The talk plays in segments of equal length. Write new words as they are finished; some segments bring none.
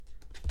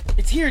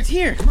It's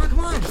here. Come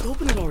on, just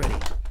open it already.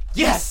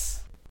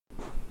 Yes!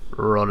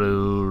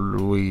 Ronald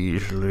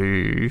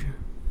Weasley.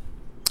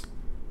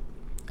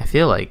 I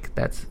feel like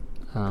that's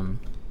a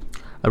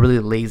really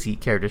lazy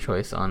character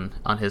choice on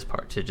his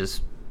part to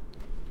just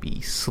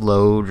be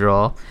slow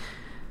draw.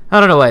 I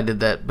don't know why I did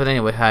that, but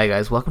anyway, hi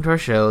guys, welcome to our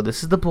show.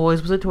 This is the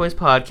Boys with the Toys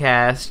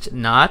podcast,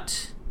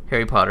 not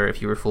Harry Potter,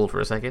 if you were fooled for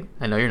a second.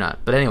 I know you're not.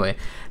 But anyway,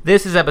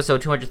 this is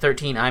episode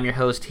 213. I'm your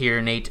host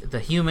here, Nate the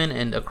Human,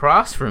 and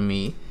across from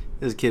me...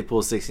 This is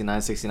Kidpool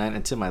 6969,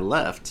 and to my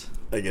left...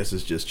 I guess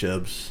it's just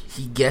Chubbs.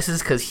 He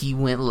guesses because he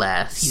went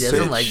last. He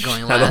doesn't like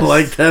going last. I don't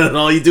like that at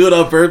all. You do it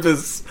on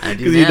purpose. I do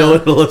because you know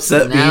it'll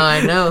upset me. Now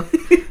I know.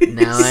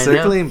 Now I know.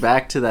 Circling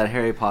back to that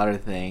Harry Potter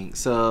thing.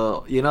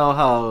 So, you know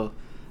how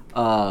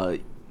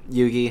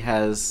Yugi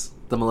has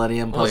the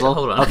Millennium Puzzle? Wait,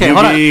 hold on. Okay,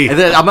 Yugi. hold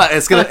on. I'm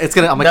gonna That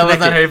connect was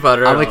not Harry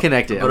Potter. I'm gonna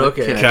connect it. But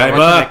okay. I'm gonna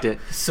connect it.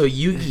 So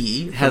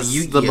Yugi Has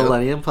from the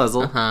Millennium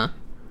Puzzle. Uh-huh.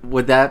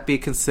 Would that be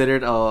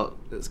considered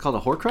it's called a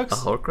Horcrux? A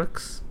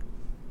Horcrux?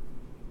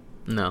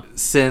 No.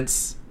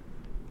 Since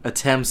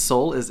Atem's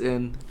soul is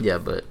in... Yeah,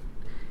 but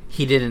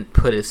he didn't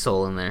put his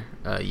soul in there,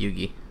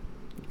 Yugi.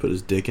 Put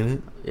his dick in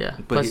it. Yeah.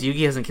 But Plus,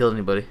 Yugi hasn't killed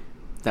anybody.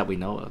 That we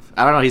know of.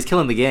 I don't know, he's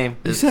killing the game.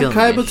 He He's sent killing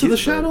the Kaiba game. to the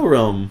Shadow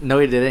Realm. No,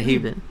 he didn't. He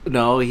didn't.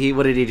 No,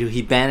 what did he do?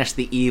 He banished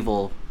the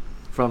evil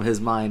from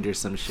his mind or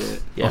some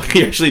shit. Yeah. Oh,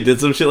 he actually did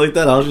some shit like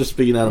that? I was just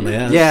speaking out of my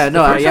ass. Yeah,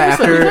 no, first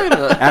episode we talked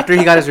about. after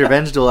he got his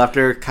revenge duel,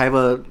 after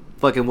Kaiba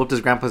fucking whooped his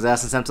grandpa's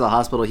ass and sent him to the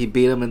hospital, he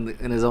beat him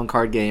in his own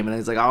card game, and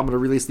he's like, I'm gonna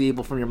release the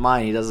evil from your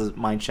mind. He does his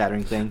mind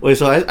shattering thing. Wait,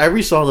 so I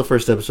resaw the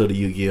first episode of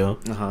Yu-Gi-Oh!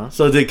 Uh-huh.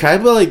 So did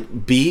Kaiba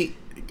like beat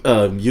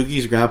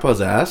Yugi's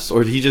grandpa's ass,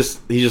 or did he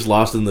just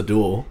lost in the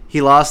duel? He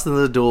lost in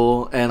the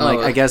duel, and like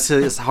Oh. I guess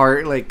his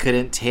heart like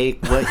couldn't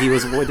take what he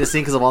was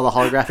witnessing because of all the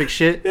holographic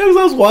shit. Yeah, because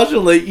I was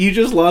watching, like, you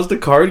just lost a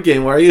card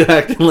game. Why are you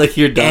acting like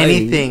you're dying?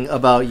 Anything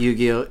about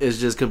Yu-Gi-Oh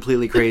is just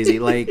completely crazy.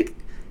 Like,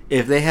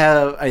 if they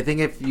have, I think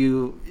if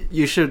you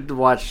should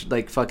watch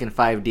like fucking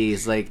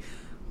 5Ds. Like,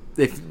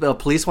 if the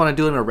police want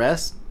to do an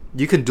arrest,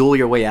 you can duel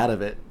your way out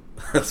of it.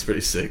 That's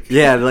pretty sick.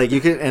 Yeah, like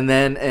you can,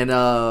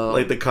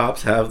 Like the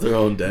cops have their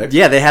own deck.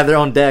 yeah, they have their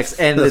own decks,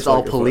 and That's it's all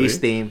fucking police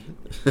funny.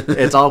 themed.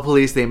 It's all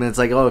police themed, and it's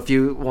like, oh, if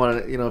you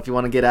want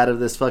to get out of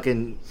this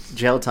fucking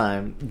jail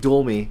time,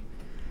 duel me,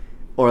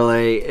 or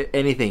like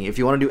anything. If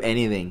you want to do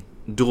anything,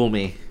 duel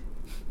me.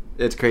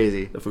 It's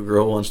crazy. If a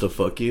girl wants to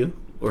fuck you,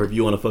 or if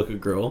you want to fuck a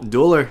girl.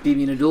 Duel her. Beat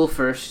me in a duel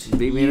first.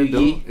 Beat me in a Yugi.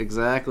 duel.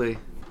 Exactly.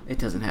 It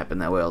doesn't happen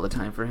that way all the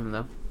time for him,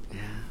 though. Yeah.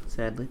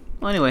 Sadly.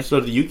 Well, anyway. So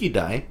did Yuki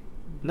die?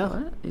 No.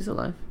 What? He's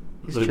alive.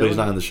 He's But he's chilling.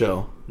 not in the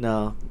show.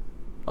 No.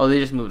 Oh, they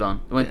just moved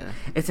on. Yeah.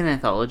 It's an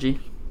anthology.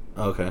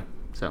 Okay.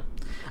 So,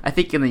 I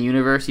think in the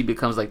universe he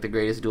becomes like the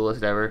greatest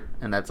duelist ever,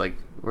 and that's like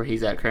where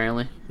he's at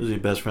currently. Is he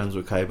best friends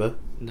with Kaiba?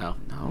 No.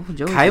 No,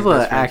 Joey's his Kaiba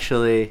best friend.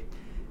 actually,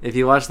 if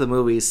you watch the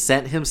movie,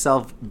 sent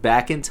himself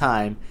back in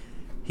time.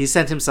 He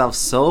sent himself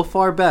so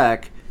far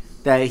back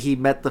that he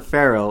met the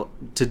Pharaoh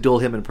to duel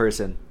him in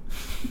person.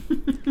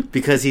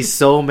 Because he's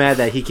so mad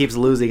that he keeps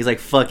losing. He's like,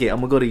 fuck it, I'm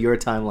gonna go to your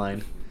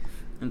timeline.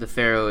 And the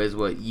Pharaoh is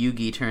what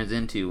Yugi turns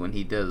into when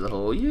he does the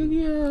whole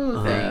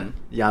Yu-Gi-Oh thing.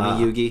 Yami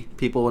Yugi,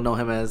 people will know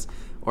him as,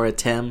 or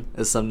Atem,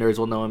 as some nerds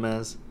will know him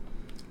as.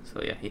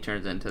 So yeah, he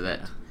turns into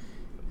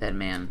that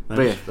man. I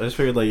But just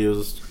figured like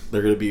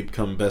they're gonna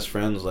become best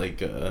friends like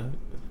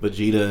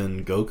Vegeta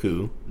and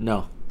Goku.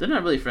 No. They're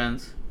not really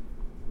friends.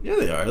 Yeah,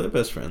 they are. They're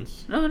best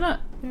friends. No, they're not.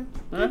 Yeah.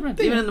 They're not friends.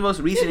 They Even are. in the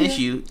most recent Yeah.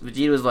 issue,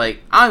 Vegeta was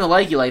like, "I don't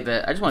like you like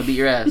that. I just want to beat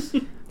your ass."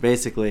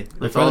 Basically.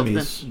 They're That's all it's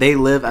frenemies. They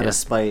live out Yeah. of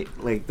spite.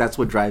 Like, that's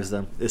what drives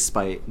them, is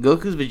spite.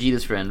 Goku's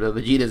Vegeta's friend, but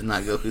Vegeta's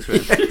not Goku's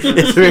friend.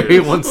 It's very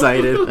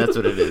one-sided. That's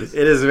what it is.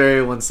 It is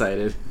very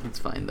one-sided. It's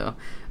fine though.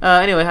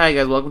 Anyway, hi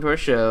guys, welcome to our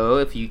show.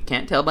 If you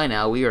can't tell by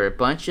now, we are a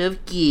bunch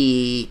of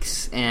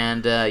geeks,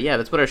 and yeah,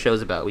 that's what our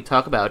show's about. We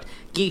talk about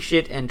geek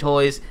shit and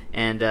toys,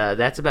 and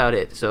that's about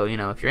it. So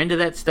if you're into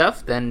that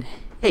stuff, then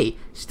hey,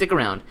 stick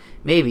around.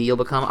 Maybe you'll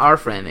become our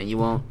friend, and we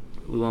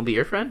won't be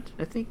your friend.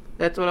 I think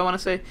that's what I want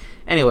to say.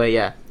 Anyway,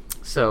 yeah.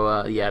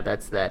 So yeah,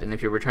 that's that. And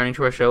if you're returning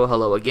to our show,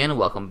 hello again,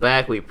 welcome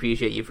back. We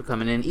appreciate you for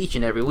coming in each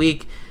and every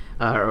week.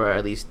 Or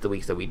at least the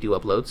weeks that we do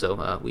upload,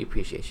 so we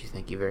appreciate you.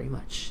 Thank you very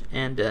much.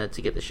 And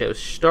to get the show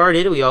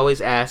started, we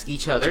always ask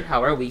each other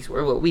how our weeks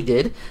were, what we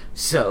did.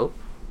 So,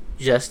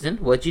 Justin,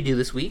 what'd you do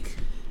this week?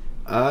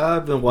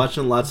 I've been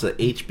watching lots of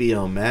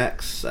HBO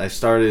Max. I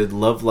started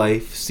Love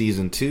Life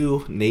Season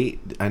 2. Nate,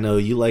 I know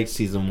you liked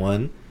Season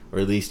 1, or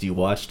at least you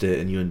watched it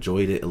and you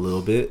enjoyed it a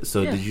little bit.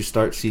 So Yeah. did you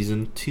start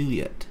Season 2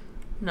 yet?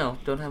 No,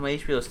 don't have my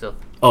HBO still.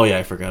 Oh yeah,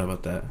 I forgot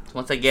about that.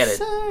 Once I get it,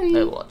 Sorry.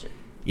 I'll watch it.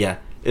 Yeah,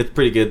 it's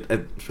pretty good.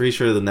 I'm pretty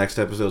sure the next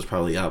episode is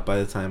probably out by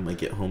the time I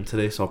get home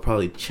today, so I'll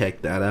probably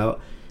check that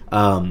out.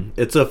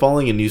 It's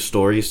following a new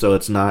story, so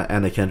it's not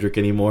Anna Kendrick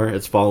anymore.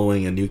 It's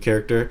following a new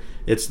character.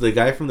 It's the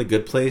guy from The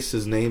Good Place.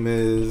 His name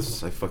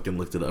is... I fucking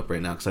looked it up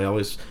right now,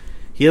 because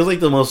he has like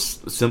the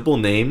most simple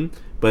name,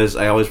 but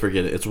I always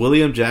forget it. It's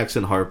William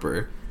Jackson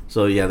Harper.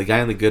 So yeah, the guy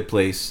in The Good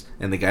Place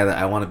and the guy that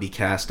I want to be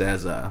cast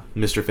as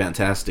Mr.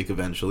 Fantastic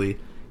eventually.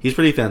 he's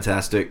pretty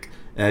fantastic.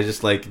 And I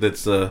just like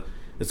it's a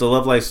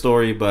love life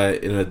story,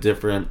 but in a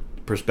different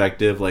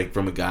perspective, like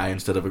from a guy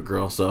instead of a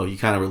girl. So you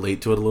kind of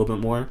relate to it a little bit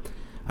more.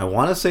 I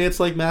want to say it's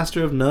like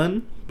Master of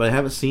None, but I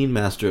haven't seen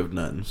Master of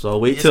None. So I'll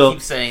wait till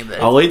keep saying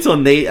that. I'll wait till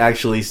Nate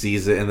actually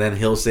sees it, and then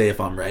he'll say if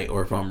I'm right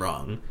or if I'm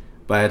wrong.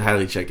 But I'd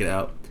highly check it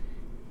out.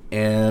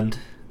 And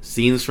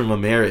Scenes from a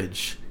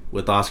Marriage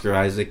with Oscar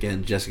Isaac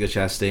and Jessica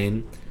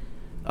Chastain.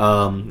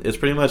 It's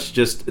pretty much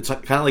just, it's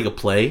kind of like a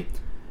play.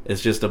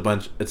 It's just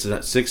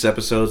it's 6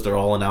 episodes. They're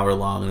all an hour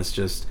long, and it's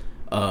just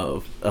a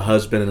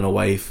husband and a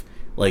wife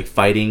like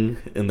fighting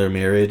in their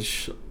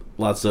marriage.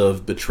 Lots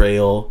of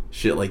betrayal,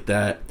 shit like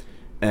that.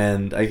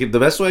 And the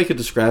best way I could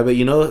describe it,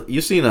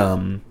 you've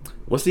seen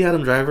what's the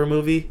Adam Driver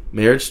movie,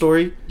 Marriage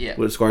Story? Yeah.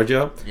 With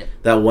ScarJo? Yeah.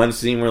 That one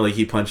scene where like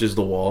he punches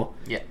the wall.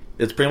 Yeah.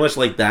 It's pretty much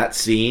like that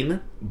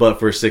scene, but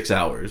for 6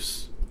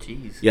 hours.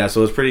 Jeez. Yeah,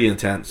 so it's pretty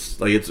intense.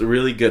 Like, it's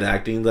really good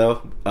acting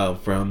though,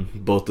 from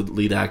both the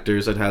lead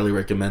actors. I'd highly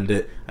recommend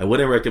it. I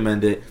wouldn't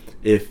recommend it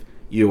if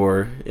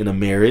you're in a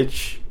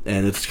marriage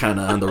and it's kind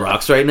of on the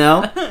rocks right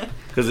now,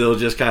 because it'll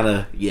just kind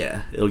of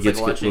it'll It's get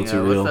like watching, a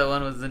little too real. what's that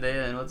one with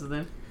Zendaya and what's his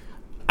name?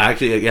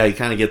 Actually, yeah, you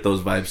kind of get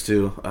those vibes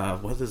too.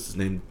 What is his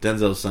name?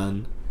 Denzel's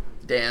son.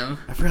 Damn.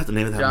 I forgot the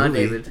name of that John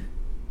movie. David.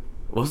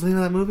 What was the name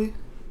of that movie?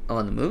 Oh,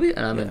 in the movie?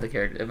 And I meant Yeah. the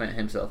character. I meant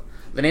himself.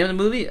 The name of the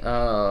movie?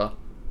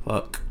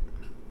 Fuck.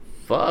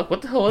 Fuck.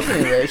 What the hell was the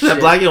name of that That shit?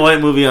 black and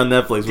white movie on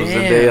Netflix was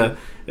Damn. Zendaya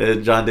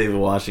and John David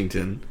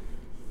Washington.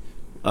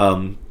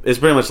 It's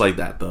pretty much like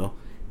that though.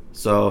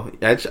 So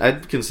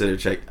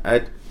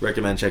I'd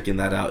recommend checking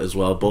that out as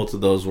well. Both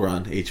of those were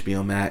on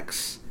HBO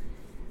Max.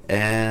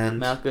 And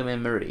Malcolm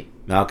and Marie.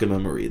 Malcolm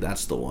and Marie,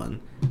 that's the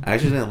one. I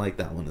actually didn't like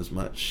that one as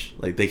much.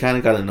 Like, they kind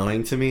of got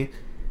annoying to me,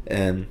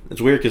 and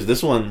it's weird because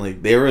this one,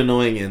 like, they were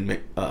annoying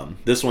in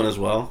this one as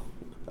well.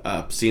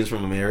 Scenes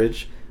from a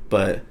Marriage,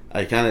 but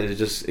I kind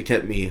of it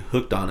kept me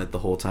hooked on it the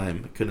whole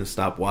time. I couldn't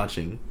stop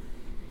watching,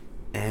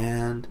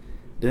 and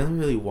didn't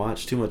really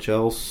watch too much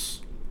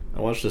else.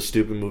 I watched a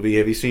stupid movie.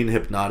 Have you seen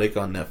Hypnotic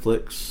on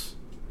Netflix?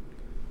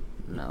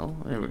 No,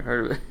 I never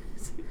heard of it.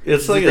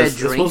 It's Is like it that it's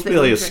drink supposed to be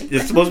that like you drink?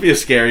 it's supposed to be a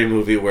scary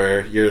movie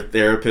where your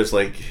therapist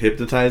like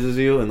hypnotizes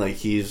you and like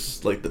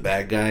he's like the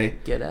bad guy.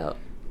 Get Out.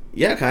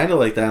 Yeah, kind of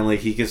like that. And, like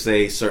he can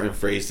say certain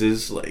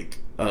phrases like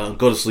 "go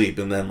to sleep"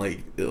 and then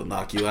like it'll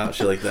knock you out,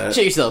 shit like that.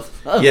 Shit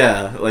yourself.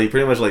 Yeah, like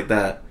pretty much like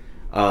that.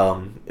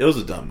 It was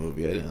a dumb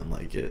movie. I didn't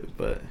like it,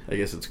 but I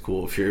guess it's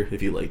cool if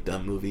you like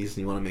dumb movies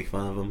and you want to make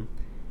fun of them.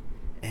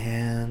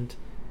 And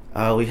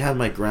we had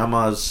my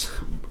grandma's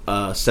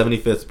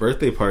 75th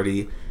birthday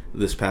party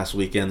this past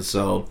weekend,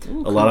 so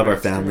Ooh, a lot of our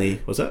congrats to family.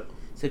 her. What's that?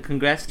 So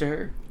congrats to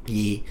her.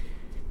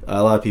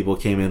 A lot of people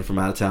came in from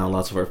out of town.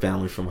 Lots of our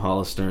family from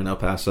Hollister and El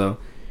Paso,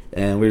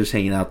 and we were just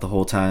hanging out the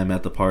whole time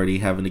at the party,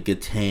 having a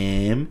good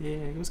time. Yeah,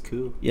 it was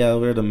cool. Yeah,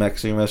 we were at a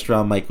Mexican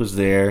restaurant. Mike was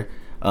there.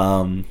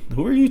 Who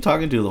were you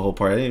talking to the whole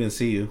party? I didn't even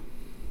see you.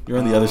 You're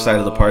on the other side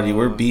of the party.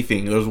 We're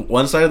beefing. There was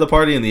one side of the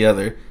party and the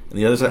other. And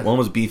the other side, one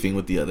was beefing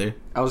with the other.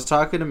 I was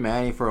talking to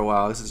Manny for a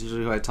while. This is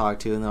usually who I talk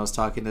to, and then I was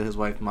talking to his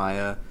wife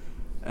Maya,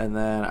 and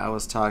then I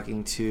was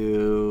talking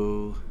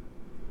to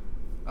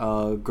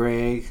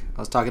Greg. I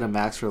was talking to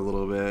Max for a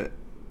little bit.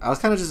 I was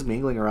kind of just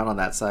mingling around on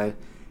that side,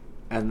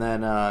 and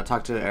then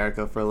talked to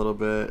Erica for a little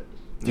bit.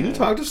 Did you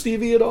talk to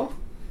Stevie at all?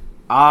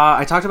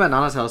 I talked about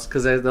Nana's house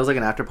because there was like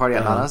an after party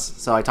at Uh-huh. Nana's,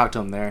 so I talked to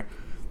him there,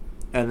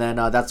 and then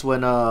that's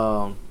when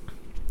our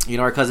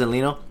cousin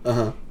Lino.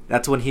 Uh-huh.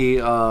 That's when he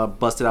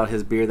busted out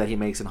his beer that he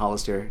makes in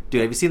Hollister.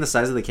 Dude, have you seen the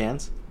size of the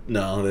cans?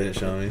 No, they didn't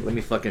show me. Let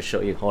me fucking show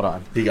you. Hold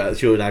on. He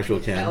got you an actual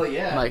can.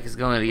 yeah. Mike is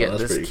going to get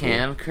that's this pretty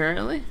can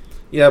currently.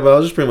 Yeah, but I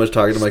was just pretty much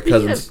talking to my Speaking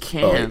cousins. of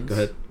cans. Oh, go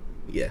ahead.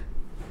 Yeah.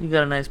 You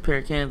got a nice pair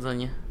of cans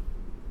on you.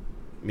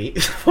 Me?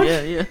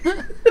 Yeah, yeah.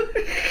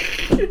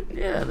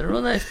 Yeah, they're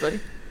real nice, buddy.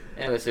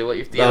 Anyway, so what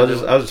you're I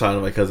was just talking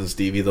to my cousin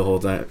Stevie the whole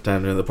time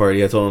during the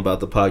party. I told him about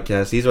the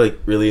podcast. He's like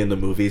really into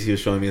movies. He was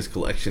showing me his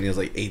collection. He has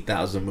like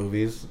 8,000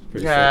 movies.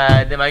 Pretty sick.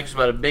 God, damn, Mike just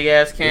bought a big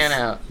ass can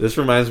out. This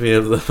reminds me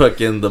of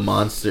the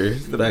Monster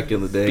back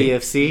in the day.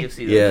 BFC.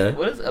 KFC, Yeah.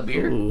 What is it, a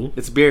beer? Ooh.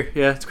 It's beer.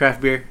 Yeah, it's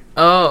craft beer.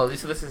 Oh,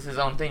 so this is his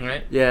own thing,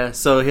 right? Yeah,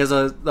 so he has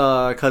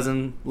a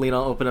cousin,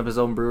 Lino, open up his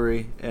own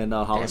brewery in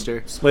Hollister.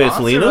 Wait, it's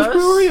Sponsor Lino's us?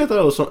 brewery? I thought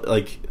it was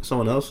like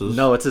someone else's.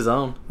 No, it's his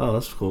own. Oh,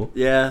 that's cool.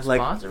 Yeah,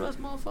 like Sponsor us,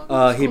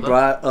 motherfucker. he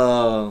brought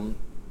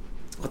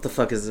what the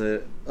fuck is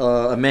it?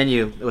 A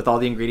menu with all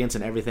the ingredients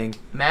and everything.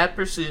 Mad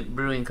Pursuit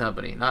Brewing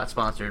Company. Not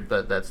sponsored,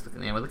 but that's the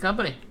name of the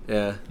company.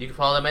 Yeah. You can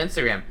follow them on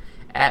Instagram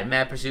at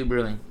Mad Pursuit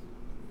Brewing.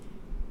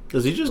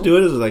 Does he just do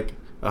it as like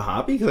a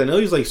hobby? Because I know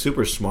he's like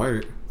super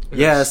smart.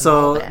 Yeah,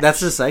 Small so batch. that's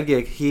his side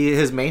gig.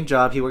 His main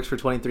job, he works for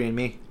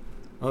 23andMe.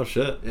 Oh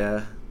shit.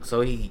 Yeah.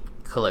 So he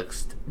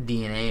collects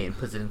DNA and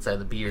puts it inside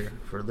the beer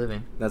for a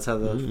living. That's how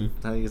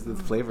how he gets the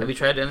flavor. Have you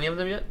tried any of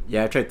them yet?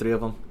 Yeah, I tried 3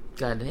 of them.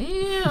 God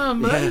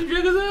damn, bro. Yeah. You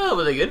check us out.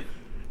 Were they good?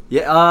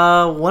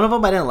 Yeah, one of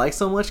them I didn't like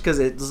so much because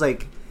it was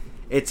like,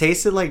 it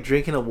tasted like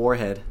drinking a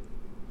Warhead.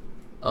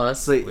 Oh,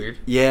 that's So, weird.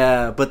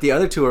 Yeah, but the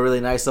other two were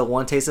really nice. So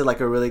one tasted like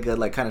a really good,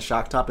 like kind of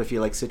shock top if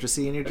you like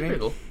citrusy in your That's drink, pretty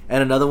cool.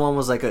 and another one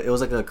was like it was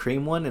like a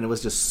cream one, and it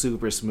was just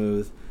super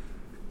smooth.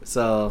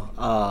 So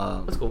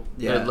That's cool.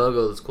 Yeah. The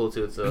logo is cool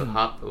too. It's a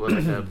hop with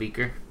like a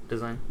beaker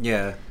design.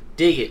 Yeah,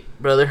 Dig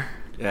it, brother.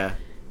 yeah.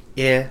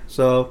 Yeah.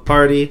 So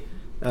party.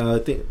 I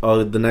think.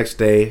 Oh, the next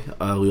day,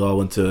 we all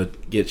went to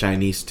get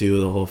Chinese too.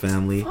 The whole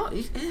family. Oh, I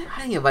didn't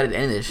get invited to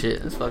any of this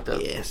shit. That's fucked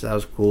up. Yes, that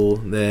was cool.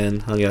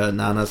 Then hung out at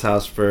Nana's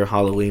house for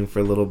Halloween for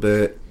a little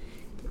bit,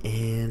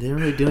 and didn't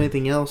really do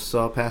anything else. So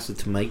I'll pass it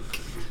to Mike.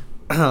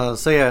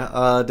 So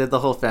yeah, did the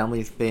whole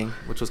family thing,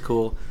 which was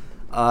cool.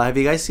 Have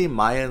you guys seen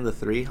Maya and the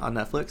Three on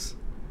Netflix?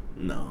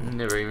 No.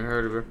 Never even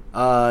heard of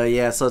her.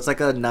 Yeah, so it's like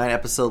a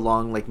 9-episode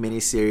long like mini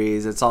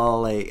series. It's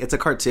all like it's a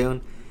cartoon,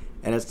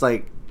 and it's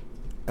like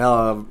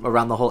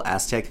around the whole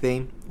Aztec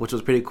theme, which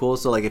was pretty cool.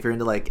 So like if you're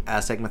into like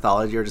Aztec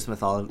mythology or just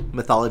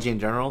mythology in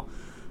general,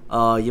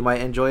 you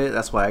might enjoy it.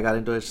 That's why I got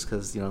into it, just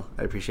because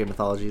I appreciate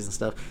mythologies and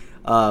stuff.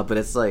 But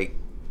it's like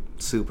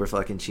super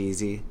fucking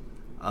cheesy.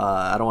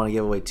 I don't want to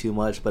give away too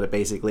much, but it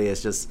basically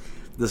is just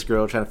this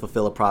girl trying to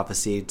fulfill a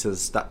prophecy to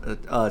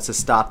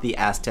stop the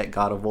Aztec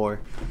god of war.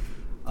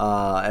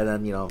 And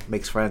then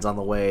makes friends on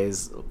the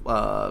ways,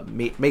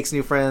 makes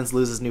new friends,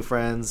 loses new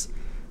friends.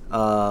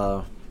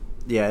 Yeah,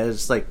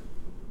 it's like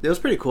it was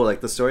pretty cool.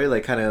 Like the story,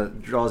 like kind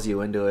of draws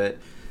you into it.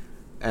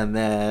 And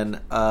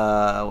then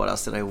what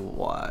else did I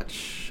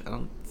watch? I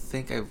don't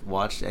think I've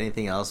watched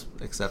anything else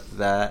except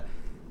that.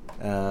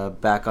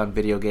 Back on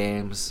video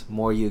games,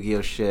 more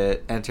Yu-Gi-Oh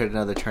shit. Entered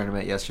another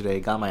tournament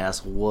yesterday. Got my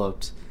ass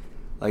whooped.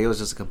 Like it was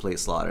just a complete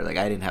slaughter. Like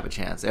I didn't have a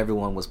chance.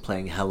 Everyone was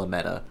playing hella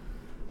meta.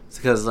 It's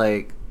because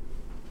like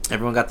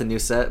everyone got the new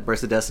set,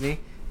 Burst of Destiny,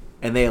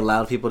 and they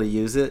allowed people to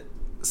use it.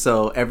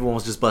 So everyone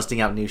was just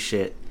busting out new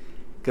shit.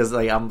 Because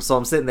like I'm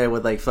sitting there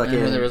with like fucking. I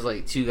remember there was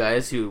like 2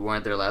 guys who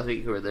weren't there last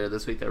week who were there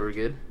this week that were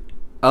good.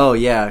 Oh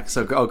yeah,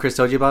 so Chris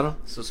told you about him?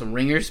 So some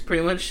ringers,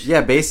 pretty much.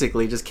 Yeah,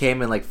 basically just came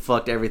and like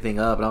fucked everything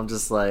up, and I'm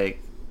just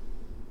like,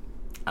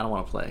 I don't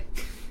want to play.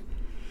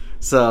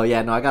 So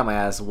yeah, no, I got my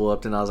ass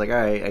whooped, and I was like, all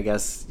right, I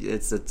guess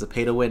it's a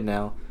pay to win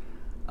now.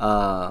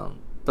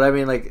 But I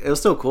mean, like it was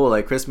still cool.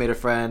 Like Chris made a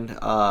friend.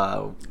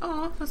 Oh,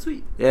 that's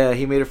sweet. Yeah,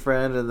 he made a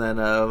friend, and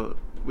then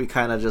we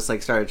kind of just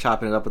like started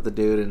chopping it up with the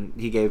dude, and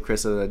he gave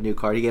Chris a new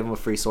card. He gave him a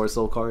free Sword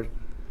Soul card.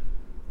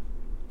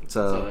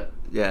 So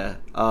yeah,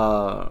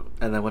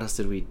 and then what else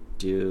did we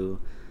do?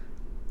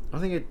 I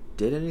don't think I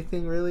did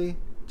anything really.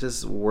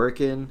 Just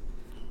working.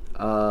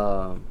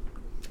 I've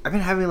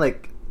been having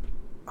like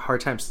a hard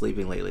time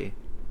sleeping lately.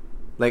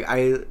 Like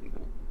Is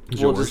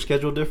your work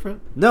schedule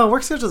different? No,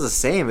 work schedule's the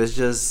same. It's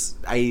just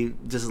I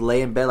just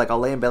lay in bed. Like I'll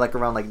lay in bed like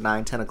around like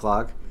 9-10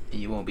 o'clock.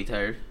 You won't be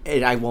tired.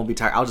 And I won't be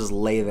tired. I'll just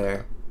lay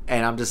there.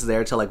 And I'm just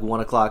there till like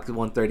 1 o'clock,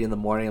 1:30 in the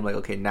morning. I'm like,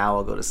 okay, now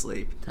I'll go to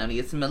sleep. Time to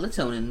get some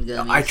melatonin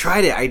gummies. I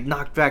tried it. I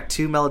knocked back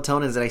 2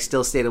 melatonins, and I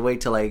still stayed awake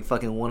till like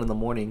fucking 1 in the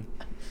morning.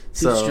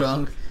 Too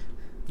strong.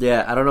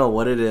 Yeah, I don't know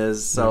what it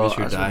is. So Maybe it's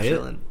your I've been diet?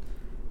 chilling.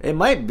 It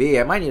might be.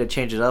 I might need to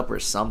change it up or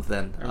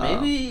something. Or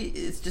maybe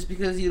it's just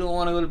because you don't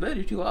want to go to bed.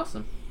 You're too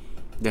awesome.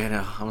 Yeah, I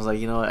know. I was like,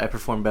 you know what? I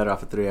perform better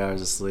off of 3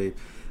 hours of sleep.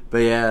 But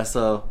yeah,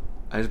 so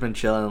I just been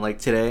chilling. Like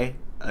today,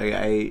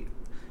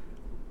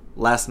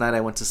 last night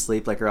I went to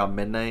sleep like around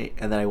midnight,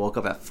 and then I woke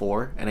up at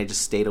 4, and I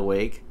just stayed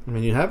awake. I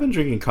mean, you have been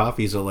drinking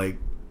coffees at like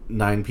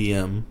 9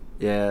 p.m.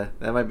 Yeah,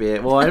 that might be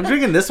it. Well, I'm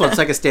drinking this one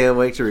so I can stay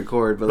awake to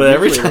record. But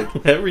every usually,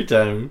 time, every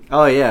time.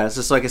 Oh yeah, it's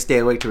just so I can stay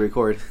awake to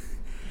record.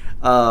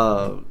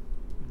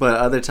 But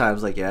other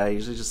times, like I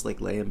usually just like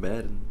lay in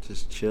bed and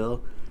just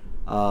chill.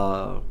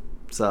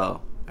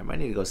 So I might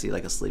need to go see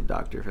like a sleep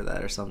doctor for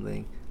that or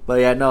something. But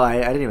yeah, no,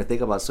 I didn't even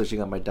think about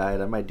switching up my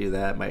diet. I might do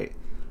that. I might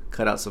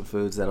cut out some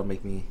foods that'll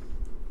make me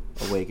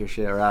awake or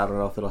shit. Or I don't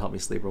know if it'll help me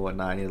sleep or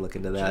whatnot. I need to look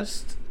into that.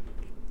 Just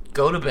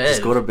go to bed.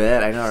 Just go to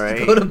bed. I know, right?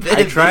 Just go to bed.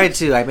 I tried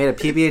to. I made a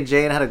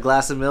PB&J and had a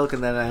glass of milk,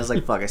 and then I was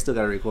like, fuck, I still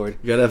gotta record.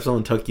 You gotta have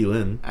someone tuck you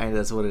in.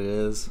 That's what it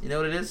is. You know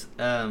what it is?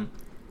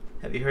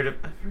 Have you heard of?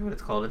 I forget what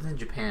it's called. It's in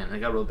Japan. It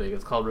got real big.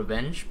 It's called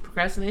revenge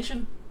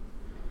procrastination.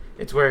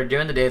 It's where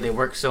during the day they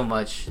work so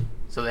much,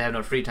 so they have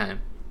no free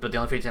time. But the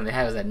only free time they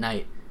have is at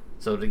night.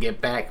 So to get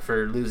back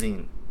for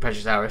losing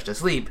precious hours to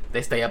sleep,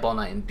 they stay up all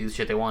night and do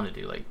shit they want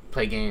to do, like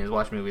play games,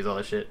 watch movies, all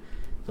that shit.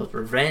 So it's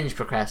revenge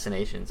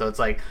procrastination. So it's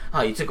like,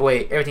 oh, you took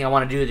away everything I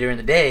want to do during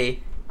the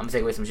day. I'm gonna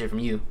take away some shit from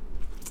you,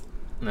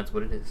 and that's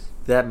what it is.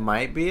 That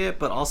might be it,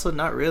 but also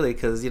not really,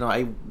 because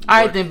Alright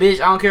then,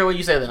 bitch. I don't care what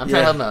you say then. I'm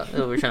trying to help him out.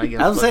 Oh, we're trying to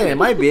get him. I'm saying it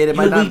might be it. It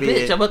might not be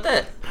bitch. it. How about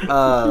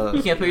that?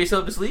 You can't put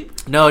yourself to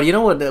sleep. No, you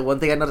know what? One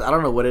thing I noticed. I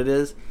don't know what it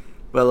is,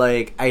 but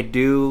like I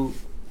do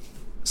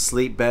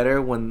sleep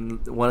better when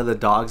one of the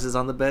dogs is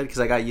on the bed, because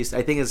I got used.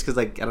 I think it's because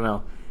like I don't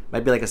know,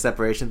 might be like a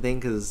separation thing,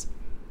 because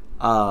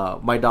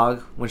my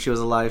dog, when she was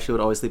alive, she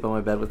would always sleep on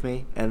my bed with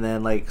me, and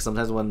then like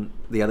sometimes when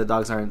the other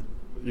dogs aren't,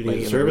 You like,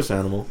 need a service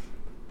animal.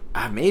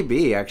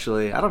 Maybe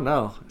actually, I don't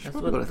know. That's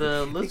what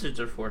the lizards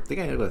are for. I think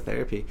I need to go to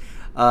therapy.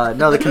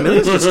 No, the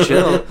chameleons just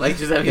chill. Like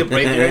just having a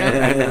break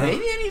there.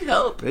 Maybe I need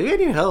help. Maybe I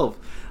need help.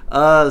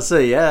 So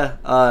yeah.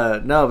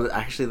 No, but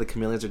actually the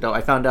chameleons are dope.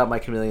 I found out my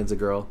chameleon's a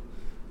girl.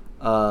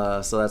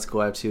 So that's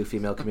cool. I have 2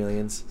 female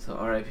chameleons. So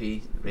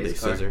R.I.P. Race Big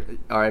car. Caesar.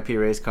 R.I.P.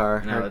 race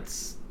car. No, Her-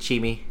 it's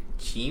Chimi.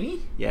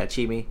 Chimi. Yeah,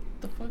 Chimi.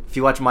 What the fuck? If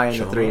you watch Maya and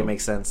the 3, it Chomo.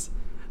 makes sense.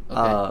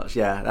 Okay.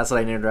 Yeah, that's what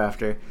I named her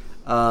after.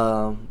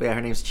 But yeah,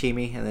 her name's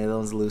Chimi, and the other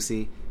one's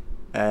Lucy.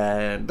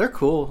 And they're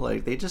cool.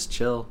 Like, they just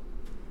chill.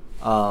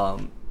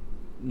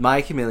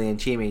 My chameleon,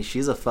 Chimi,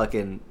 she's a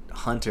fucking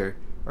hunter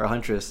or a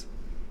huntress.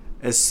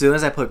 As soon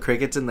as I put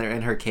crickets in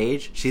her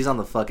cage, she's on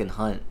the fucking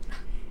hunt.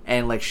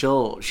 And like she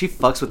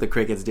fucks with the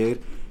crickets,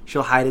 dude.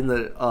 She'll hide in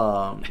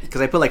the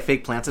because I put like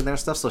fake plants in there and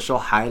stuff, so she'll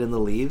hide in the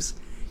leaves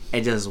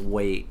and just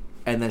wait,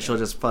 and then she'll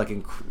just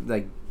fucking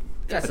like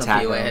That's some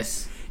attack them.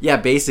 POS. Yeah,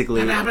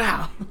 basically. Blah,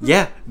 blah, blah.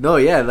 Yeah, no,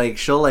 yeah, like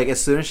she'll like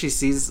as soon as she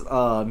sees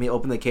me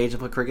open the cage and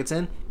put crickets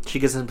in, she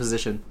gets in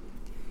position.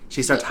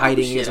 She starts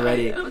hiding. Shit, Is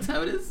ready. I know what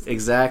time it is.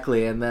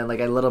 Exactly, and then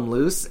like I let them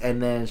loose,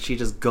 and then she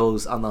just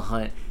goes on the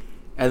hunt.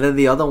 And then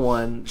the other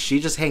one, she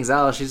just hangs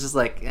out. She's just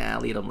like,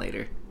 I'll eat them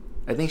later.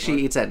 I think she What?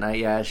 eats at night.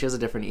 Yeah, she has a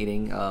different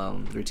eating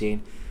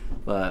routine,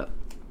 but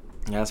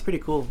yeah, it's pretty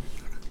cool.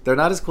 They're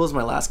not as cool as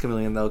my last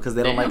chameleon though, because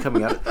they don't like Damn.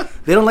 coming out.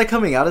 They don't like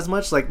coming out as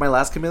much. Like my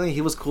last chameleon,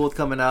 he was cool with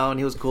coming out, and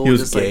he was cool. He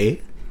with was just, gay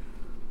Like,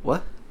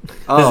 what?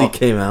 because he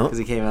came out. Because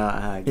he came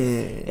out.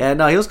 Yeah. Yeah,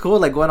 no, he was cool.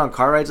 Like going on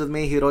car rides with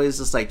me, he'd always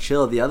just like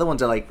chill. The other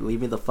ones are like,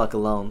 leave me the fuck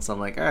alone. So I'm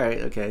like, all right,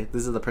 okay.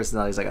 These are the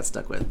personalities I got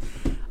stuck with.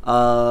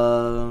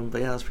 But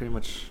yeah, that's pretty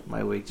much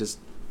my week. Just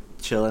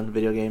chilling,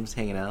 video games,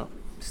 hanging out,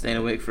 Staying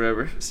awake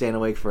forever. staying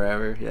awake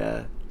forever.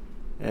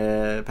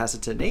 Yeah. Pass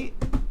it to Nate.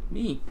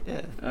 Me.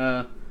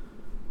 Yeah.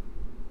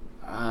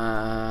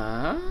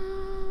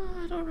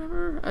 I don't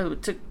remember. I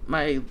took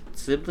my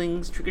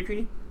siblings trick or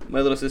treating. My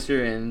little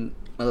sister and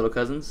my little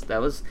cousins.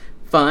 That was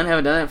fun.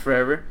 Haven't done that in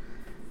forever.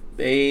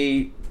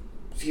 They,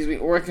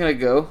 weren't gonna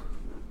go,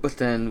 but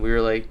then we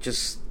were like,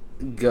 just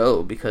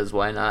go because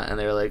why not? And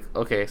they were like,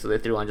 okay. So they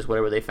threw on just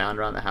whatever they found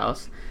around the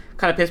house.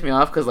 Kind of pissed me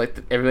off because like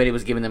everybody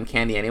was giving them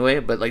candy anyway,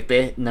 but like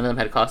none of them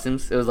had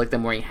costumes. It was like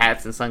them wearing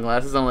hats and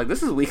sunglasses. I'm like,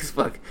 this is weak as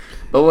fuck.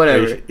 But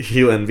whatever.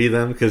 You envy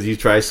them because you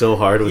try so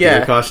hard with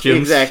your costumes.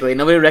 Exactly.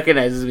 Nobody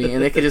recognizes me,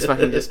 and they could just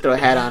fucking just throw a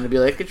hat on and be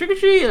like, trick or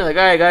treat, and I'm like,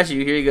 all right, got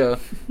you. Here you go.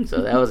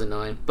 So that was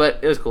annoying, but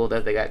it was cool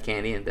that they got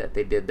candy and that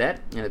they did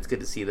that, and it's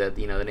good to see that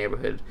the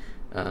neighborhood,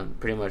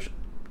 pretty much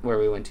where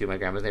we went to, my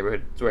grandma's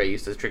neighborhood, is where I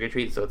used to trick or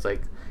treat. So it's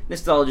like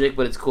nostalgic,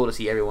 but it's cool to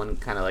see everyone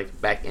kind of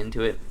like back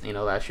into it.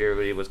 Last year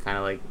everybody was kind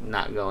of like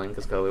not going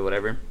because COVID,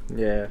 whatever.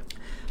 Yeah.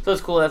 So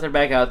it's cool that they're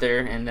back out there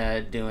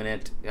and doing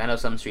it. I know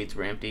some streets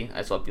were empty.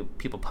 I saw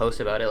people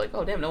post about it, like,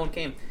 oh, damn, no one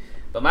came.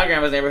 But my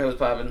grandma's neighborhood was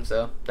popping,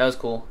 so that was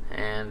cool.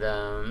 And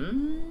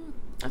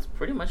that's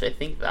pretty much, I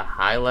think, the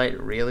highlight,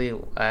 really.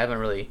 I haven't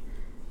really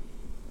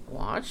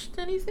watched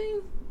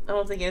anything. I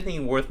don't think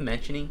anything worth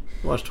mentioning.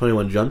 Watched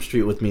 21 Jump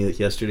Street with me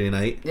yesterday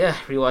night. Yeah,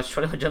 rewatched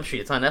 21 Jump Street.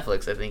 It's on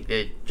Netflix. I think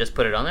they just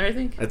put it on there, I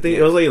think. I think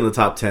it was like in the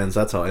top 10s.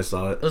 That's how I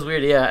saw it. It was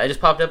weird, yeah. I just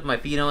popped up on my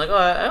feed and I'm like, oh,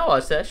 I'll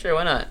watch that. Sure,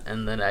 why not?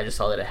 And then I just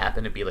saw that it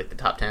happened to be like the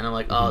top 10. I'm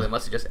like, oh, they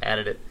must have just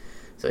added it.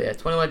 So yeah,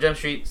 21 Jump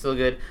Street, still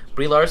good.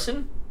 Brie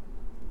Larson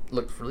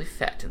looked really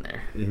fat in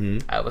there. Mm-hmm.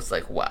 I was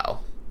like,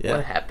 wow, Yeah.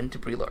 what happened to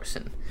Brie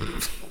Larson?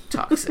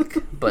 Toxic.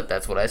 But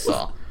that's what I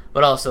saw.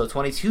 But also,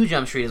 22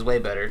 Jump Street is way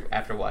better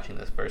after watching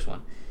this first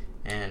one.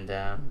 And,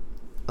 I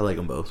like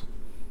them both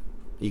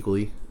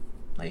equally.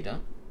 no, you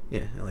don't.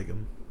 Yeah, I like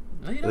them.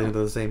 No, you I think don't.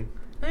 they're the same.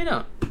 No, you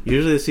don't.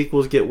 Usually the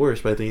sequels get worse,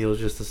 but I think it was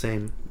just the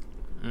same.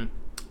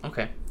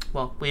 Okay.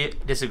 Well, we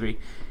disagree.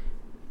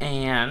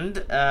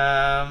 And,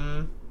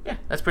 yeah,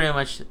 that's pretty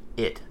much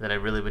it that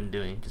I've really been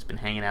doing. Just been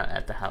hanging out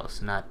at the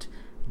house, not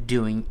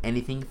doing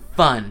anything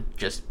fun,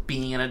 just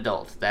being an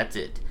adult. That's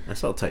it. I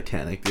saw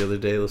Titanic the other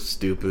day. It was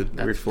stupid.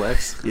 Weird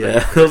flex.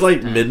 Yeah, it was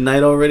like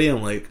midnight already.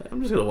 I'm like,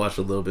 I'm just gonna watch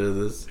a little bit of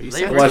this. you They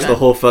serious? I were watched the done.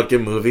 whole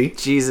fucking movie.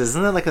 Jesus,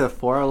 isn't that like a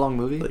 4-hour long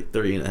movie? Like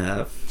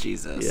 3.5.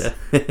 Jesus.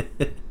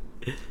 Yeah.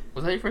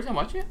 Was that your first time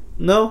watching it?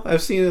 No,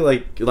 I've seen it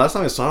like last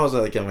time I saw it was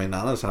at my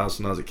nana's house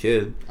when I was a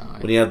kid. Oh,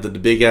 When you have the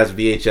big ass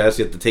VHS,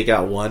 you have to take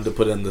out one to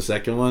put in the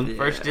second one. Yeah.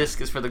 First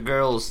disc is for the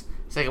girls,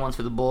 second one's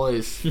for the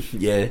boys.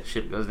 Yeah,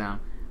 Shit goes down.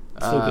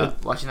 So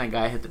good. Watching that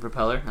guy hit the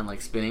propeller and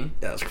like spinning.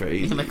 that was Me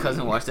crazy. and my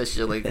cousin watched that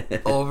shit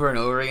like over and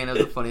over again. It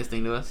was the funniest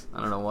thing to us. I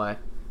don't know why.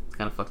 It's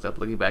kind of fucked up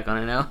looking back on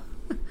it now.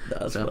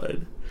 That was So,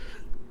 fun.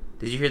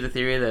 Did you hear the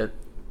theory that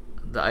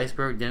the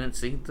iceberg didn't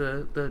sink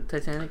the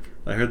Titanic?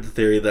 I heard the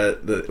theory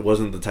that it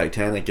wasn't the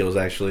Titanic; it was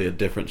actually a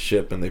different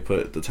ship, and they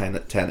put the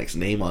Titanic's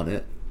name on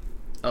it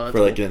Oh, that's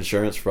for like cool. an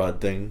insurance fraud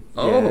thing.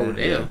 Oh, Yeah, damn.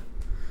 yeah.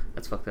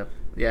 That's fucked up.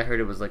 Yeah, I heard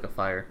it was like a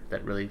fire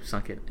that really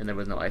sunk it, and there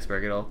was no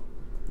iceberg at all.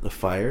 The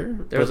fire?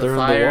 There was But they're a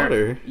fire. in the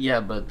water. Yeah,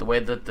 but the way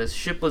that the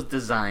ship was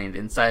designed,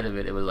 inside of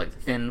it, it was like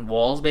thin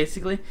walls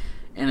basically,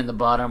 and in the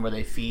bottom where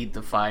they feed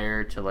the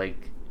fire to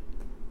like,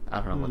 I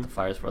don't know what the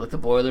fire's for, like the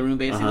boiler room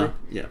basically. Uh-huh.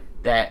 Yeah.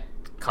 That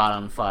caught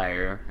on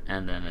fire,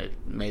 and then it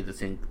made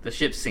the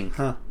ship sink.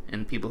 Huh.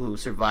 And people who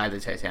survived the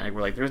Titanic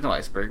were like, "There's no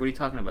iceberg. What are you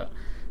talking about?"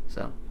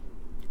 So,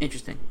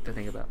 interesting to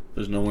think about.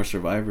 There's no more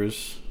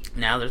survivors.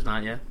 Now there's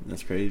not yet.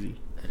 That's crazy.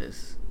 It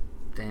is.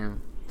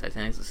 Damn.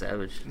 Titanic's a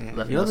savage. Yeah.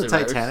 Left You know no the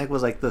survivors. Titanic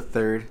was like the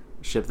third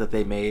ship that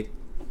they made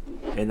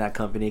in that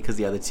company because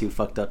the other two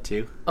fucked up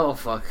too. Oh,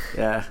 fuck.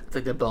 Yeah. It's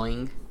like the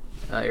Boeing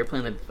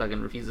airplane that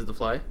fucking refuses to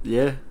fly.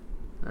 Yeah.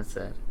 That's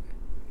sad.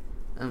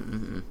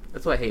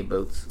 That's why I hate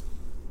boats.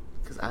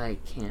 Because I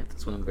can't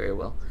swim very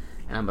well.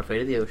 And I'm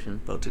afraid of the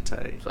ocean. Boats are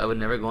tight. So I would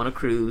never go on a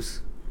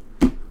cruise.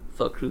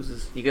 Fuck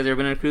cruises. You guys ever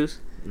been on a cruise?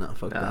 No,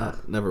 fuck Nah.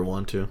 that. Never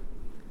want to.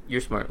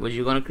 You're smart. Would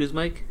you go on a cruise,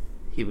 Mike?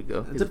 He would go.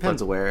 It He's a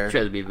depends fuck- where.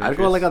 Tries to be I'd go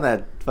adventurous. like on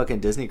that fucking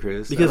Disney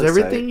cruise. That Because looks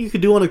everything tight. you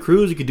could do on a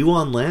cruise, you could do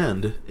on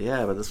land.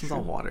 Yeah, but this one's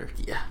on water.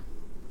 Yeah.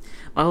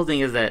 My whole thing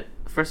is that,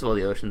 first of all,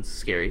 the ocean's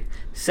scary.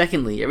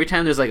 Secondly, every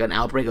time there's like an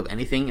outbreak of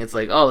anything, it's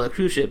like, oh, the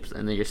cruise ships,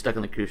 and then you're stuck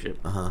on the cruise ship.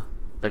 Uh-huh.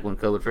 Like when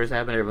COVID first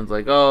happened, everyone's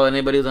like, oh,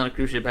 anybody who's on a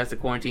cruise ship has to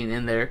quarantine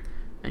in there.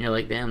 And you're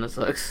like, damn, that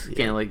sucks. You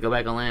can't like go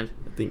back on land.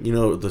 I think, you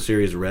know, the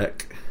series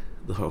Wreck,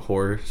 the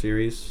horror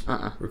series?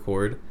 Uh-uh.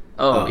 Record?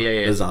 Oh,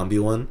 yeah. The zombie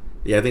one?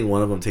 Yeah, I think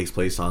one of them takes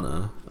place on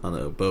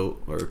a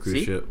boat or a cruise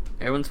See? ship.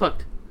 Everyone's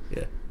fucked.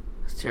 Yeah.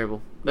 It's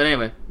terrible. But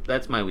anyway,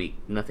 that's my week.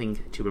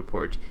 Nothing to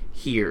report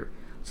here.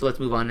 So let's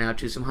move on now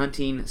to some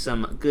hunting,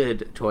 some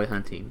good toy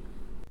hunting.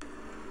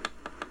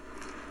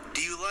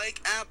 Do you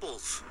like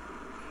apples?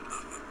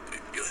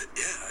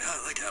 Yeah,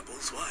 I like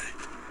apples. Why?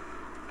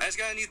 I just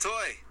got a new toy.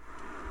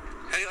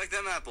 How do you like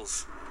them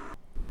apples?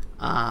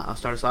 I'll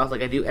start us off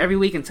like I do every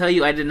week and tell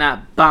you I did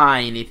not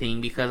buy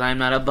anything because I'm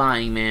not a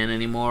buying man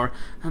anymore.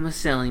 I'm a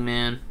selling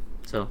man.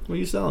 So, What are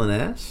you selling,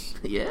 ass?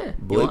 yeah.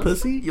 Boy You want-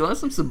 pussy? You want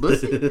some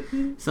pussy?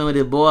 Some of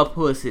the boy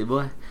pussy,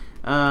 boy.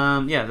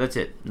 Yeah, that's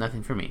it.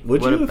 Nothing for me.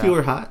 Would What you if about- you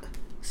were hot?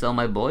 Sell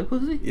my boy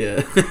pussy?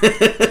 Yeah.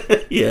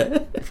 Yeah.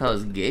 If I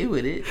was gay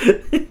with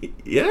it.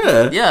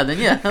 Yeah. Yeah, then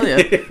yeah, hell yeah.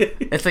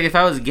 It's like if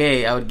I was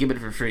gay, I would give it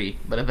for free.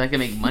 But if I can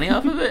make money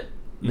off of it,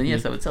 then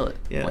yes, I would sell it.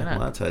 Yeah, Why not?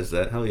 monetize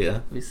that. Hell yeah.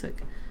 That'd be sick.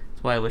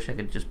 That's why I wish I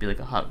could just be like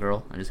a hot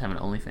girl and just have an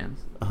OnlyFans.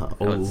 I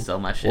Oh. would sell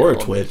my shit. Or a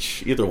all-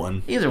 Twitch. Either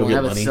one. Either You'll one, get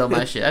I would money. sell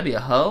my shit. I'd be a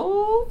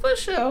hoe for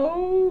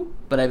show.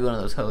 But I'd be one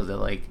of those hoes that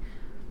like,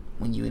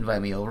 when you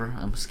invite me over,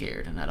 I'm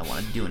scared and I don't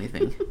want to do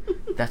anything.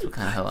 That's what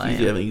kind of hoe I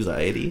You have am.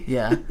 anxiety.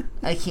 Yeah,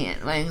 I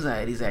can't. My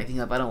anxiety's acting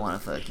up. I don't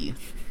want to fuck you.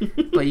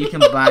 But you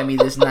can buy me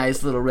this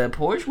nice little red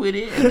Porsche with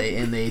it,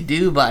 and they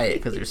do buy it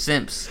because they're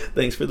simps.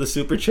 Thanks for the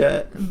super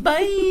chat.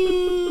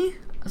 Bye.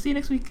 I'll see you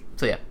next week.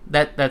 So yeah,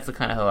 that's the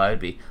kind of hoe I would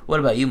be. What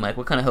about you, Mike?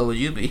 What kind of hoe would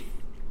you be?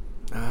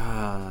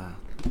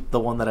 The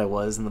one that I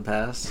was in the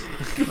past.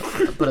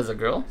 But as a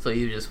girl, so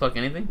you just fuck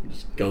anything?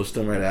 Ghost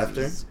him right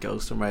after. Just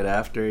ghost him right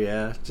after,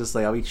 yeah. Just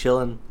like I'll be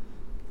chilling,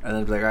 and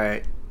then be like, all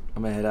right,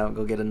 I'm gonna head out and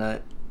go get a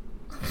nut.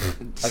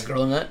 A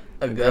girl nut?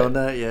 A girl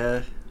nut,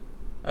 yeah.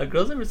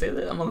 Girls never say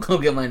that. I'm gonna go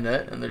get my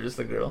nut, and they're just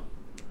a girl.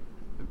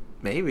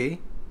 Maybe.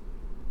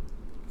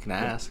 You can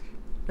ask.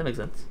 That makes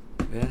sense.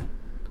 Yeah.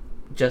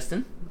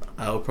 Justin?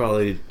 I'll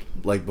probably,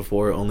 like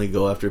before, only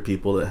go after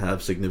people that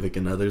have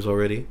significant others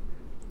already.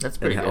 That's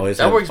And pretty good. always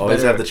That works always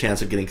better. have the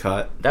chance of getting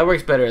caught. That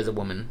works better as a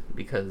woman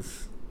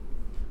because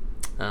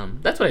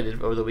that's what I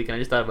did over the weekend. I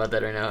just thought about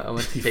that right now. I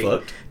went to You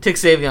fucked? took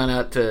Savion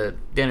out to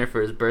dinner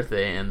for his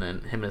birthday, and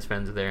then him and his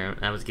friends were there,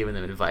 and I was giving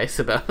them advice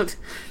about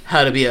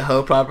how to be a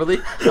hoe properly.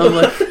 I'm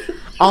like,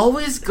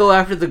 always go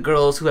after the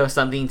girls who have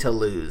something to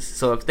lose.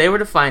 So if they were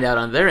to find out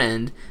on their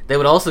end, they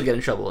would also get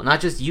in trouble,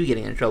 not just you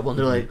getting in trouble. And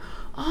they're like,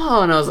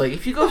 oh, and I was like,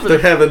 if you go for They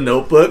the have a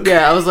notebook.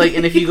 yeah, I was like,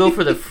 and if you go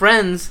for the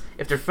friends,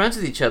 if they're friends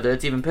with each other,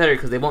 it's even better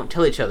because they won't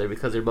tell each other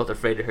because they're both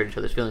afraid to hurt each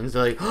other's feelings.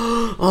 They're like,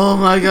 oh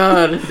my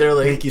god. They're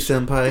like, Thank you,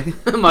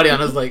 senpai.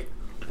 Mariana's like,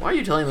 why are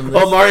you telling them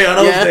this? Oh,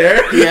 Mariana was yeah,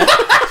 there? Yeah.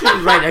 She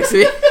was right next to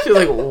me. She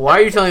was like, why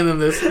are you telling them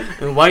this?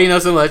 And why do you know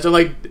so much? I'm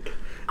like,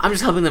 I'm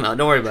just helping them out.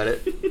 Don't worry about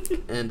it.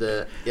 And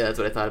yeah, that's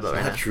what I thought about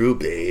right Not now. true,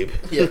 babe.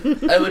 Yeah,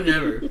 I would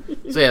never.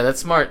 So yeah, that's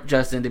smart,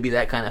 Justin, to be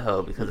that kind of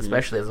hoe because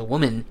especially as a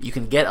woman, you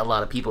can get a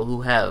lot of people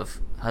who have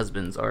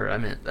husbands or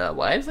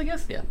wives, I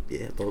guess. Yeah,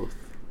 Yeah, both.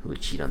 who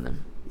would cheat on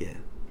them. Yeah.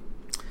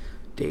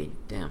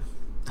 Damn.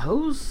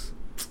 Hoes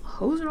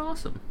are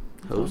awesome.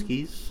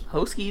 Hoskies.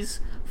 Hoskies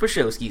for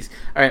showskies.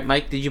 All right,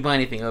 Mike, did you buy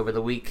anything over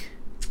the week?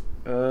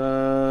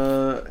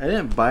 I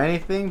didn't buy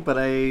anything, but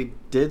I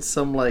did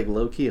some like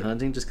low key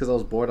hunting just because I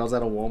was bored. I was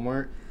at a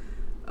Walmart.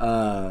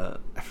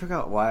 I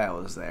forgot why I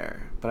was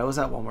there, but I was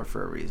at Walmart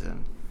for a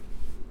reason.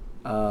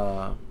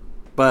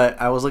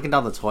 But I was looking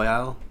down the toy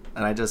aisle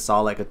and I just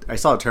saw I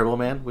saw a Turbo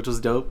Man, which was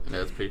dope. Yeah,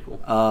 that's pretty cool.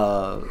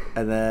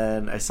 And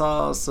then I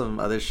saw some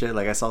other shit,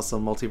 like I saw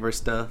some multiverse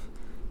stuff,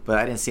 but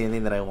I didn't see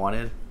anything that I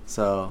wanted,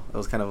 so it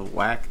was kind of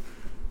whack.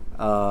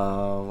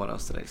 What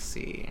else did I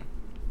see?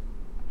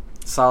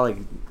 Saw like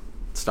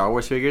Star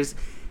Wars figures.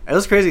 It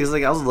was crazy because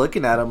like I was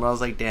looking at them and I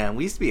was like, damn,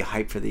 we used to be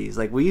hyped for these.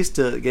 Like we used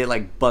to get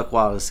like buck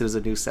wild as soon as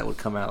a new set would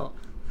come out,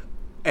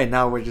 and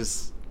now we're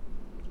just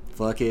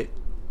fuck it.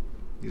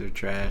 These are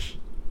trash.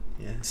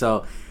 Yeah.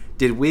 So,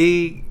 did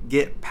we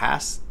get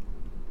past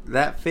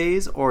that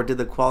phase, or did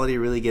the quality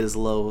really get as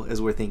low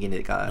as we're thinking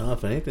it got? No,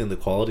 if anything, the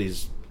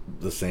quality's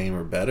the same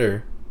or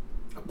better.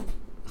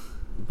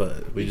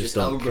 But we just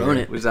don't outgrown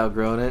care. it. We just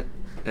outgrown it.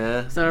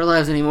 Yeah. It's not our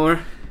lives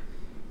anymore.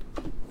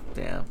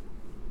 Damn.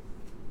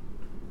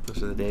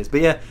 Those are the days.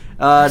 But yeah,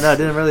 no, I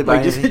didn't really buy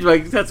Like, just anything.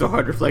 like that's so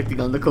hard reflecting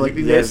on the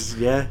collecting Yes,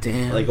 days. yeah.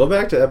 Damn. Like, go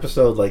back to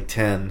episode, like,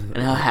 10.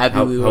 And how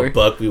happy we were. How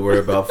buck we were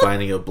about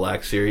finding a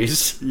black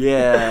series.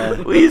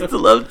 Yeah. We used to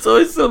love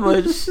toys so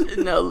much,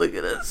 and now look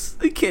at us.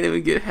 We can't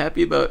even get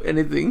happy about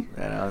anything.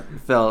 I know.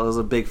 It was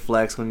a big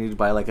flex when you'd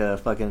buy like a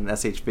fucking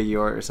SH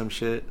figure art or some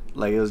shit.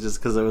 Like, it was just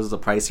because it was the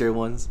pricier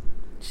ones.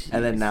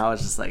 And then Jeez. now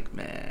it's just like,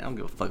 man, I don't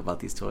give a fuck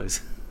about these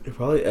toys.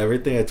 Probably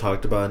everything I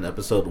talked about in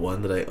episode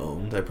 1 that I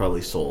owned, I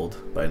probably sold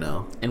by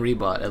now. And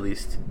rebought at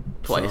least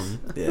twice. Some,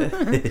 yeah.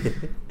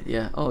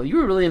 Yeah. Oh, you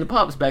were really into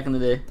pops back in the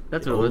day.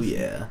 That's what it Oh, was.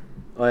 yeah.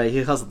 Oh yeah,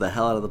 he hustled the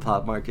hell out of the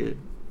pop market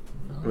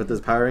with his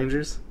Power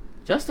Rangers.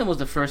 Justin was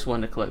the first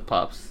one to collect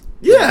pops.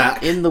 Yeah.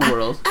 In the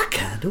world. I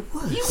kind of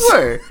was. You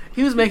were.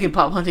 He was making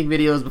pop hunting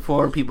videos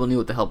before people knew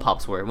what the hell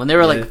pops were. When there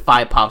were Yeah. like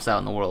 5 pops out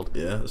in the world,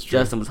 Yeah, that's true.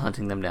 Justin was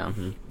hunting them down.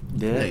 Mhm.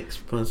 Yeah. Thanks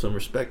for putting some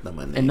respect on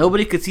my name. And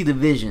nobody could see the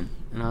vision.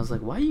 And I was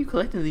like, why are you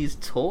collecting these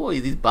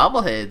toys, these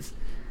bobbleheads?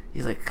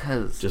 He's like,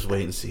 cuz. Just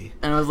wait and see.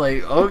 And I was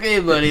like, okay,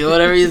 buddy,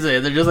 whatever you say.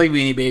 They're just like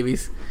Beanie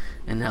Babies.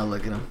 And now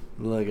look at him.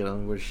 Look at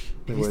him. If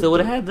he still would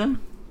have had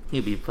them,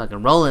 he'd be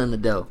fucking rolling in the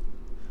dough.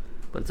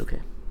 But it's okay.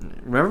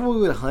 Remember when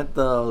we would hunt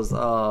those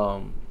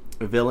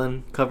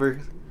villain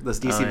covers, those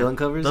DC Oh, yeah. villain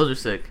covers? Those are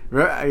sick.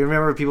 I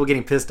remember people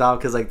getting pissed off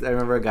because, like, I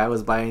remember a guy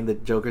was buying the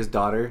Joker's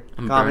daughter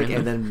And comic burning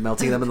and them. then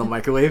melting them in the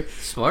microwave.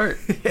 Smart.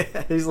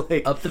 He's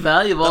like, Up the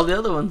value of all the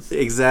other ones.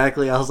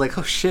 exactly. I was like,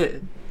 oh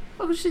shit,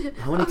 Oh, shit.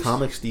 How many Oh, shit.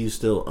 comics do you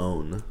still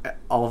own?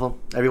 all of them,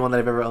 everyone that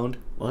I've ever owned.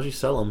 Why don't you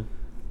sell them?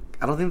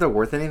 I don't think they're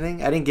worth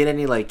anything. I didn't get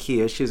any like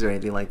key issues or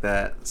anything like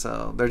that,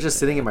 so they're just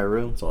sitting in my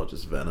room. It's all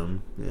just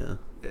Venom. Yeah.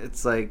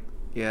 It's like,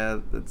 yeah,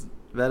 it's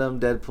Venom,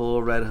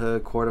 Deadpool, Red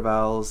Hood, Court of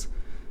Owls,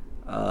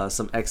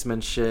 some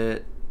X-Men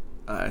shit.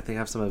 I think I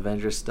have some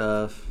Avengers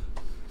stuff.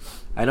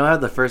 I know I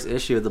have the first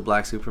issue of the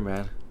Black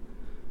Superman,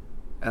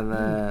 and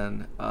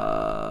then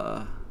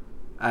I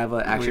have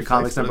an Action Weird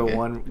Comics flex, but number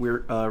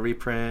okay. 1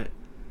 reprint.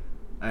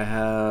 I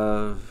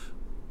have.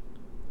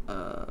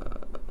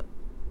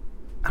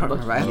 I don't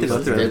remember. I have to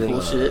go through everything.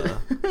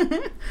 Deadpool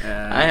shit.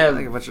 Yeah, I have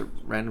like a bunch of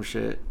random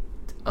shit.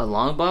 a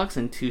long box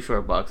and 2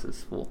 short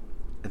boxes full.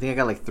 I think I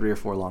got like 3 or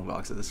 4 long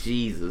boxes.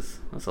 Jesus,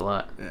 that's a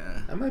lot.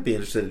 Yeah. I might be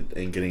interested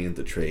in getting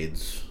into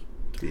trades,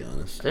 to be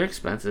honest. They're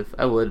expensive.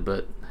 I would,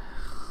 but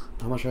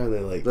How much are they?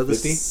 Like They're the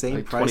 50? same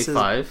like prices.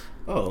 25.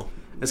 Oh.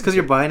 It's because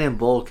you're buying in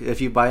bulk. If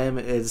you buy them,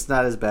 it's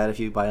not as bad if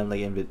you buy them like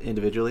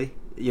individually.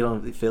 You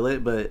don't feel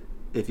it, but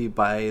if you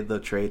buy the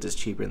trades, it's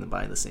cheaper than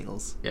buying the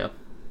singles. Yeah.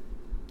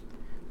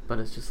 But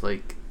it's just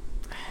like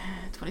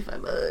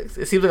 $25.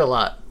 It seems like a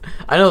lot.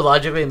 I know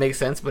logically it makes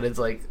sense, but it's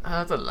like, oh,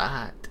 that's a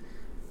lot.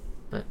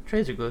 But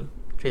trades are good.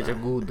 Trades are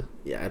good.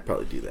 Yeah, I'd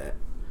probably do that.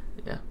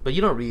 Yeah, but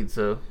you don't read,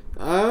 so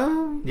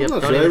I'm Yep,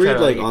 not don't sure. I even try read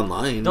to like read.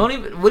 online. don't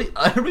even. What?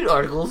 I read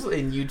articles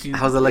in YouTube.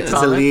 How's Alexis to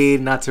comments.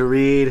 lead, not to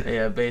read?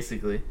 Yeah,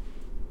 basically.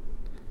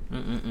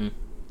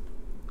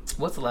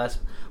 What's the last?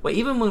 Wait,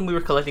 even when we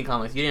were collecting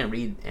comics, you didn't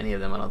read any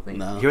of them. I don't think.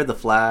 No. You read The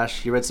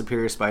Flash. You read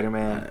Superior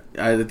Spider-Man.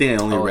 I think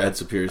I only Oh, read yeah.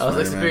 Superior I was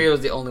like, Spider-Man. Superior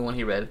was the only one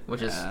he read,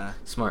 which is Yeah.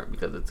 smart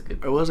because it's a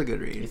good. It was a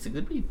good read. It's a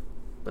good read,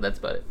 but that's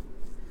about it.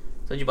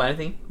 So did you buy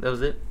anything? That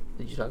was it.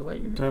 Did you talk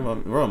about your?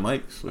 We're on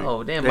mics. Like,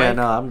 Oh damn! Yeah, Mike.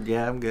 no,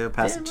 I'm good.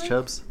 Pass Damn, it to Mike.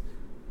 Chubbs.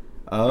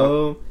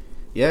 Oh,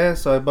 yeah.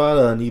 So I bought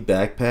a new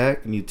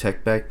backpack, a new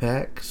tech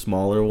backpack,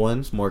 smaller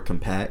ones, more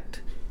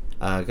compact.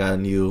 I got a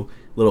new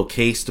little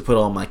case to put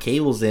all my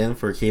cables in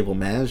for cable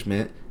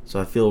management, so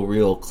I feel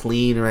real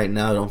clean right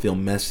now. I don't feel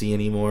messy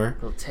anymore.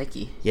 Little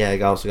techie. Yeah, I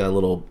also got a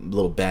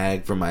little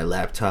bag for my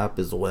laptop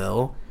as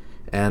well,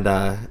 and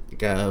got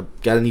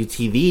a new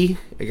TV.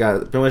 I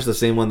got pretty much the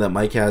same one that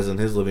Mike has in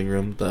his living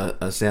room, a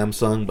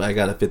Samsung, but I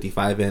got a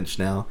 55-inch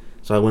now.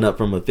 So I went up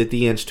from a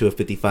 50-inch to a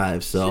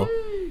 55. So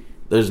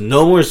there's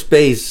no more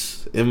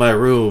space in my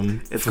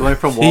room. It's for going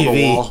from wall to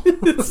TV. wall.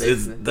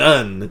 it's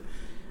done.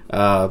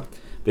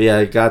 But yeah,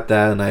 I got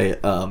that, and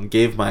I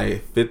gave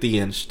my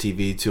 50-inch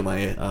TV to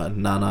my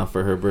Nana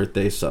for her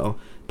birthday. So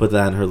put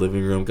that in her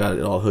living room. Got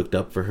it all hooked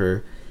up for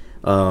her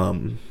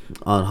on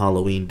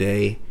Halloween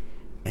day,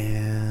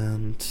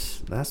 and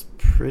that's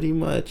pretty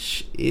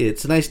much it.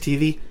 It's a nice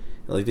TV.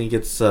 I think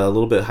it's a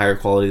little bit higher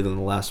quality than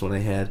the last one I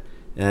had,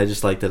 and I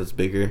just like that it's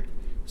bigger.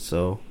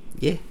 So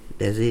yeah,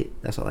 that's it.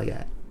 That's all I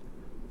got.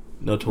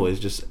 No toys,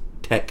 just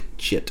tech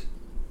shit.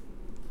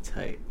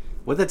 Tight.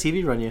 What'd that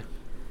TV run you?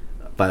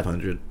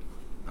 500.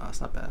 Oh, it's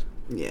not bad.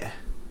 Yeah.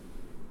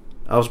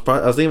 I was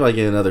thinking about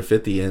getting another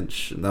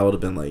 50-inch, and that would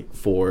have been like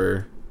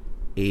 $480.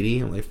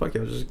 I'm like, fuck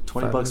it, just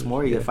 $20 $500.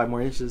 more, you Yeah. get 5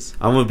 more inches.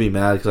 I'm gonna be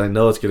mad because I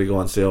know it's gonna go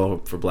on sale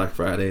for Black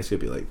Friday. It's gonna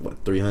be like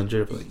what,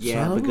 $300? Like,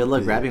 Yeah, son but of good a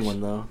luck bitch. grabbing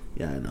one though.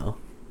 Yeah, I know.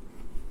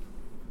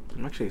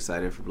 I'm actually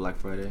excited for Black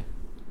Friday.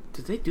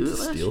 Did they do it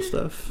last Steal year?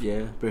 stuff.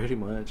 Yeah, pretty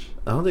much.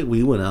 I don't think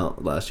we went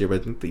out last year, but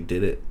I think they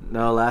did it.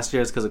 No, last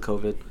year it's because of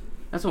COVID.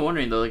 That's what I'm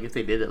wondering though, like if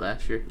they did it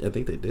last year. I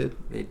think they did.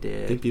 They I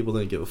did. think people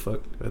didn't give a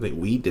fuck. I think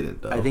we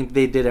didn't though. I think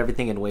they did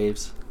everything in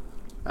waves.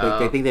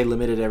 Like, I think they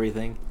limited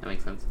everything. That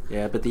makes sense.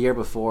 Yeah, but the year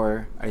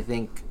before, I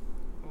think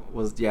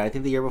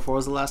the year before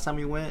was the last time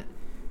we went.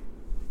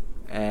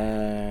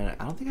 And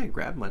I don't think I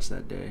grabbed much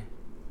that day.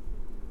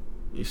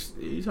 You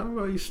talking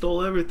about you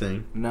stole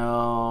everything?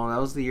 No, that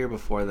was the year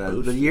before that.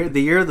 Oh, The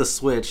year of the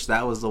Switch,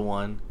 that was the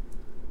one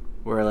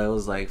where I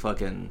was like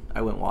fucking.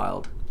 I went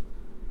wild.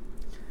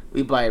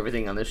 We buy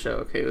everything on this show,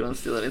 okay? We don't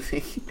steal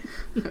anything.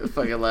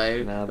 Fucking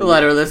lie. No, We lie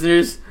to our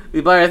listeners.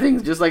 We buy our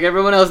things just like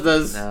everyone else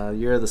does.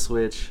 Year of the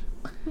Switch.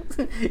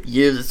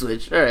 Use the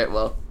Switch. Alright,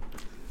 well.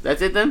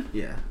 That's it then?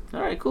 Yeah.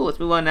 Alright, cool. Let's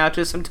move on now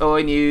to some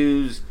toy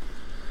news.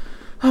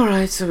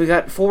 Alright, so we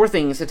got 4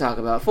 things to talk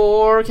about.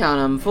 4, count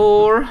them,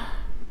 4.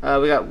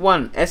 We got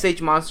 1,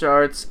 SH Monster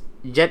Arts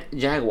Jet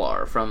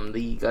Jaguar from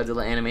the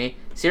Godzilla anime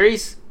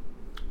series.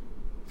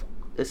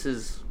 This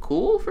is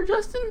cool for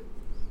Justin?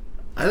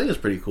 I think it's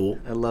pretty cool.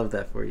 I love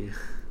that for you.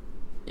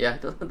 Yeah,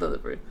 it does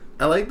it for you.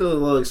 I like the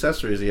little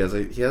accessories he has.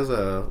 He has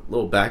a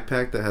little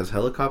backpack that has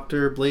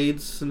helicopter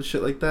blades and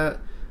shit like that.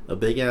 A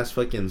big ass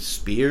fucking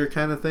spear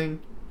kind of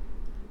thing.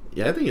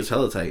 Yeah, I think it's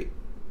hella tight.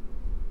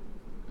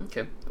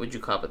 Okay. Would you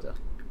cop it though?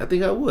 I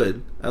think I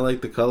would. I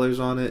like the colors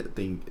on it. I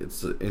think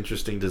it's an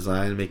interesting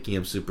design, making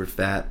him super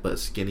fat but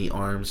skinny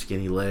arms,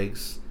 skinny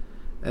legs.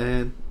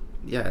 And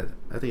yeah,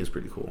 I think it's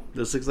pretty cool.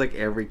 This looks like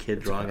every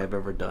kid drawing I've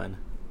ever done.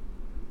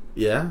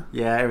 Yeah?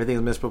 Yeah,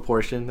 everything's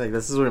misproportioned. Like,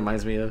 this is what it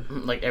reminds me of.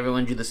 Like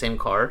everyone drew the same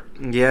car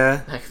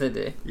Yeah. back in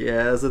the day.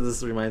 Yeah, that's what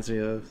this reminds me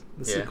of.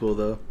 This Yeah. is cool,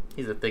 though.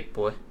 He's a thick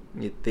boy.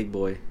 You thick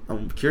boy.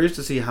 I'm curious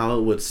to see how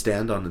it would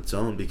stand on its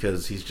own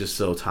because he's just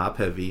so top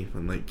heavy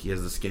and like he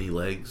has the skinny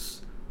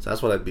legs. So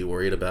that's what I'd be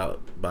worried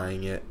about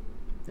buying it.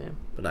 Yeah.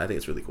 But I think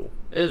it's really cool.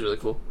 It is really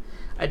cool.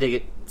 I dig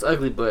it. It's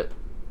ugly, but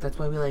that's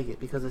why we like it,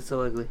 because it's so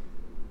ugly.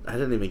 I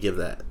didn't even give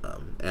that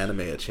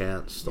anime a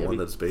chance, the Yeah, one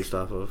that's based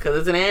off of. Because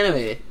it's an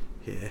anime.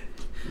 Yeah.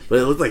 But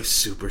it looked like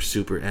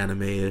super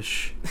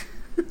anime-ish.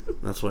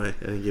 That's why I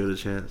didn't give it a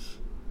chance.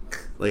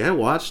 Like, I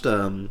watched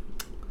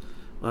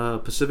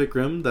Pacific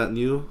Rim, that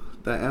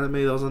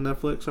anime that was on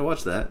Netflix. I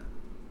watched that.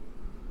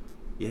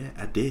 Yeah,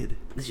 I did.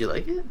 Did you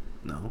like it?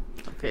 No.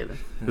 Okay, then.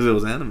 Because it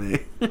was anime.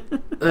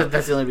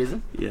 That's the only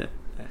reason? Yeah.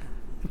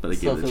 But I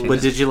Still gave it a feel chance.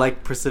 But did you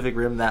like Pacific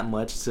Rim that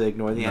much to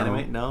ignore the No.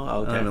 anime? No? Oh, I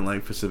okay. haven't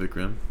liked Pacific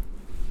Rim.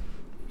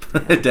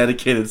 I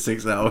dedicated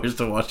 6 hours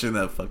to watching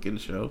that fucking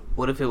show.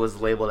 What if it was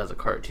labeled as a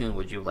cartoon?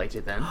 Would you have liked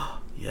it then?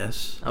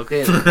 Yes.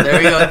 Okay, then. There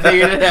we go. I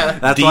figured it out.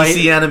 That's why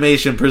DC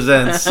Animation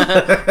presents.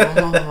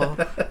 Oh.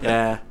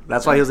 Yeah,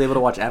 that's why he was able to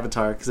watch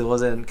Avatar, because it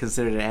wasn't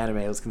considered an anime,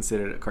 it was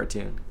considered a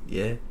cartoon.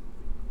 Yeah.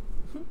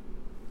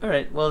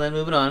 Alright, well then,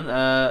 moving on.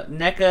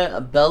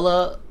 NECA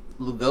Bella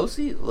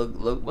Lugosi?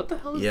 What the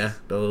hell is Yeah, this?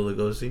 Bela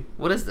Lugosi.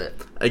 What is that?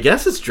 I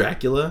guess it's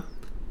Dracula.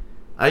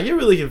 I get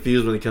really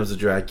confused when it comes to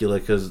Dracula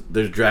because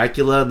there's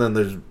Dracula and then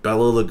there's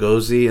Bela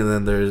Lugosi and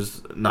then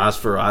there's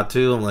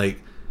Nosferatu. I'm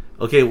like,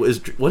 okay,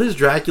 what is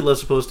Dracula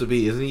supposed to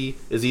be? Is he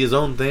his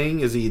own thing?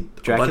 Is he a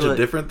bunch Dracula- of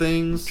different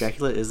things?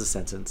 Dracula is a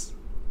sentence.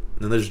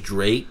 And then there's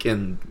Drake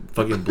and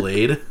fucking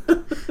Blade.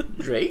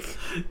 Drake?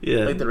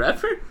 Yeah. Like the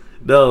rapper?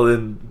 No,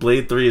 in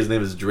Blade 3 his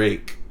name is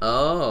Drake.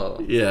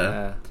 Oh.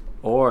 Yeah.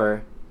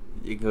 Or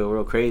you can go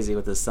real crazy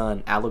with his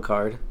son,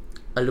 Alucard.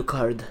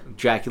 Alucard.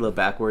 Dracula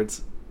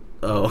backwards.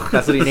 Oh.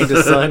 That's what he named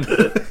his son.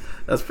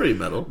 That's pretty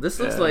metal. This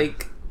looks Yeah.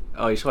 like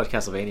Oh, you should watch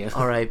Castlevania.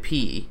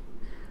 R.I.P.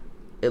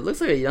 It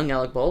looks like a young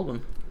Alec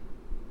Baldwin.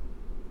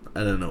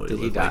 I don't know what Did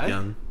he he looked like die?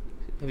 young.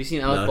 Have you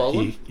seen Alec No,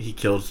 Baldwin? he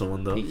killed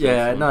someone though. He-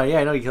 Yeah, no, yeah,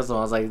 I know he killed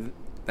someone. I was like,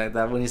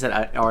 that when he said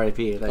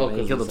R.I.P., like, Oh, he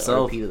 'cause killed it's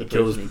himself. R.I.P. to the He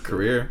killed person his he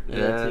career. Yeah,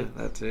 Yeah, that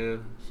that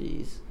too.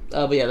 Jeez.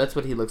 But yeah, that's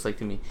what he looks like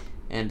to me.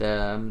 And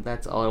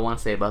that's all I want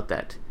to say about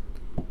that.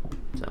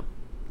 So.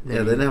 Yeah,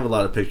 they didn't have a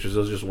lot of pictures. It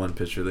was just one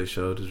picture they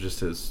showed. It was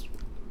just his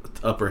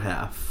upper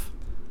half.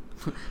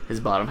 His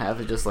bottom half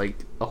is just like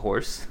a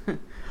horse. It's a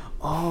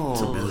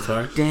Oh,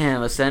 minotaur.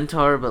 damn, a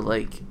centaur, but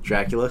like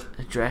Dracula.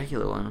 a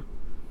Dracula one.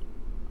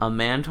 A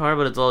mantar,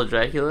 but it's all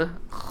Dracula.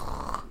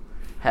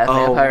 Half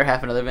Oh. vampire,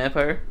 half another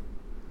vampire.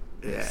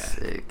 Yeah.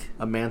 Sick.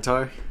 A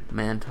Mantar.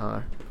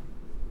 Mantar.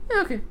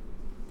 Yeah, okay.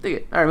 Dig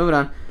it. Alright, moving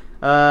on.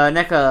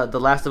 NECA, The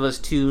Last of Us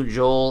 2,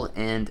 Joel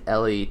and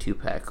Ellie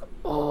 2-pack.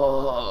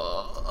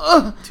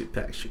 Oh,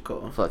 2-pack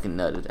Chico. fucking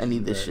nutted. I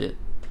need this shit.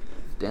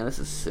 Damn, this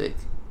is sick.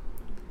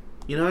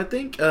 You know, I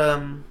think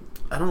I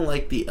don't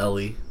like the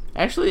Ellie.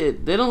 Actually,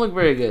 they don't look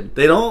very good,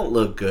 They don't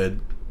look good.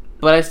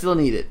 but I still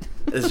need it.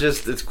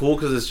 It's cool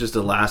because it's just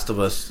The Last of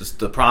Us, it's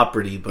the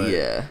property, but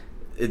yeah.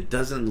 it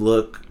doesn't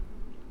look.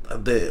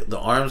 The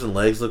arms and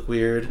legs look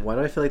weird. Why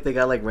do I feel like they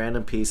got like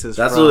random pieces?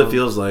 That's from, what it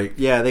feels like.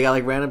 Yeah, they got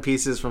like random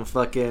pieces from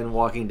fucking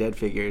Walking Dead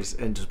figures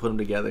and just put them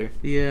together.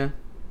 Yeah.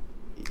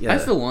 Yeah. I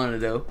still want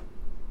it, though.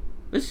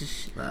 This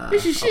is Nah,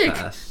 this is I'll sick.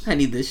 pass. I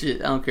need this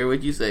shit. I don't care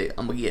what you say.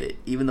 I'm gonna get it,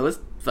 even though it's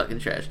fucking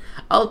trash.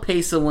 I'll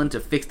pay someone to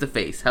fix the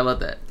face. How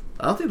about that?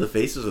 I don't think the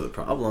faces are the I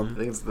problem.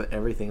 think it's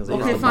everything is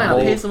Okay, the fine. I'll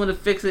mold. pay someone to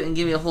fix it and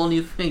give me a whole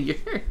new figure.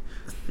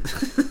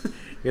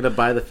 You're gonna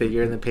buy the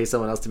figure and then pay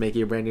someone else to make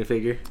you a brand new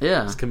figure.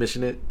 Yeah. Just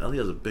commission it. Ellie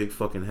has a big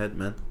fucking head,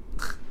 man.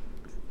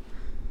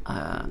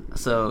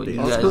 So Big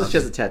you ass It's guys, cool that she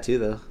has a tattoo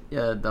though.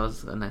 yeah, that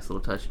was a nice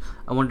little touch.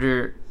 I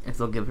wonder if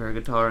they'll give her a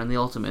guitar in the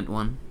ultimate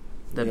one.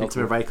 The That'd be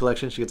Ultimate cool. Ride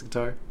collection, she gets a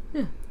guitar.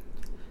 Yeah.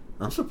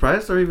 I'm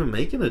surprised they're even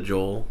making a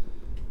Joel.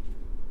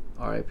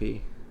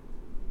 R.I.P.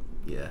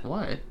 Yeah.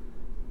 Why?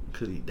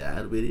 Because he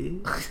died with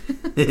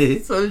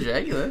it. So did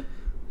Dracula.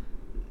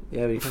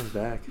 Yeah, but he comes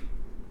back.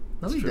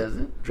 No, he true.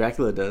 doesn't.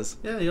 Dracula does.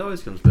 Yeah, he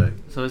always comes back.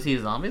 So is he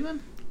a zombie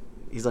then?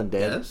 He's undead.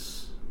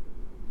 Yes.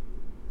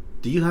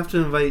 Do you have to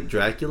invite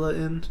Dracula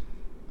in?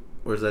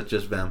 Or is that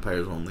just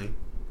vampires only?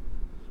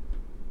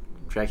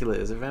 Dracula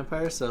is a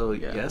vampire, so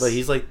Yeah. yes. But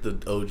he's like the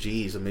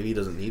OG, so maybe he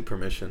doesn't need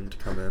permission to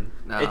come in.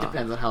 No. It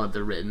depends on how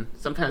they're written.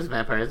 Sometimes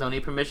vampires don't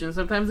need permission.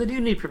 Sometimes they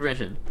do need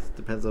permission.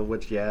 Depends on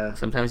which, yeah.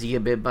 Sometimes you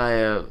get bit by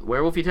a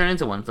werewolf, you turn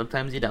into one.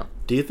 Sometimes you don't.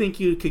 Do you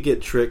think you could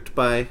get tricked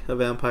by a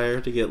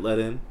vampire to get let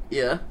in?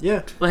 Yeah.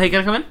 Yeah. Well, hey,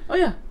 can I come in? Oh,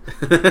 yeah.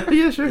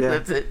 Yeah, sure. Yeah.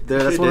 That's it.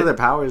 That's Sure one of did. their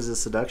powers is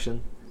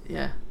seduction.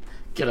 Yeah.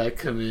 Can I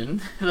come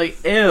in? Like,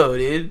 ew,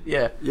 dude.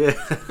 Yeah. Yeah.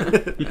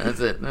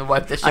 That's it. And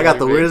wipe that shit I got off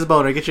the your weirdest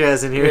boner. Get your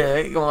ass in here.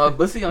 Yeah, come on,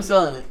 let's see, I'm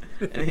selling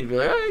it. And he'd be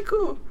like, alright,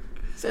 cool.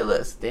 Say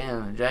less.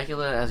 Damn,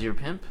 Dracula as your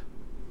pimp?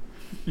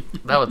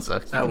 That would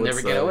suck. You That can would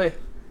never get suck. away.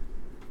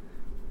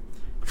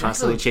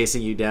 Constantly Dracula-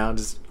 chasing you down,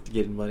 just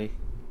getting money.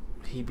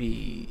 He'd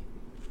be...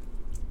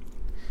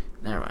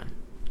 Never mind.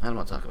 I don't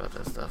want to talk about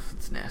that stuff.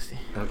 It's nasty.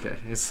 Okay.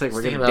 It's like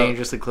we're Think getting about-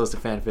 dangerously close to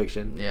fan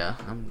fiction. Yeah,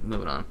 I'm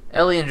moving on.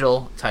 Ellie and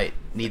Joel, tight.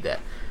 Need that.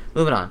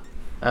 Moving on.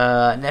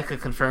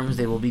 NECA confirms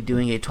they will be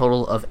doing a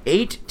total of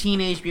 8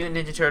 Teenage Mutant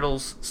Ninja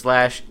Turtles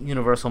 /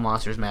 Universal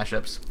Monsters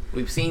mashups.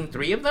 We've seen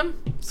 3 of them?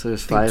 So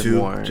there's I think 5 two,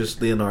 more. just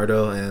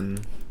Leonardo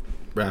and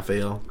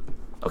Raphael.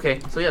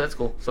 Okay, so yeah, that's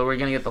cool. So we're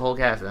gonna get the whole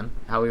cast then.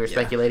 How we were Yeah.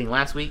 speculating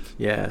last week.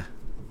 Yeah,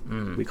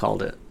 Mm. we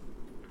called it.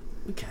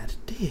 We got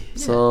it.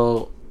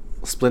 So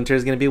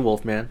Splinter's gonna be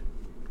Wolfman.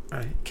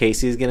 Alright.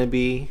 Casey's gonna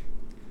be.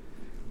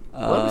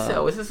 What did we say?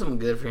 Oh, this is something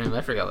good for him.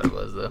 I forgot what it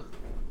was though.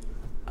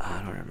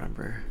 I don't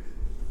remember.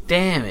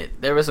 Damn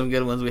it! There were some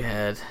good ones we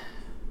had.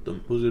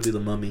 Who's gonna be the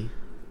mummy?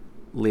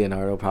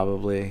 Leonardo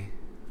probably.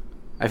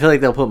 I feel like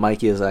they'll put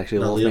Mikey as actually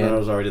No, Wolfman.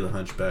 Leonardo's already the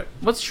hunchback.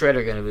 What's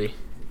Shredder gonna be?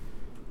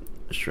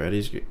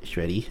 Shreddy.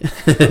 Shreddy.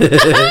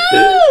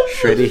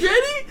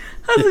 Shreddy?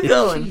 How's it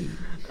going?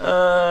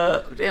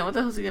 Damn, what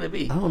the hell's he gonna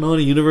be? I don't know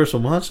any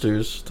Universal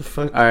monsters. The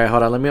fuck? All right,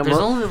 hold on. Let me There's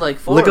only like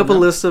 4. look of up a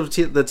them. list of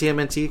the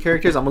TMNT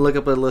characters. I'm gonna look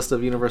up a list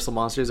of Universal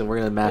monsters, and we're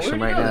gonna mash Well, them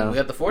we right already know now. We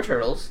got the 4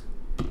 turtles.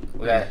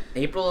 We got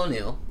April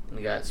O'Neil.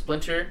 We got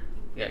Splinter.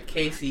 We got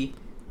Casey.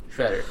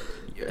 Shredder.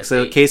 That's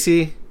So 8.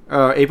 Casey,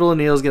 April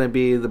O'Neil is gonna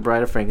be the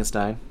Bride of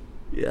Frankenstein.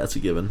 Yeah, that's a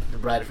given. The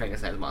Bride of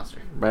Frankenstein's monster.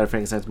 Bride of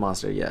Frankenstein's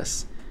monster.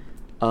 Yes.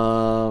 We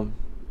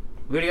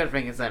already got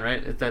Frankenstein,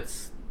 right? If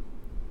that's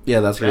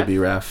Yeah, that's gonna Raph? be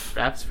Raph.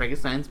 Raph's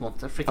Frankenstein's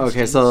monster.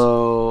 Okay,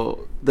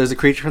 so there's a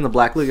creature from the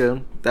Black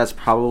Lagoon. That's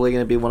probably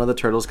going to be one of the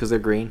turtles because they're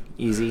green.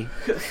 Easy.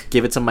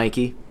 Give it to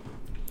Mikey.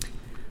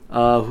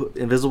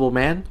 Invisible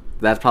Man.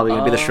 That's probably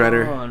going to be the Oh,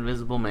 Shredder.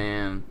 Invisible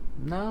Man.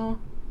 No.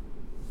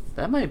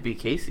 That might be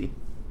Casey.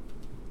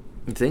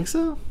 You think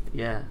so?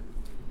 Yeah.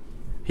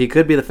 He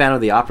could be the Phantom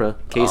of the Opera.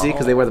 Casey,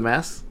 because they Oh. wear the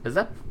masks. Is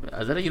that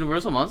a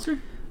Universal monster?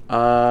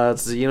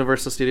 It's the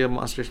Universal Studio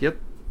Monsters. Yep.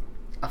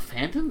 A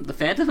Phantom? The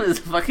Phantom is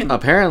fucking...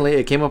 Apparently,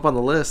 it came up on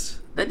the list.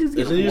 That dude's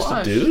Isn't getting he just a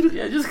washed. dude?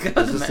 Yeah, just got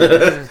That's mad.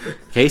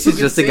 just- Casey's Who can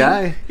just a sing-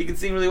 guy. He can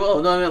sing really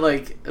well. No, I mean,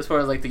 like, as far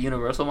as, like, the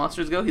Universal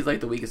monsters go, he's, like,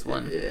 the weakest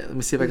one. Yeah, let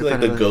me see if I can Like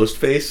find the it. ghost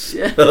face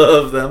Yeah.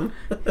 of them.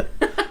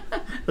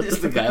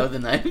 Just the guy with the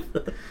knife.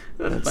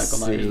 That's Let's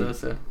Michael Myers, see. though,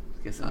 so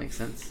I guess that makes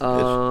sense.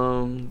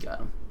 Got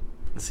him.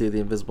 Let's see the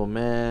Invisible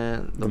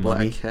Man, the The Black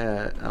Mummy.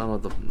 Cat. I don't know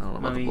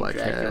about Mummy, the Black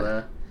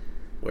Dracula. Cat.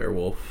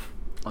 Werewolf.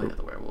 Oh, yeah,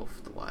 the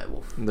werewolf. The Y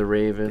wolf. The I think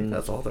Raven.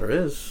 that's all there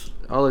is.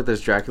 Oh, look,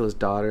 there's Dracula's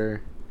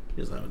daughter.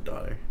 He doesn't have a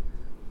daughter.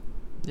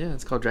 Yeah,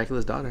 it's called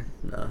Dracula's daughter.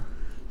 No.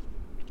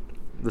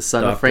 The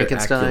son Dr. of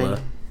Frankenstein.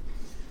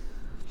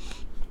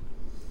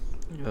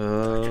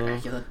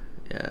 Dracula.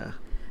 Yeah.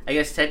 I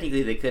guess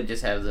technically they could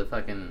just have the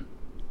fucking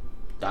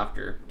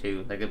doctor,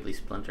 too. That could be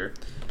Splinter.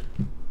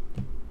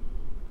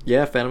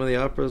 Yeah, Phantom of the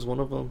Opera is one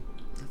of them.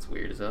 That's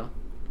weird as hell.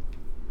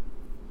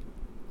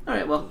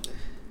 Alright, well,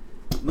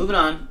 moving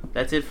on.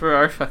 That's it for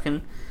our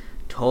fucking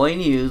toy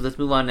news. Let's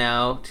move on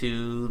now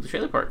to the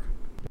trailer park.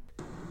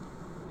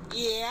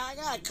 Yeah, I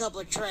got a couple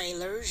of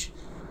trailers.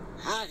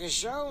 I can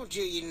show them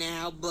to you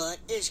now, but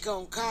it's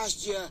gonna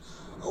cost you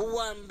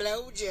one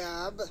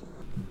blowjob.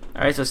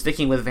 Alright, so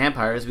sticking with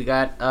vampires, we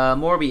got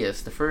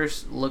Morbius, the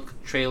first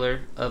look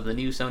trailer of the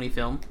new Sony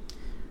film.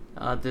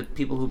 The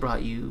people who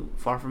brought you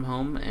Far From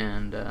Home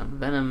and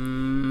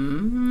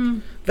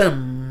Venom.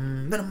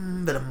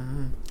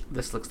 Venom.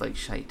 This looks like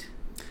shite.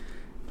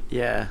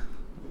 Yeah.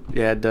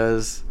 Yeah, it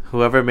does.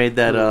 Whoever made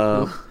that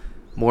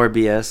more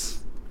BS.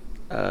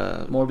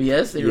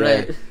 Morbius, you're yeah.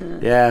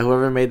 right. Yeah,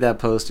 whoever made that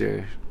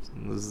poster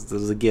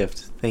was a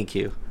gift. Thank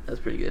you. That's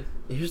pretty good.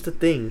 Here's the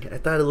thing. I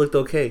thought it looked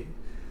okay.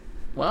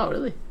 Wow,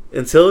 really?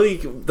 Until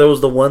there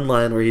was the one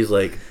line where he's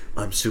like,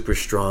 I'm super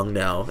strong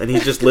now. And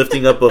he's just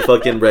lifting up a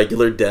fucking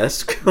regular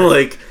desk.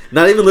 Like,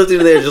 not even lifting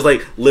it there, just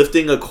like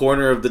lifting a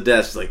corner of the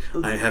desk. Like,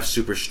 I have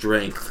super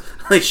strength.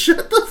 Like,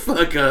 shut the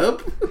fuck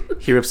up.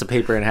 He rips the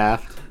paper in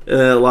half. It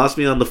lost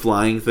me on the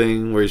flying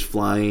thing where he's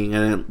flying.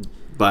 And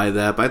buy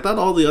that, but I thought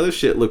all the other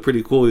shit looked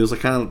pretty cool. He was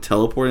like kind of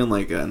teleporting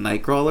like a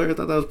Nightcrawler. I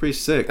thought that was pretty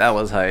sick. That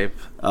was hype.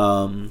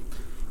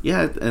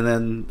 Yeah, and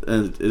then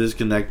it is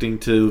connecting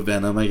to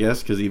Venom, I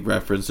guess, because he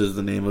references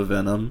the name of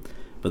Venom.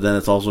 But then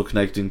it's also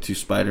connecting to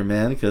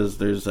Spider-Man because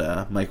there's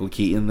Michael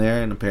Keaton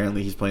there, and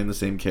apparently he's playing the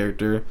same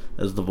character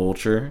as the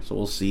Vulture, so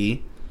we'll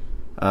see.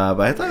 But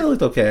I thought it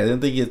looked okay. I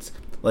didn't think it's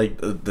like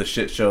the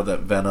shit show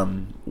that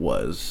Venom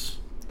was,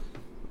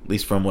 at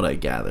least from what I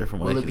gather. From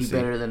what Will I it can be see.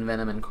 better than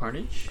Venom and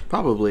Carnage?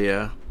 Probably,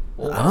 yeah.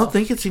 Oh, I don't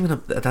think it's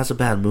even that's a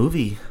bad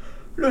movie.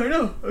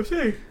 No, I'm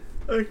saying.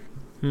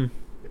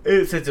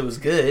 Since it was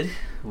good,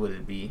 would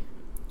it be?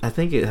 I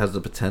think it has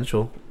the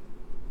potential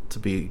to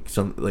be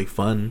some like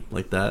fun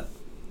like that.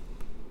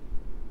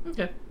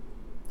 Okay.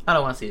 I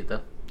don't want to see it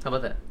though. How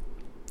about that?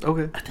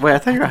 Okay. Wait, I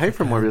thought you were hyped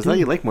for Morbius. I thought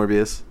you like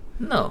Morbius.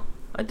 No,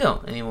 I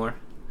don't anymore.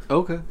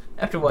 Okay.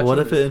 After watching What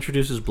if this- it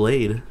introduces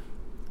Blade?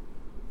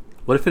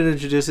 What if it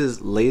introduces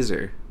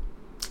Laser?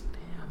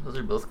 Damn, those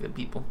are both good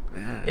people.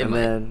 Yeah, It and might.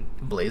 then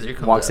Blazer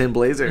comes walks out. in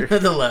Blazer.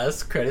 The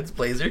last credits,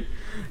 Blazer.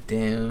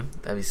 Damn,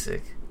 that'd be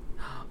sick.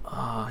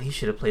 Oh, he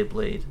should have played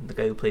Blade, the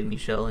guy who played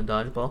Michelle in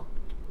Dodgeball,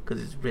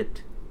 because he's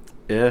ripped.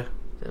 Yeah.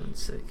 That'd be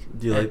sick.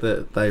 Do you like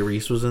that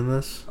Tyrese was in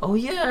this? Oh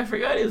yeah, I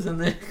forgot he was in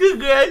there.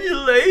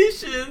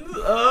 Congratulations!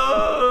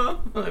 Oh,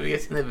 have you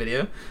guys seen that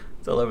video?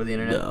 It's all over the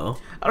internet. No.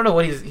 I don't know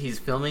what he's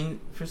filming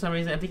for some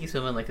reason. I think he's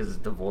filming like his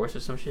divorce or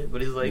some shit. But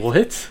he's like,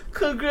 What?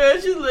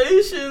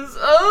 Congratulations!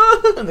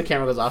 Oh, and the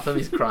camera goes off him.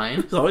 He's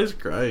crying. He's always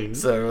crying.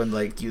 So everyone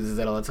like uses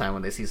that all the time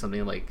when they see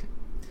something like,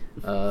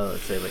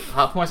 let's say like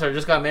hot porn star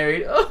just got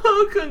married.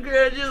 Oh,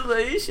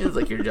 congratulations!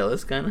 Like you're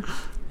jealous, kind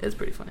of. It's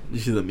pretty funny. Did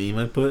you see the meme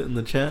I put in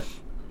the chat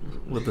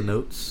with the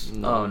notes?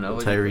 Oh no,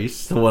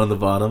 Tyrese, the one on the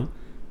bottom,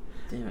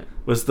 damn it!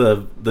 was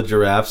the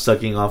giraffe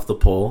sucking off the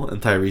pole,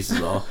 and Tyrese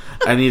is all,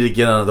 I need to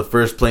get on the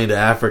first plane to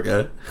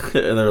Africa.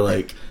 And they're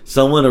like,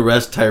 someone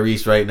arrest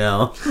Tyrese right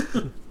now.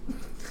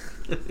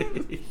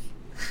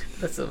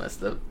 That's so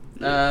messed up.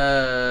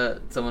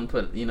 Someone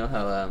put, you know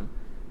how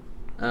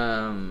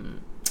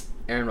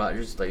Aaron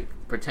Rodgers like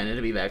pretended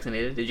to be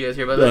vaccinated. Did you guys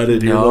hear about that? I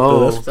didn't hear No. about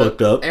that. That's So,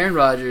 fucked up. Aaron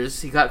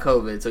Rodgers, he got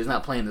COVID, so he's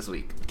not playing this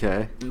week.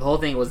 Okay. And the whole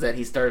thing was that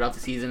he started off the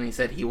season and he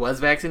said he was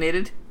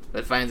vaccinated,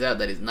 but finds out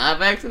that he's not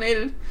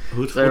vaccinated.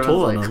 Who So everyone's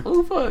told like, him?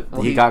 "Oh fuck!"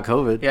 Well, He got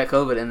COVID. He got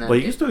COVID, and then Well,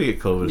 you can still get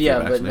COVID. If yeah,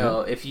 you're but vaccinated.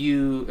 no,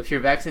 if you're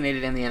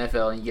vaccinated in the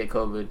NFL and you get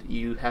COVID,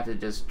 you have to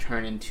just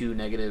turn in 2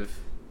 negative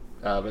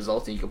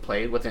results and you can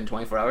play within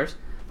 24 hours.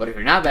 But if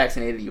you're not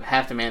vaccinated, you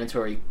have to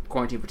mandatory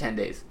quarantine for 10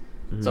 days.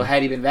 Mm-hmm. So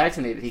had he been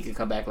vaccinated, he could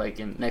come back like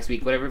in next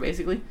week, whatever,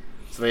 basically.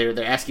 So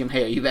they're asking him,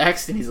 "Hey, are you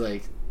vaxxed?" And he's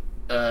like,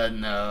 "No,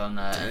 I'm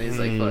not." And he's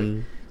like,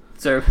 "Fuck."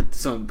 So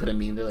someone put a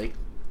meme. They're like,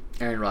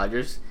 "Aaron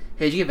Rodgers,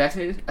 hey, did you get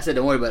vaccinated?" I said,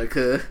 "Don't worry about it,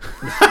 cuz."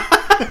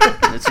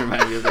 That's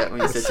reminded me of that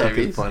when you said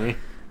Something Tyrese. funny.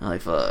 I'm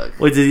like, "Fuck."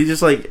 Wait, did he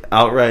just like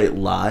outright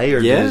lie, or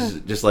Yeah.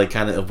 just like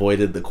kind of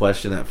avoided the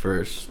question at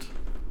first?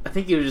 I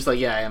think he was just like,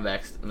 "Yeah, I am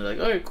vaxxed." And they're like,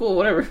 "Alright, cool,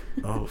 whatever."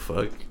 Oh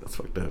fuck, that's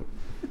fucked up.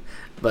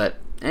 But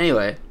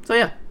anyway, so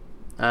yeah,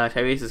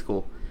 Tyrese is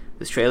cool.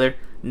 This trailer,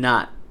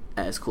 not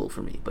as cool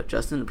for me, but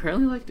Justin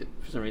apparently liked it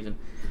for some reason.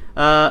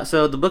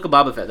 So the Book of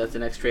Boba Fett, that's the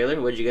next trailer.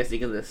 What did you guys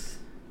think of this?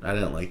 I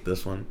didn't like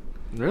this one.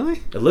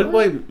 Really? It looked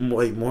like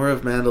more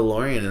of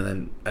Mandalorian, and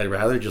then I'd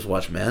rather just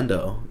watch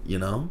Mando, you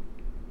know.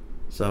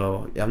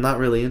 So yeah, I'm not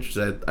really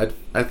interested.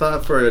 I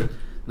thought for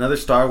another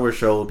Star Wars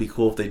show it would be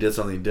cool if they did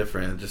something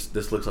different. Just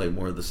this looks like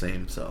more of the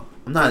same, so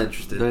I'm not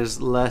interested.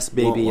 There's less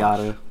Baby Won't watch.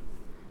 Yoda.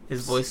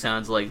 His voice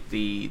sounds like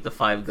the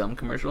 5 Gum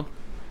commercial.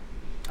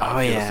 Oh,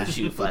 He yeah. has to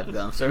shoot 5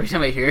 Gum. So every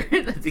time I hear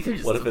it, I think I'm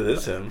just. What if it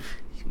is him?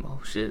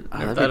 Oh shit! Oh,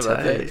 Never that'd thought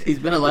be about tight. that. He's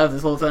been alive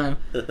this whole time.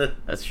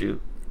 That's true.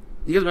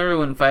 You guys remember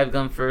when 5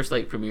 Gum first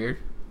like premiered?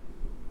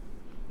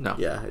 No.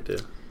 Yeah, I do.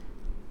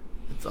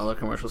 It's all the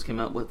commercials came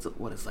out. What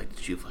it's like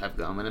to chew 5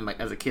 Gum, and then like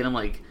as a kid, I'm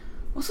like,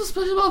 what's so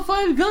special about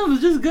 5 Gum?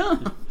 It's just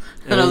gum.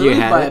 And I was you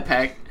really had buy a it?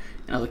 pack,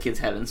 and all the kids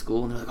had it in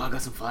school, and they're like, oh, I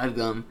got some 5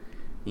 Gum.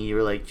 And you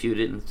were like chewed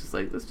it, and it's just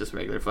like that's just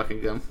regular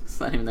fucking gum. It's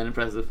not even that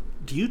impressive.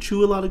 Do you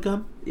chew a lot of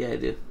gum? Yeah, I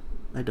do.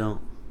 I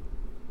don't.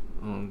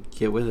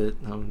 Get with it.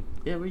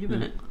 Yeah, where you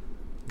been at?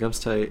 Gum's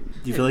tight.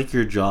 Do you feel like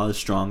your jaw is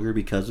stronger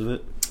because of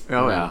it?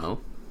 Oh, I yeah. don't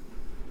know.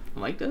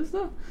 Mike does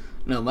though.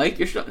 No, Mike,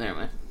 you're strong. Never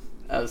mind.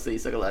 I would say you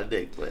suck a lot of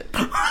dick, but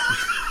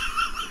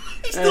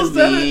Still I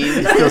said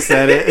mean- Still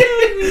said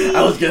it.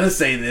 I was gonna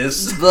say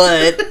this.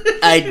 but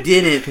I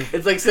didn't.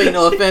 It's like saying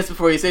no offense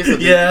before you say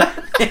something. Yeah.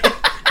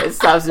 It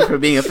stops it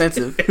from being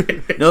offensive.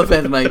 No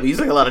offense, Mike, but you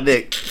suck a lot of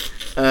dick.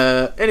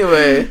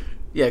 Anyway,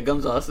 yeah,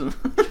 gum's awesome.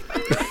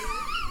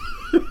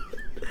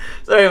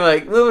 Sorry,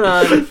 Mike. Moving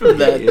on from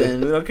that,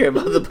 then. We don't care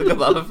about the Book of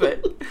Boba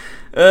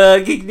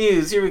Fett. Geek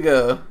news. Here we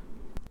go.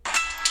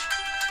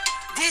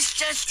 This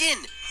just in.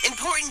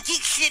 Important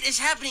geek shit is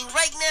happening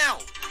right now.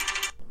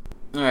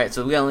 Alright,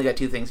 so we only got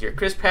 2 things here.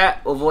 Chris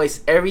Pratt will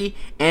voice every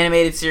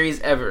animated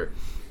series ever.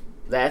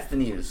 That's the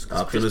news.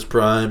 'Cause Optimus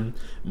Prime,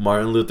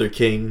 Martin Luther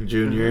King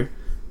Jr.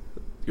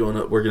 Going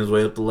up, working his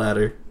way up the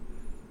ladder.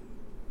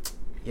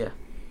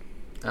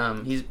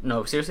 He's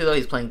no seriously though.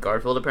 He's playing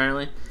Garfield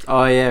apparently.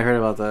 Oh, yeah, I heard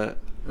about that.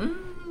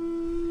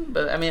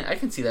 But I mean, I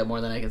can see that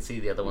more than I can see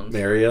the other ones.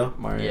 Mario.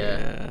 Mario.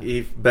 Yeah.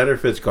 He better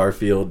fits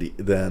Garfield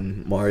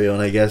than Mario,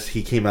 and I guess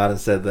he came out and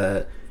said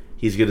that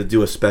he's gonna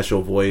do a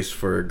special voice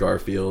for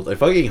Garfield. I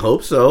fucking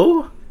hope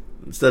so.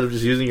 Instead of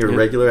just using your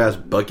regular ass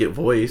bucket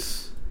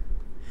voice.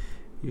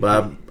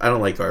 But I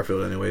don't like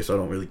Garfield anyway, so I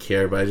don't really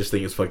care. But I just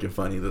think it's fucking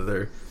funny that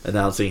they're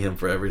announcing him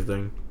for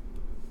everything.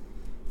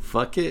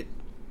 Fuck it.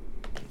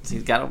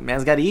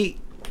 Man's got to eat.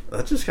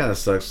 That just kind of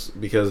sucks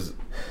because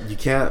you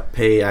can't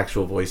pay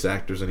actual voice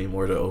actors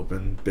anymore to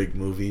open big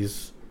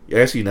movies. I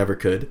guess you never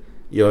could.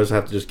 You always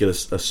have to just get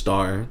a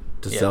star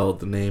to sell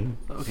the name.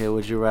 Okay,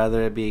 would you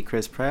rather it be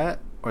Chris Pratt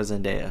or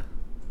Zendaya?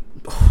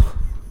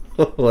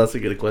 Well, that's a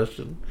good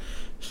question.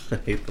 I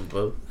hate them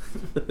both.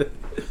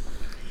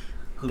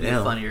 Who'd be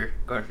Damn. funnier,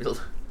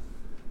 Garfield?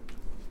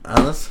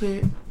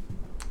 Honestly,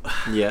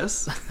 Yes.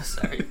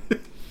 Sorry.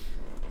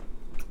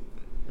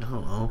 I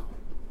don't know.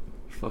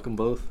 Fuck them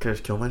both. Can I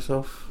just kill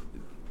myself?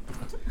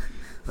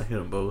 I hate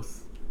them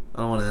both. I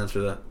don't want to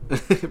answer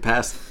that.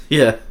 Pass.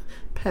 Yeah.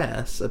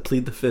 Pass. I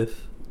plead the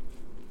fifth.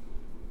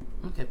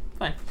 Okay,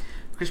 fine.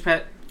 Chris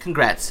Pratt,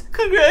 congrats.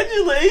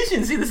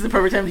 Congratulations! See, this is the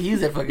perfect time to use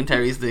that fucking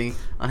Tyrese thing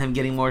on him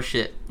getting more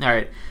shit.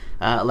 Alright,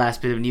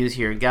 last bit of news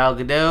here. Gal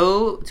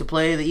Gadot to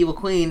play the evil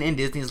queen in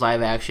Disney's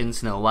live-action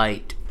Snow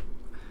White.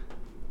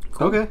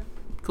 Cool. Okay.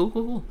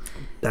 Cool.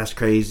 That's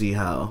crazy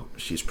how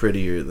she's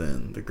prettier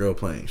than the girl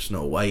playing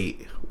Snow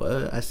White.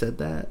 What? I said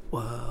that?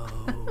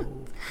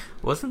 Whoa.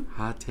 Wasn't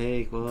Hot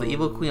take. Whoa. the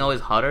evil queen always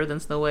hotter than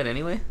Snow White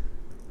anyway?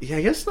 Yeah,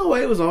 I guess Snow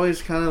White was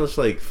always kind of just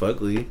like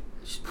fugly.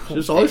 She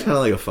was always kind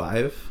of like a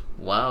 5.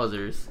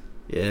 Wowzers.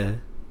 Yeah.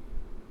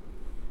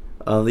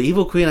 The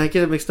evil queen, I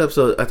get it mixed up.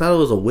 So I thought it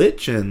was a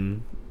witch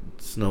in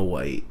Snow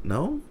White.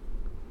 No?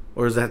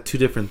 Or is that two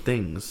different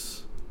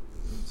things?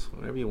 It's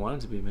whatever you want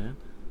it to be, man.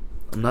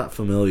 I'm not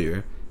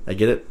familiar. I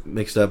get it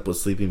mixed up with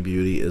Sleeping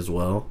Beauty as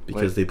well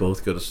because Wait. they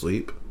both go to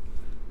sleep.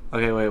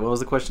 Okay, wait. What was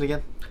the question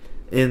again?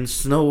 In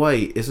Snow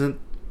White, isn't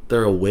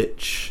there a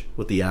witch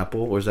with the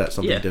apple, or is that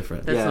something Yeah,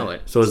 different? that's Yeah. Snow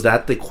White. So is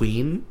that the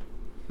queen?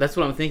 That's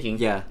what I'm thinking.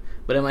 Yeah.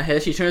 But in my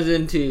head, she turns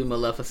into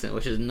Maleficent,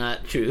 which is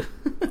not true.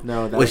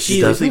 No, that's... Wait,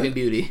 She's a does it? Sleeping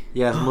Beauty.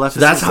 Yeah, So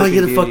Maleficent. that's how I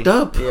get it fucked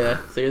up. Yeah,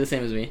 so you're the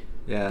same as me.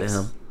 Yes.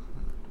 Damn.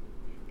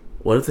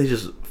 What if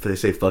they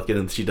say fuck it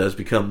and she does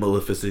become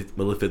Maleficent?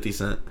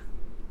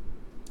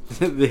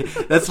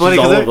 That's funny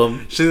all because of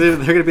them.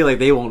 they're gonna be like,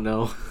 they won't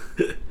know,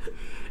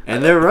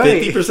 and they're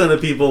right. 50%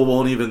 of people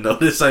won't even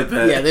notice. I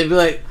bet. Yeah, they'd be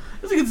like,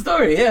 "That's a good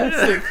story." Yeah.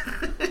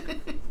 It's like,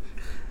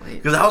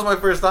 Because that was my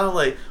first thought. I'm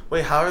like,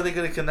 wait, how are they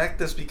going to connect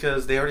this?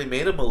 Because they already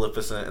made a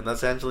Maleficent, and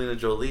that's Angelina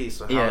Jolie.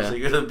 So how is Yeah. it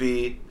going to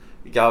be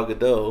Gal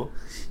Gadot?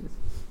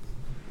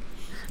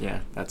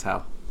 Yeah, that's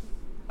how.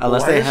 Well,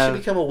 Unless why they does have, she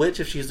become a witch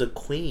if she's a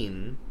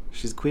queen?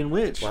 she's Queen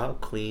Witch. Wow,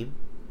 queen.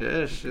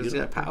 Yeah, she's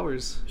got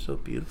powers. You're so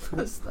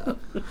beautiful. Stop.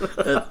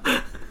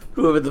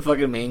 Whoever the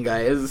fucking main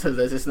guy is says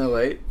that's just Snow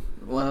White.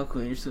 Wow,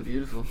 Queen, you're so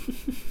beautiful.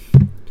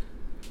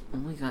 Oh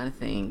my god,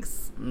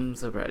 thanks. I'm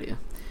so proud of you.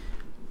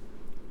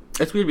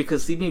 It's weird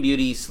because Sleeping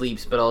Beauty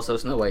sleeps, but also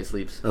Snow White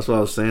sleeps. That's what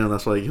I was saying.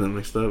 That's why you get them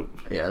mixed up.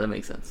 Yeah, that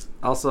makes sense.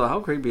 Also, how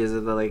creepy is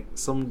it that like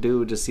some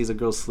dude just sees a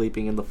girl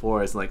sleeping in the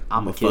forest, and, like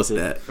I'm gonna fuck kiss it.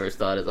 that. First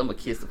thought is, I'm gonna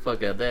kiss the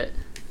fuck out of that.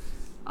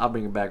 I'll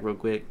bring her back real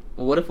quick.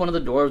 Well, what if one of the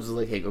dwarves was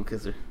like, hey, go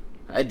kiss her?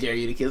 I dare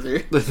you to kiss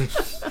her.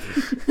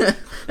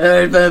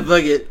 Alright, fine,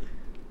 fuck it.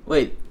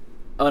 Wait.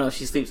 Oh no,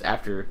 she sleeps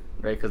after,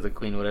 right? Because the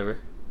queen, whatever.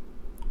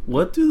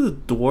 What do the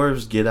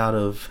dwarves get out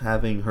of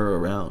having her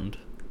around?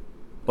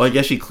 Well, I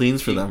guess she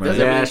cleans for She them, does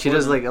right? everything Yeah, she for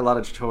does them. like a lot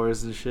of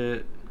chores and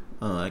shit.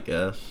 Oh, I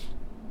guess.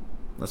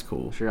 That's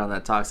cool. Sure, on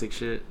that toxic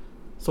shit.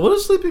 So what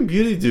does Sleeping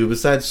Beauty do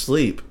besides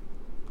sleep?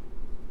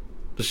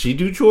 Does she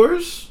do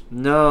chores?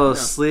 No,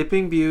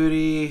 Sleeping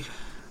Beauty.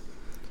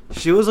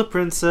 She was a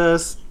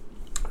princess,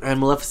 and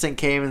Maleficent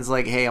came and's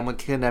like, "Hey, I'm gonna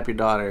kidnap your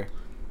daughter,"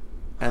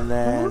 and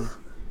then,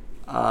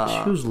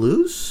 she was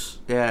loose?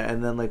 yeah,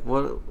 and then like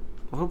what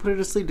put her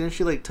to sleep? Didn't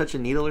she like touch a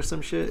needle or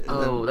some shit? And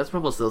Oh, then, that's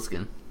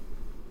Rumpelstiltskin.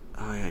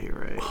 oh yeah, you're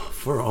right.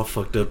 We're all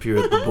fucked up here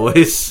at the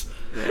boys.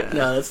 Yeah.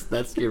 No,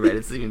 that's you're right.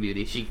 It's Sleeping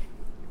Beauty. She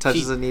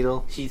Touches a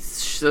needle. she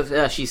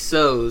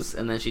sews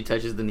and then she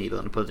touches the needle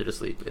and puts her to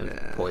sleep and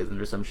Yeah.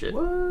 poisoned or some shit.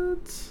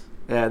 What?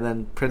 Yeah, and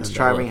then Prince And I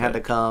Charming love had to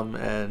that. come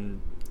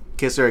and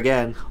kiss her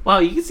again. Wow,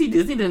 you can see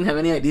Disney didn't have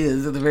any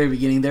ideas at the very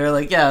beginning. They were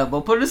like, yeah,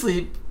 we'll put her to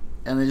sleep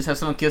and then just have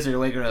someone kiss her to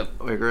wake her up.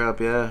 Wake her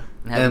up, yeah.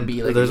 And have him And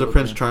be like there's a evil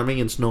Prince queen. Charming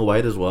in Snow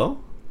White as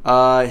well?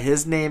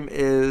 His name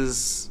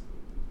is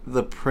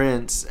the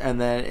Prince, and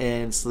then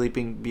in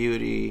Sleeping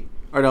Beauty,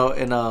 or no,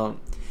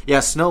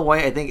 in Snow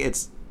White, I think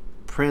it's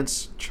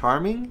Prince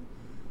Charming,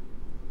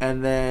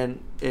 and then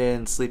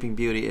in Sleeping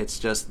Beauty, it's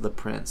just the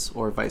Prince,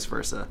 or vice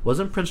versa.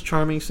 Wasn't Prince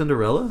Charming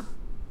Cinderella?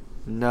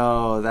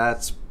 No,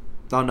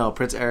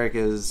 Prince Eric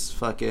is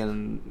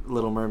fucking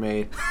Little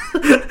Mermaid.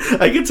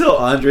 I can tell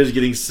Andre's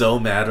getting so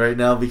mad right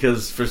now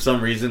because for some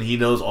reason he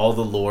knows all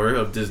the lore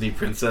of Disney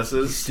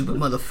princesses. Stupid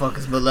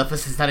motherfuckers.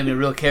 Maleficent's not even a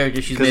real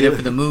character. She's 'Cause made he- up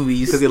for the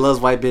movies. Because he loves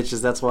white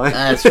bitches, that's why.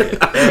 That's true.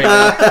 There we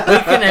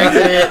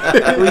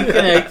go. We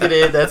connected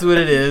it. That's what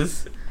it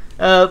is.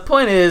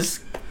 Point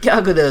is,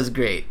 Gal Gadot is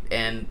great,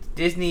 and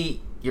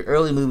Disney, your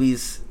early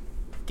movies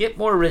get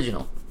more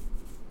original.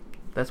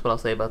 That's what I'll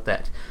say about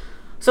that.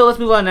 So let's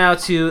move on now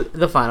to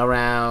the final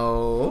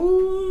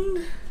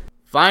round.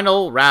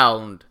 Final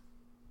round.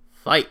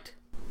 Fight.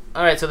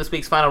 Alright, so this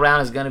week's final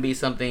round is going to be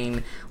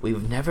something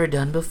we've never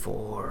done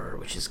before,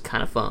 which is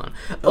kind of fun.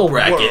 A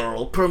bracket.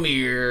 world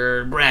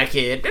premiere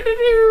bracket.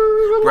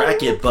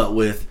 Bracket, but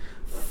with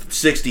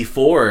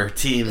 64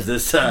 teams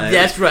this time.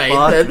 That's right.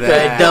 Fuck That's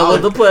that. right. Double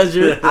the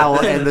pleasure. I will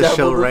end the Double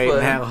show the right fun.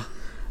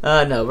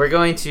 now. No, we're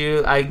going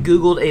to... I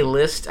Googled a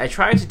list. I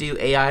tried to do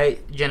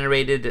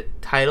AI-generated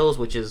titles,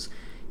 which is...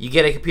 You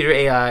get a computer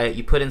AI,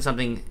 you put in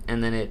something,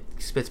 and then it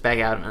spits back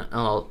out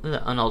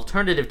an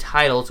alternative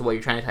title to what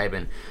you're trying to type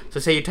in.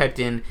 So say you typed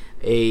in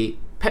a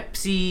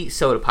Pepsi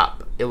soda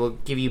pop. It will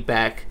give you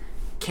back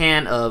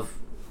can of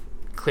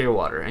clear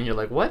water. And you're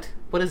like, what?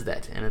 What is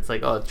that? And it's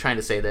like, oh, it's trying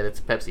to say that it's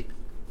Pepsi.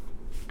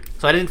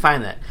 So I didn't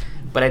find that.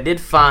 But I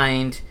did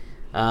find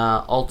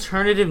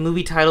alternative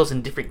movie titles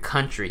in different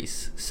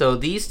countries. So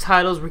these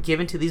titles were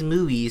given to these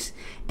movies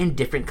in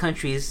different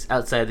countries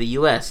outside the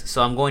U.S.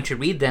 So I'm going to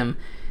read them,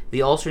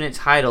 the alternate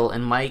title,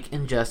 and Mike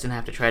and Justin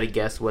have to try to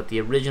guess what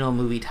the original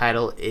movie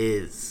title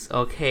is.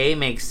 Okay,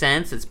 makes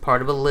sense. It's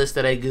part of a list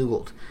that I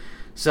Googled.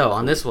 So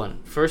on this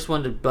one, first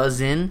one to buzz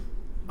in,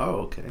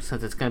 Oh, okay.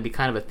 since it's going to be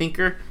kind of a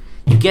thinker,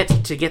 you get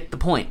to get the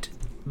point.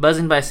 Buzz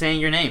in by saying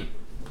your name.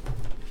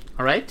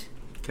 All right?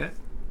 Okay.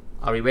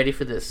 Are we ready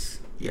for this?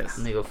 Yes.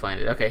 Let me go find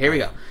it. Okay, here we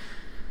go.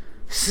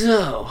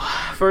 So,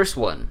 first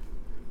one.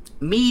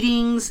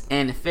 Meetings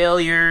and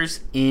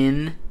failures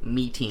in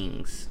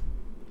meetings.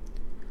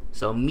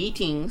 So,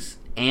 meetings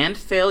and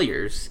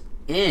failures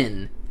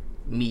in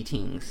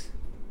meetings.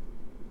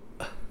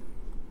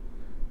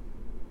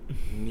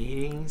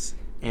 Meetings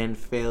and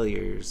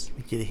failures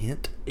Get a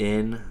hint?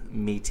 in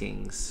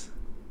meetings.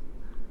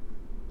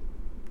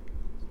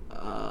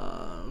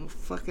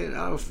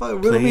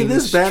 Riddle me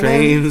this, Batman.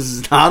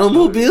 trains,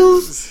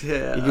 automobiles?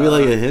 Yeah. You give me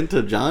like a hint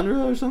of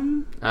genre or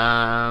something?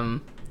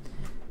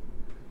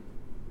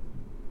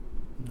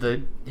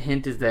 The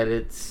hint is that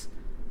it's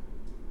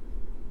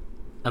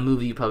a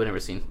movie you've probably never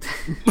seen.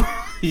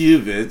 You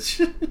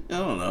bitch. I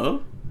don't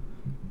know.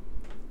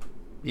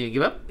 You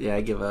give up? Yeah,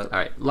 I give up.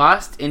 Alright,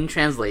 Lost in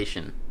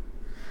Translation.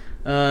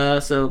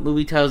 So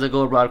movie titles that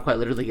go abroad quite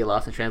literally get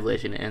lost in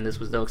translation, and this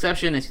was no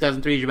exception. In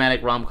 2003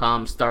 dramatic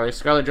rom-com stars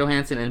Scarlett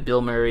Johansson and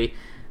Bill Murray.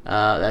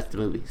 That's the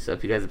movie. So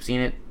if you guys have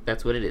seen it,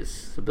 that's what it is.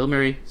 So Bill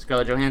Murray,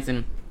 Scarlett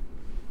Johansson,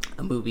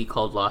 a movie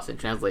called Lost in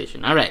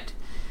Translation. Alright,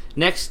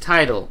 next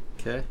title.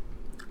 Okay.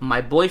 My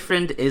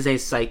Boyfriend is a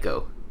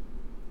Psycho.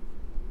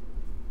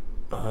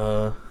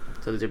 Uh,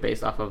 So these are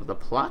based off of the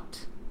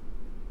plot.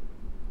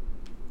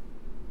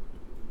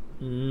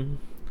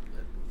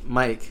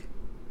 Mike.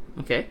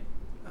 Okay.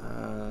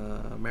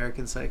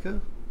 American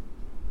Psycho?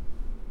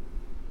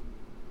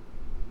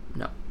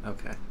 No.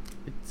 Okay.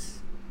 It's...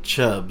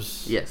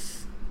 Chubbs.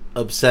 Yes.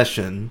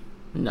 Obsession.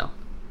 No.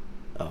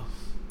 Oh.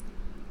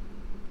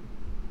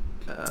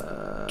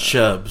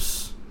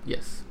 Chubbs.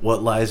 Yes.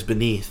 What lies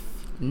beneath?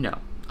 No.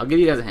 I'll give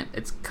you guys a hint.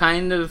 It's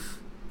kind of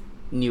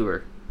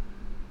newer.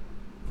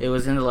 It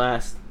was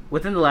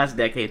within the last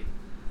decade.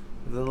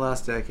 Within the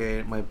last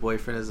decade, My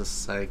Boyfriend is a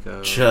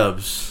Psycho.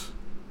 Chubbs.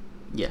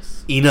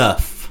 Yes.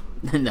 Enough.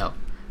 No.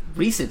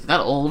 Recent,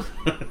 not old.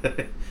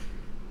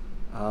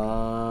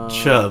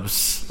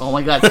 Chubbs. Oh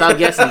my god, stop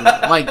guessing.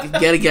 Mike,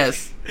 get a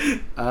guess.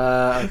 Okay,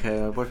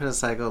 My Boyfriend is a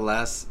Psycho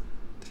last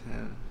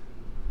 10.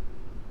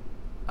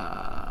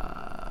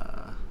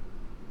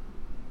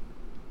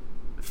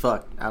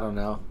 Fuck, I don't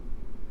know.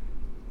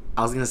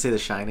 I was gonna say The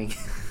Shining.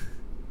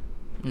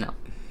 No.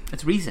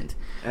 It's recent.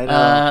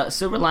 And,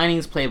 Silver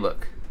Linings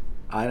Playbook.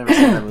 I never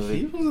seen that He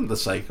movie. wasn't the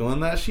psycho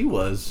in that. She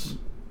was.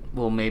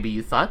 Well, maybe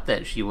you thought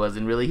that she was,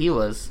 and really he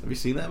was. Have you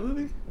seen that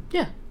movie?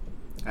 Yeah.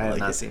 I have like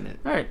not it. seen it.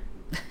 Alright.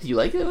 You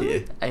like the movie?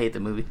 Yeah. I hate the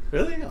movie.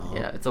 Really? Oh.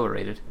 Yeah, it's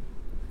overrated.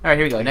 Alright,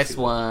 here we go. I Next see.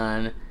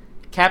 one.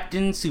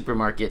 Captain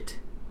Supermarket.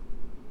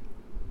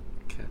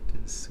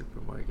 Captain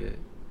Supermarket.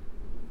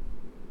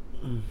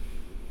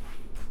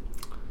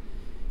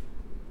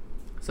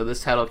 So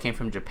this title came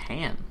from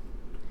Japan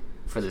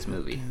for this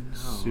movie.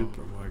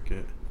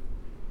 Supermarket.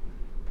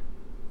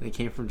 They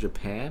came from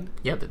Japan?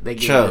 Yeah, they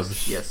gave Chubbs.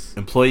 this. Yes.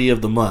 Employee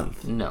of the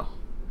month. No.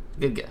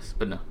 Good guess,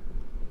 but no.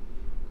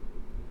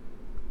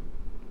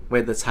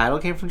 Wait, the title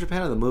came from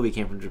Japan or the movie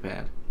came from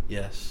Japan?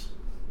 Yes.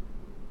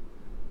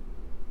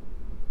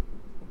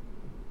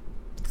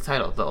 The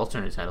title, the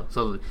alternate title.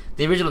 So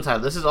the original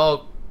title. This is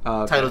all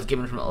Okay. titles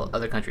given from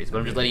other countries, but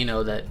I'm just letting you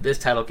know that this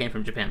title came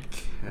from Japan.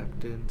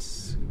 Captain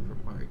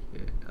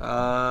Supermarket.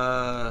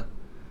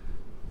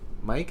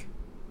 Mike?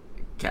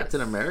 Captain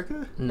Yes.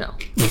 America? No.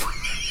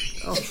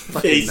 Oh,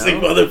 fucking Basic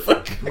no.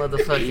 motherfucker.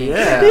 Motherfucking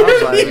Yeah, I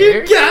was like,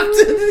 Here?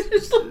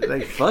 Captain.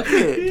 Like, fuck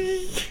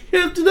it.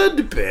 Captain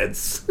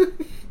Underpants.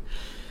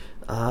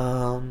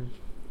 Can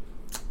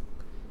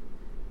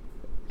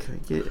I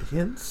get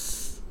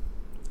hints?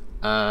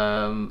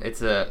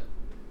 It's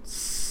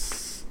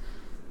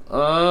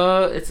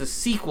a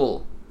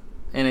sequel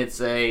and it's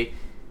a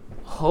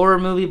horror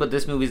movie, but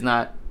this movie's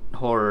not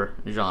horror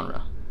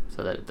genre,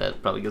 so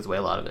that probably gives away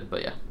a lot of it.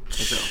 But yeah,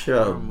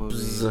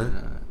 Chubs.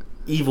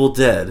 Evil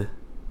Dead.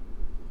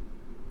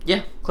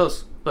 yeah,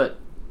 close, but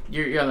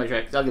you're on the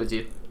track. I'll give it to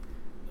you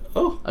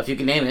Oh, if you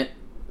can name it.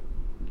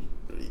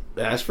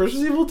 Ash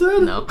vs. Evil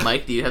Dead? No,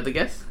 Mike, do you have the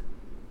guess?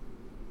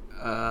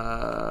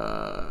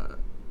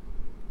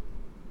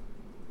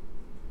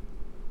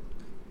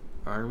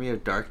 Army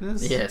of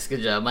Darkness? Yes,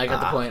 good job. Mike got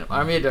the point.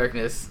 Army of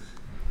Darkness.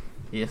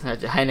 Yes, I had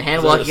to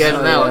hand walk you guys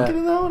on that one.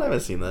 I haven't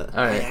seen that. All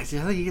I right,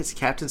 think he gets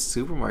Captain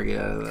Supermarket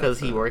out of that. because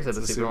he works at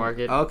the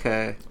supermarket.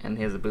 Okay. And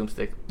he has a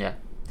boomstick. Yeah.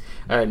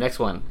 All right, next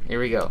one. Here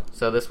we go.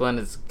 So this one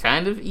is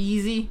kind of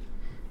easy.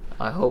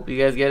 I hope you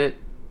guys get it.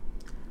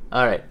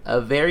 All right. A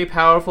very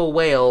powerful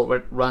whale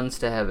runs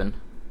to heaven.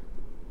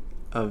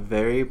 A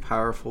very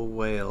powerful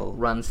whale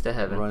Runs to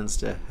heaven. runs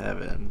to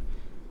heaven.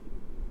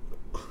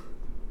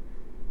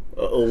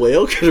 A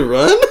whale could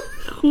run?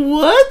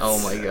 What? Oh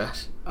my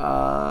gosh.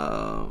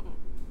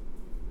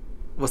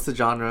 What's the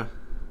genre?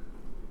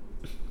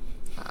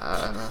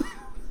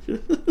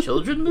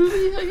 Children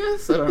movie, I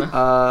guess? I don't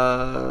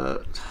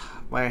know.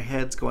 My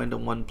head's going to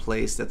one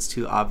place that's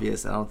too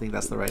obvious. I don't think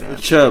that's the right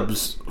answer.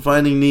 Chubs.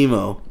 Finding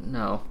Nemo.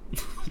 No.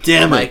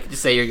 Damn Mike,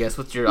 just say your guess.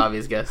 What's your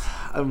obvious guess?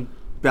 I'm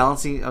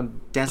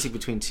dancing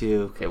between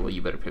two. Okay, well,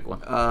 you better pick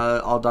one.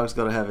 All dogs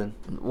go to heaven.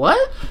 What?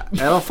 I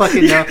don't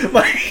fucking know.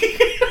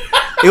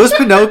 It was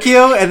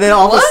Pinocchio, and then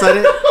all of a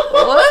sudden,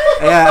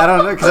 What? yeah, I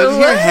don't know, because I just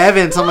hear What?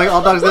 heaven, so I'm like,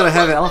 all dogs go to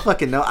heaven. I don't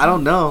fucking know. I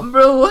don't know.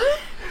 Bro, what?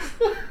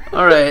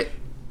 Alright.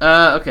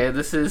 Okay,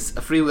 this is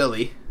Free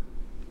Willy.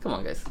 Come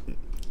on, guys.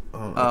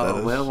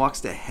 Whale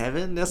walks to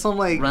heaven. That's what I'm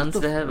like. Runs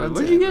what the to heaven. runs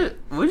Where'd to you heaven? get it?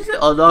 What'd you say?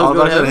 All dogs, All go,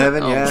 dogs to go to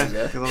heaven. Oh, Yeah, my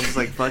because God. I'm just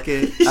like, fuck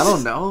it. I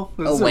don't know.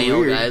 This A is so whale,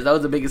 weird. guys. That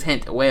was the biggest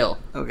hint. A whale.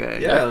 Okay.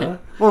 Yeah.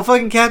 Well,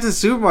 fucking Captain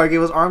Supermarket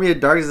was Army of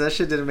Darkness. That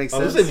shit didn't make I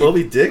was sense. gonna say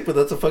Moby Dick, but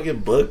that's a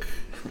fucking book.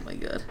 Oh my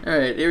god.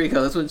 Alright, here we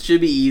go. This one should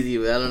be easy,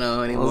 but I don't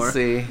know anymore. Let's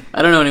see.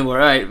 I don't know anymore.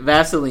 Alright,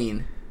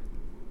 Vaseline.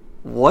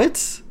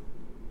 What?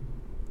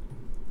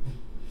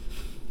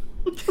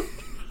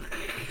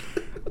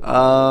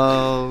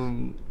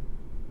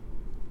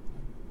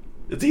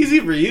 It's easy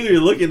for you.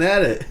 You're looking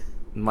at it.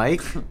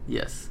 Mike?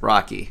 Yes.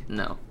 Rocky.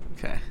 No.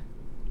 Okay.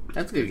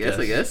 That's a good guess,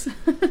 I guess.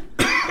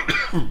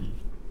 Can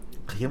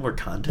you get more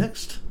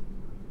context?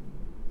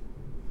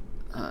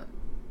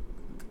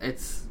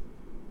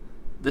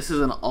 This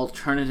is an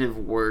alternative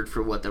word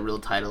for what the real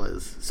title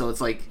is. So it's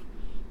like,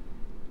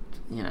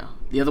 you know,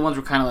 the other ones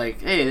were kind of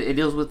like, hey, it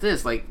deals with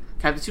this, like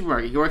Captain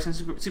Supermarket. He works in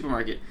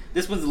supermarket.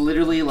 This one's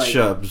literally like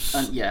Chubs.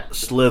 yeah.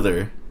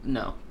 Slither.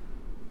 No.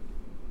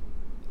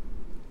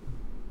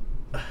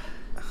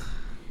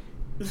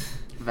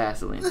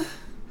 Vaseline.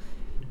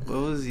 What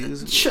was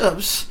used?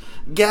 Chubs.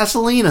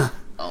 Gasolina.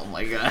 Oh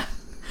my god.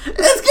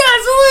 It's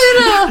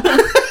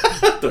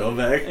Gasolina!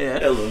 Throwback. Yeah.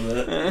 I love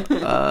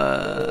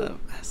that.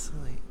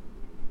 Vaseline.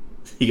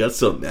 He got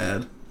so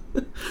mad.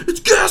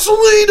 It's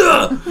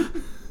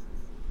Gasolina!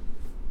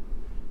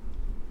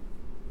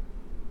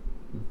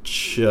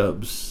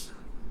 Chubs.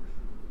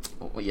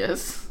 Oh,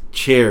 yes?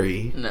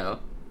 Cherry. No.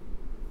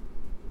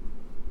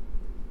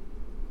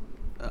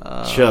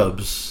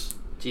 Chubs.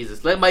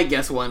 Jesus. Let Mike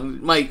guess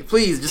one. Mike,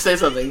 please, just say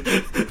something.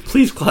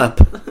 Please clap.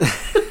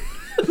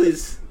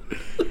 Please.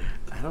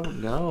 I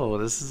don't know.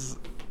 This is.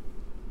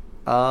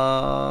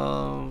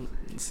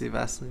 Let's see.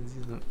 Vaseline's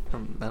used for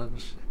medical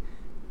shit.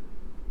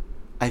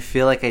 I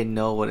feel like I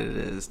know what it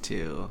is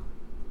too.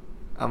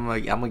 I'm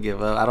gonna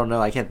give up. I don't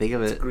know. I can't think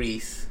of it.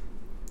 Grease.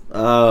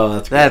 Oh,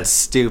 that's good. That's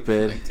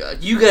stupid.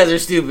 God, you guys are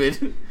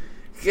stupid.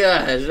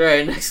 Gosh.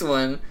 Alright, next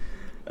one.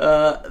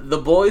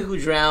 The boy who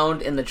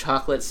drowned in the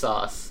chocolate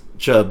sauce.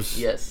 Chubs.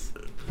 Yes.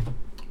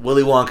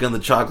 Willy Wonka and the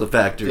Chocolate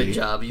Factory. Good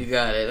job. You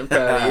got it. I'm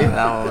proud of you.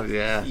 That one,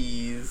 yeah.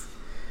 Jeez.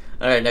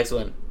 Alright, next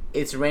one.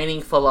 It's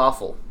raining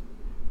falafel.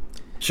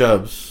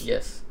 Chubs.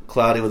 Yes.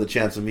 Cloudy with a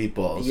Chance of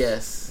Meatballs.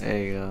 Yes. There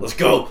you go. Let's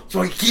go. So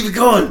I can keep it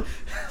going.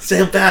 Say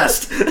 'em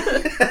fast.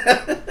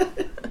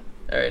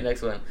 Alright,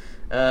 next one.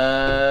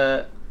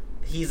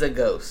 He's a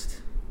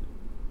ghost.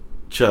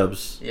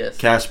 Chubs. Yes.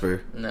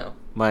 Casper. No.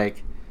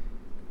 Mike.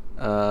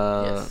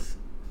 Yes.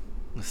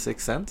 The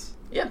Sixth Sense.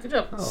 Yeah, good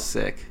job.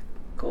 Sick.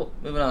 Cool.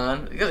 Moving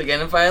on. You guys are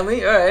getting it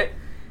finally. Alright.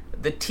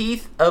 The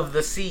Teeth of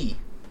the Sea.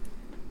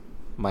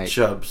 Mike.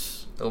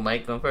 Chubs. Oh,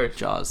 Mike, going first.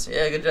 Jaws.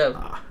 Yeah, good job.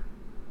 Ah.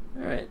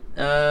 Alright.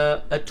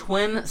 A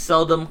twin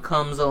seldom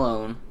comes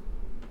alone.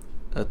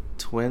 A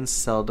twin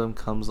seldom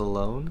comes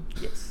alone.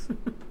 Yes.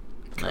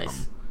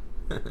 Nice.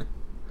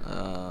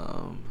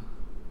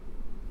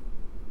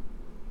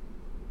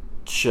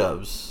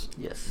 Chubs.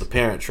 Yes. The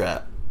Parent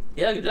Trap.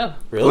 Yeah, good job.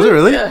 Really? Was it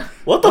really? Yeah.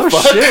 What the Oh,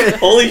 fuck? shit.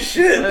 Holy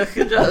shit.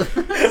 Good job.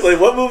 Like,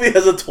 what movie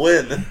has a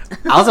twin?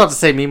 I was about to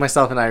say Me,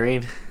 Myself, and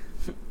Irene.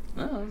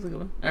 Oh, that was a good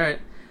one. Alright.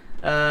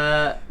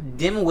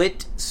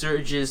 Dimwit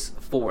surges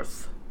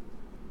forth.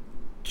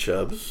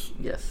 Chubs.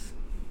 Yes.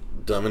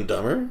 Dumb and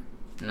Dumber.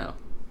 No.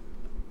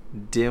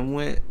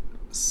 Dimwit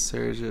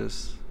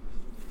surges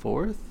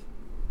forth.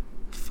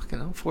 Fucking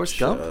hell, Forrest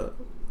Gump.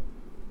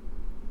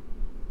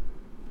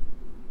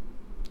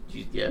 Did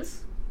you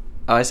guess?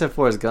 Oh, I said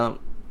Forrest Gump.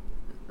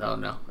 Oh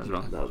no, that's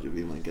wrong. That was gonna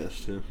be my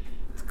guess too.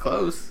 It's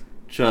close.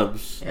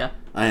 Chubbs. Yeah.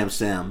 I Am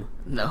Sam.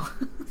 No.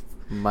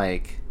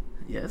 Mike.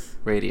 Yes.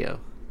 Radio.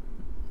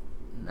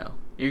 No.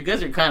 You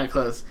guys are kind of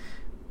close.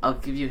 I'll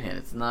give you a hint.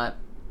 It's not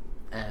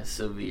as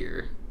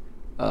severe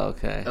Oh,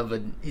 okay.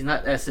 he's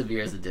not as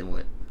severe as a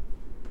dimwit.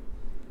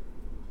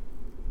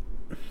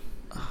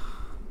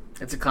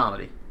 It's a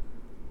comedy.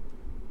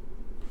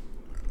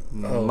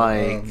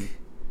 Mike.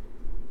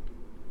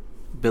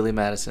 Billy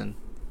Madison.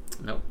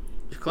 Nope.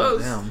 You're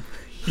close. Damn.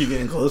 You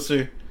getting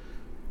closer?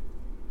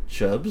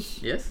 Chubbs?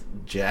 Yes?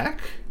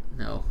 Jack?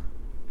 No.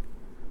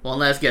 One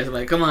last guess,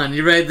 Mike. Come on,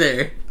 you're right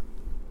there.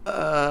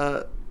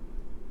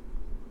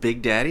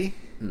 Big Daddy?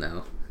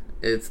 No.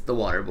 It's the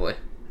Water Boy.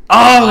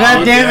 Oh,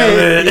 god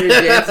damn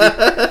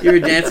it! You were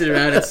dancing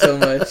around it so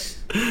much.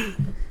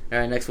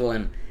 Alright, next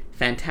one.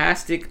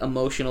 Fantastic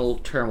emotional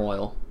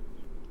turmoil.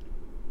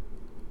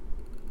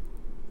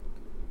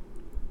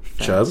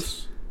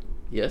 Chubbs?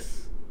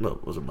 Yes? No,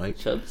 was it Mike?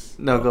 Chubbs?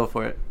 No, go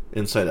for it.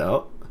 Inside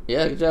Out?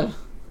 Yeah, good job.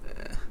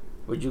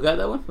 Would you got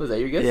that one? Was that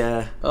your guess?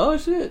 Yeah. Oh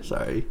shit.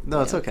 Sorry.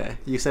 No, it's Yeah. okay.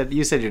 You said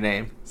your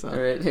name. So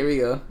Alright, here we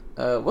go.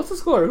 What's the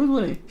score? Who's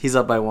winning? he's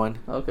up by 1.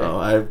 Okay. Oh,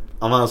 I'm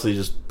honestly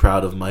just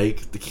proud of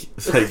Mike.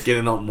 It's like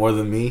getting out more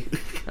than me.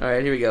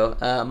 Alright, here we go.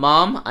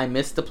 Mom, I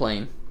missed the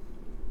plane.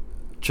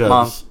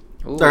 Chubbs.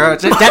 Ooh. God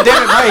damn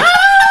it, Mike!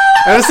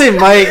 I was say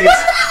Mike.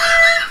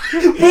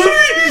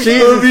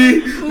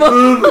 Jesus.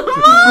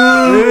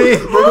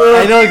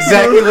 I know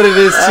exactly what it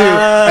is too.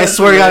 I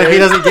swear to God, if he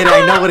doesn't get it,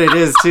 I know what it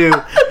is too.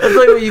 It's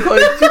like when you call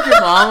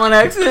your mom on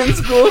accident in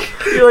school.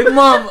 You're like,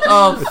 Mom.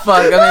 Oh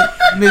fuck! I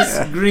meant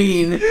Miss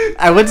Green.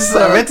 I meant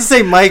to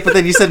say Mike, but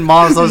then you said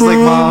Mom, so I was like,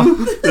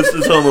 Mom.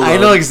 It's Home Alone. I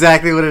know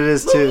exactly what it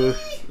is too.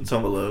 It's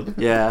Home Alone.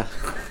 Yeah.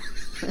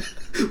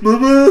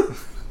 Mama.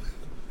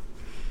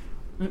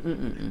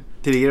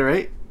 Did he get it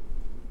right?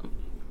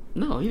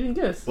 No, you didn't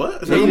guess.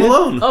 What? It's Yeah, you Home did.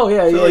 Alone. Oh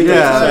yeah, yeah, like yeah.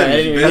 that's Sorry, right. I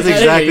didn't hear That's you.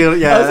 exactly what-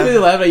 yeah. I was really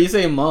laughing at you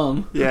saying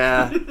Mom.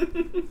 Yeah.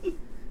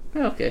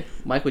 Oh, okay,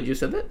 Mike, would you have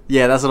said that?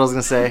 Yeah, that's what I was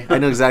gonna say. I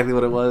knew exactly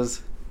what it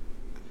was.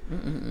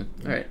 All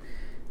right,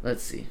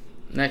 let's see.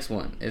 Next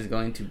one is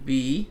going to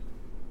be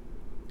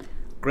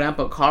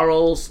Grandpa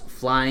Carl's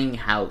Flying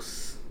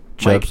House.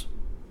 Chubbs.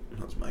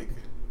 That's Mike.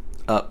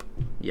 Up.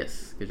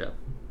 Yes, good job.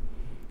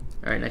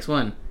 All right, next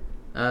one.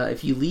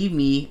 If you leave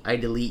me, I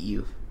delete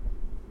you.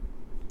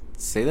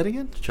 Say that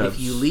again. Chubbs. If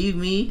you leave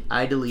me,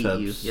 I delete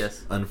you. Chubbs.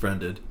 Yes.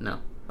 Unfriended. No.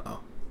 Oh.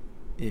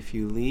 If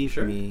you leave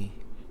Sure. me,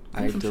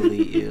 I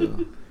delete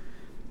you.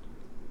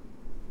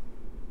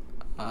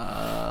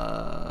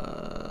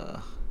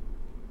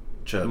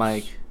 Chubbs.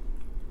 Mike.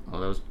 Oh,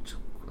 that was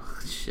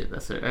shit.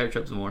 That's it. I heard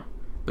Chubbs more,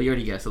 but you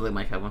already guessed. So let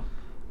Mike have one.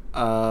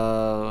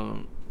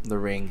 The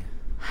Ring.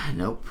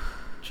 Nope.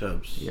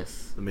 Chubbs.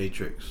 Yes. The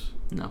Matrix.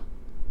 No.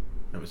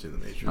 Haven't seen The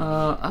Matrix.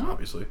 I don't-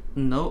 Obviously.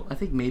 No. I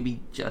think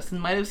maybe Justin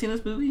might have seen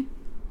this movie.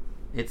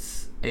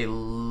 It's a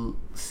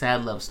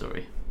sad love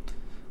story.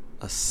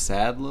 A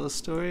sad love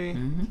story.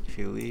 Mhm. If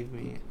you leave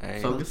me, I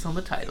Focus on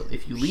the title.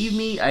 If you leave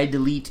me, I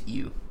delete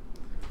you.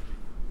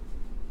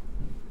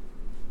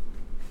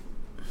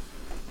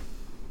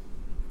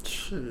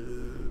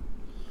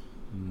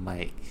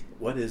 Mike.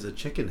 What is a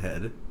chicken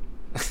head?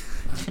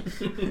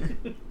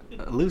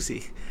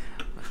 Lucy.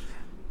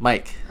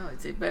 Mike. Oh,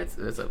 I'd say that's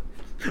a.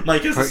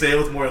 Mike has to say it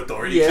with more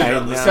authority. Yeah.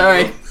 I know.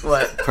 Sorry.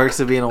 What? Perks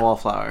of Being a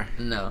Wallflower.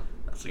 No.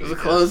 That's It was a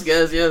close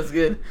guess. Yeah, it's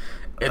good.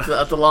 It's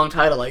a long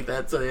title like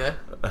that. So yeah.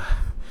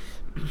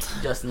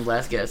 Justin's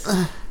last guess.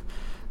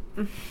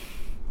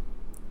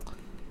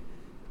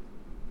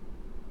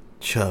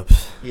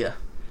 Chubbs. Yeah.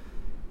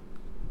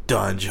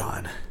 Don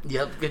John.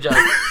 Yep. Good job.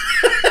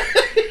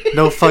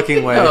 No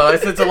fucking way. No,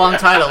 it's a long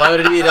title. Why would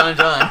it be Don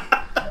John?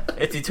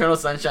 It's Eternal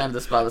Sunshine of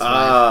the Spotless Mind.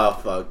 Ah,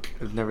 fuck.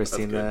 I've never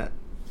seen good.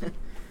 that.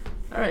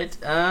 All right.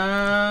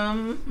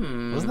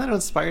 Wasn't that what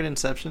inspired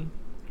Inception?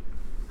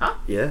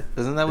 Yeah.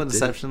 Isn't that what It did.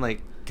 Inception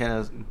like kind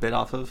of bit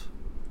off of?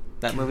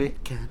 That movie?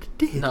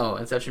 No,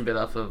 Inception bit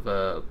off of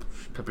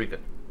Paprika.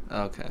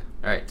 Okay.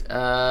 All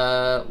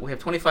right. We have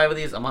 25 of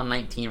these. I'm on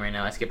 19 right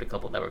now. I skipped a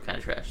couple that were kind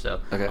of trash,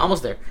 so Okay.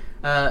 almost there.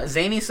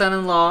 Zany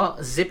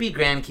son-in-law, zippy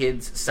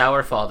grandkids,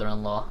 sour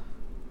father-in-law.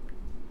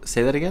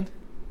 Say that again.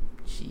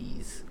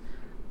 Jeez.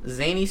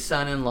 Zany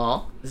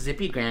son-in-law,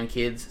 zippy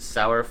grandkids,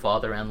 sour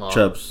father-in-law.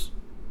 Chubbs.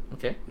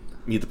 Okay.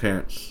 Meet the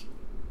Parents.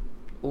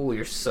 Ooh,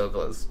 you're so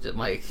close,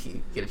 Mike.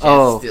 You get a chance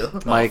Oh, still.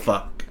 Mike. Oh,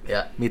 fuck.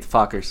 Yeah. Meet the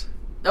Fockers.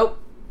 Nope.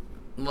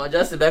 Well,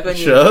 Justin, back on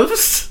you.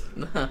 Chubbs?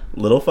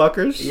 Little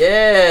fuckers?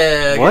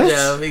 Yeah, What? good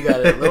job. You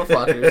got it. Little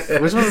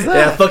fuckers. Which one was Yeah,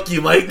 that? fuck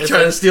you, Mike.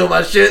 Trying to steal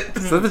my shit.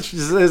 Was it a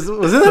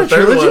The third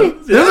trilogy?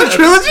 one. There was a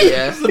trilogy?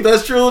 Yeah. It's the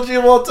best trilogy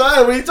of all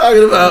time. What are you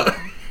talking about?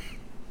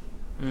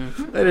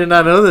 Mhm. I did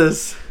not know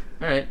this.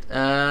 All right.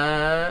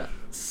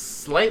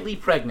 Slightly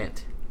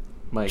pregnant.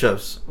 Mike.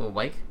 Chubbs. Oh,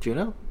 Mike?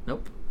 Juno?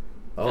 Nope.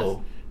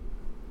 Oh.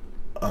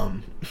 I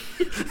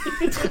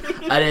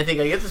didn't think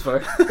I'd get this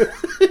far.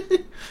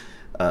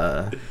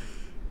 I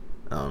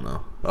don't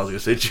know. I was gonna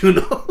say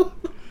Juno.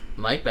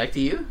 Mike, back to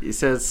you. You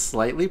said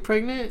slightly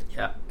pregnant?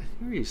 Yeah.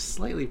 Are you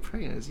slightly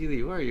pregnant? It's either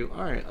you are or you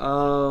aren't.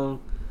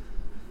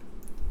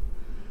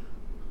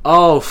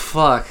 Oh,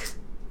 fuck.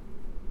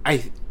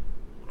 I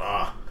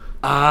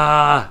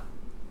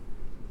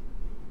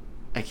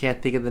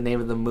can't think of the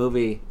name of the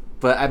movie,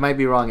 but I might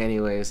be wrong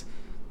anyways.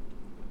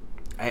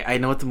 I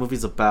know what the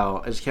movie's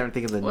about. I just can't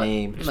think of the What?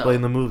 name.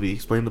 Explain the movie.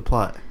 Explain the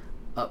plot.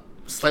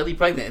 Slightly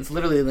pregnant. It's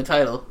literally in the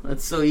title.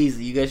 That's so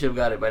easy. You guys should have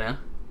got it by now.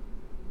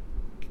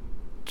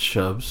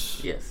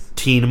 Chubbs. Yes.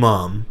 Teen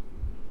Mom.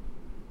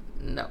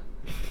 No.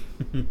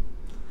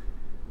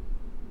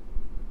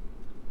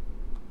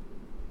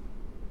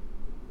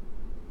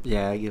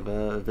 Yeah, I give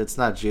up. If it's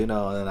not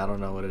Juno, then I don't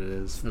know what it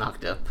is. It's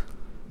Knocked Up.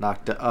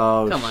 Knocked up.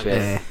 Oh, Come on, shit.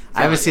 guys.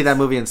 I haven't seen that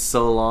movie in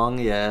so long,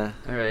 yeah.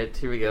 Alright,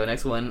 here we go.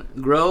 Next one.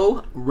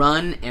 Grow,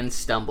 run, and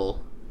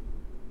stumble.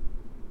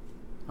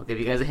 I'll give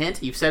you guys a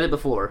hint. You've said it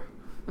before.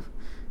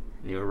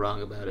 And you were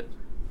wrong about it.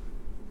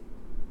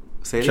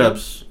 Say it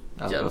Chubbs.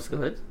 again. Oh, Chubbs, go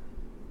ahead.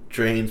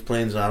 Trains,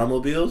 planes, and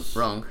automobiles?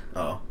 Wrong.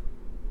 Oh.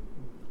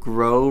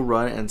 Grow,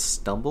 run, and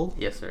stumble?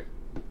 Yes, sir.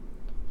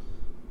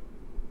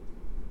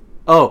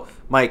 Oh,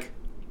 Mike.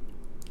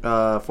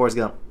 Forrest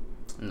Gump.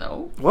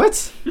 No.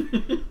 What?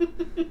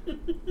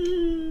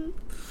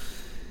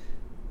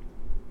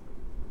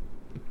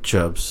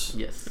 Chubbs.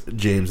 Yes.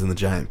 James and the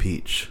Giant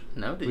Peach.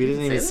 No, did We you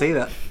didn't even say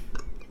that.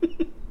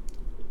 that?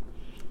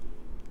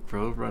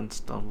 Grow, run,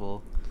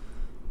 stumble.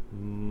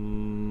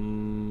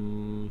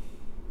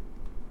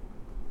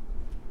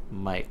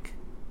 Mike.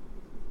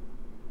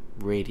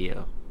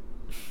 Radio.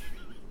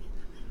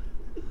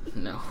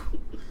 No.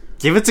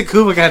 Give it to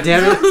Kuba,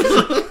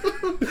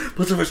 goddammit!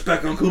 Put some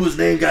respect on Kuba's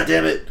name,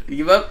 goddammit. You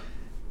give up?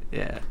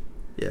 Yeah.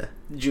 Yeah.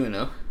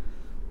 Juno.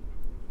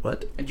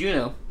 What?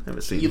 Juno.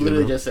 Haven't seen You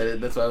literally Juno. just said it.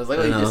 That's why I was like,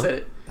 oh, I you just know. said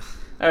it.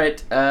 Alright,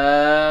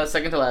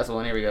 second to last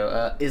one. Here we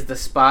go. Is the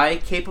spy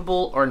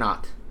capable or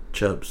not?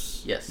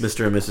 Chubbs. Yes.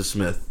 Mr. and Mrs.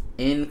 Smith.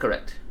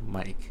 Incorrect.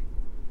 Mike.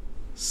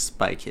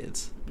 Spy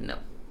Kids. No.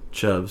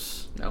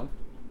 Chubbs. No.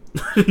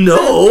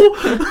 No!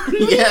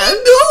 Yeah.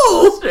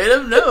 No! Straight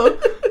up no.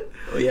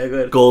 Oh, yeah, go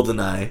ahead.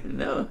 Goldeneye.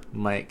 No.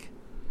 Mike.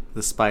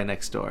 The Spy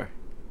Next Door.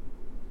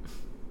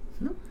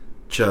 No.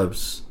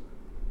 Chubbs.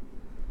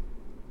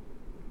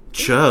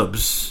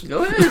 Chubbs.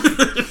 Go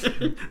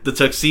ahead. The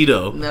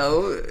Tuxedo.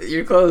 No,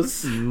 you're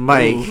close.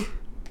 Mike. Ooh.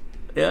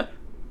 Yeah.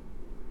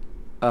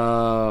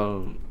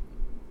 Um.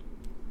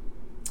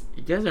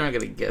 You guys aren't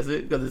gonna guess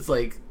it because it's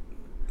like,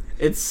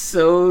 it's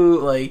so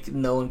like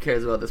no one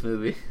cares about this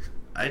movie.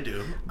 I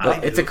do.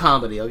 But it's a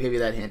comedy. I'll give you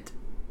that hint.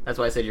 That's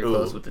why I said you're Ooh,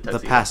 close with the The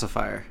tuxedo.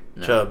 Pacifier.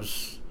 No.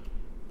 Chubbs.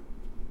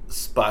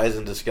 Spies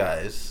in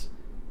Disguise.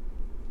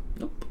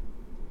 Nope.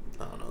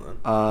 I don't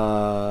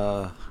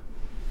know then.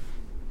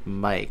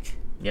 Mike.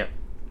 Yep.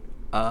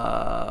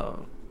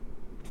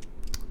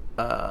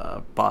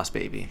 Boss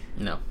Baby.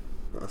 No.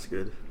 That's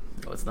good.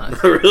 No, it's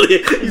not.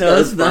 Really? No,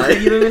 it's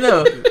not. You don't even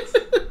know.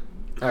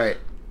 All right.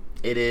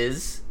 It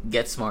is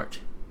Get Smart.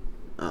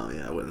 Oh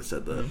yeah, I wouldn't have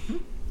said that.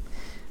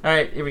 All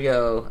right, here we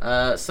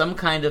go. Some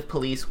kind of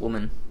police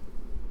woman.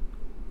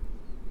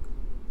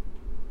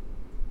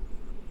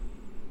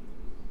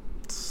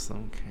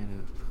 Some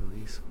kind of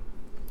police.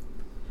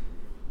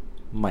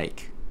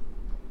 Mike.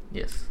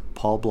 Yes.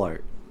 Paul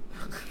Blart.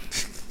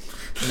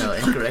 No,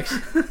 incorrect.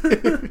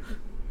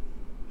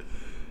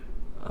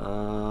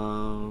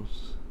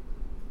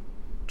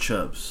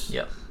 Chubbs.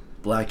 Yep.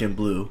 Black and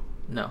Blue.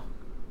 No.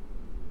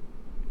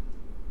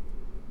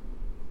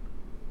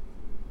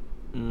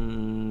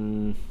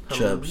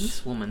 Chubbs.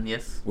 Police woman.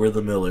 Yes. We're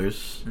the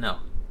Millers. No.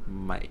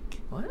 Mike.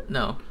 What?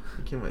 No.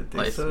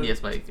 Mike.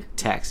 Yes, Mike.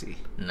 Taxi.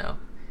 No.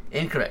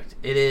 Incorrect.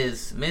 It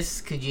is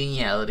Miss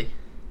Congeniality.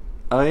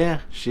 Oh yeah,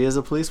 she is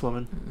a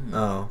policewoman. Oh.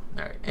 All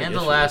right. And guess the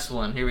she last is.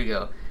 one. Here we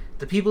go.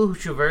 The people who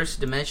traverse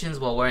dimensions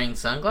while wearing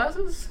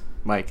sunglasses?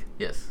 Mike.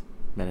 Yes.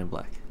 Men in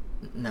Black.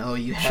 No,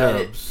 you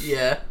had Chubbs. it.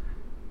 Yeah.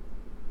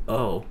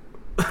 Oh.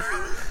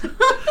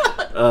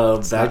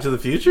 Back to the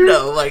Future?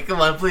 No, like,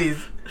 come on, please.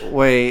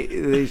 Wait,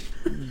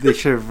 they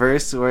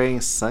traverse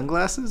wearing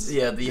sunglasses?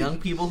 Yeah, the young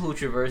people who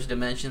traverse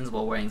dimensions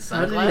while wearing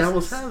How did he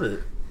almost sunglasses. have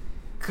it?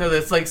 Because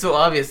it's like so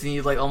obvious, and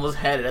you like almost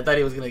had it. I thought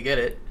he was gonna get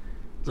it.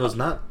 So it's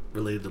not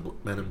related to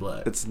Men in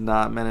Black. It's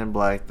not Men in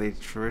Black. They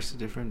traverse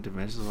different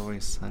dimensions while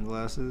wearing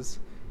sunglasses.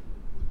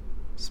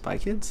 Spy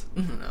Kids?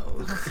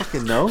 No.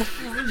 Fucking no.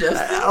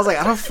 Justin. I was like,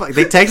 I don't fuck.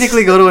 They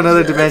technically go to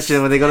another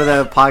dimension when they go to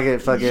that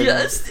pocket fucking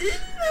Justin,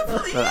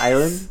 please.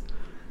 island.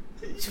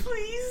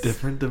 Please.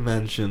 Different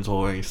dimensions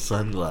while wearing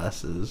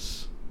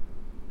sunglasses.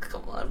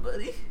 Come on,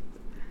 buddy.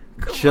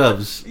 Come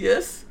Chubbs. on.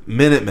 Yes.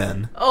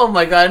 Minutemen. Oh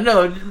my God,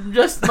 no!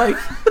 Just like,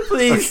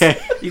 please. Okay.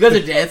 You guys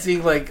are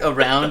dancing like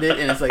around it,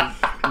 and it's like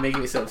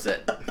making me so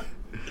upset.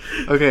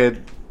 Okay.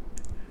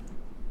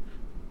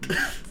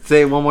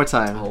 Say it one more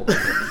time. Oh my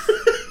goodness.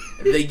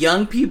 The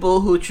young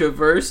people who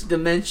traverse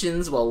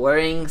dimensions while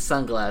wearing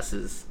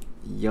sunglasses.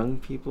 Young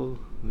people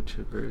who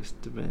traverse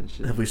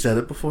dimensions. Have we said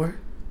it before?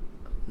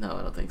 No,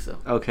 I don't think so.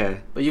 Okay.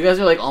 But you guys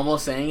are like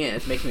almost saying it, and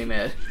it's making me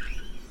mad.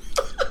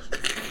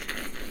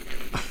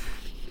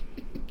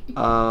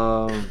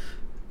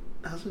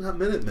 How's it not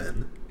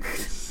Minutemen?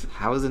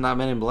 How is it not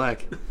Men in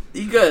Black?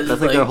 You guys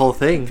That's like their whole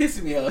thing.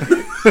 pissing me off.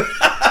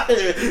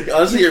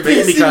 Honestly, you're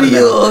making me kind of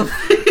mad.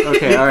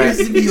 Okay, all right.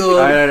 Pissing me All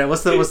off. right.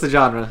 What's the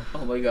genre?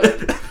 Oh my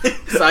god.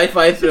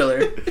 Sci-fi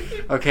thriller.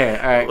 Okay,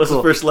 all right. What's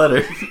cool. the first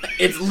letter?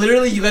 It's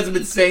literally, you guys have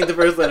been saying the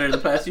first letter in the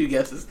past few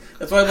guesses.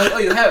 That's why I'm like, oh,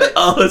 you have it.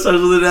 Oh, it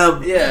starts with an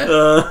M. Yeah.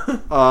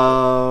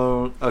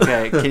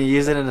 Okay. Can you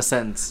use it in a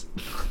sentence?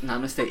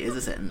 Namaste is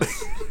a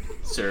sentence,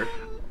 sir.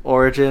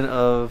 Origin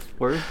of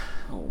word?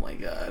 Oh my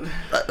god.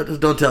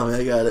 Don't tell me.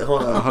 I got it.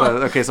 Hold on. Hold on.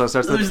 Okay, so it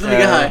starts Let me with just let me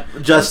get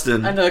high.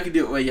 Justin. I know I can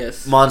do it. Wait,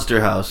 yes.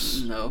 Monster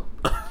House. No.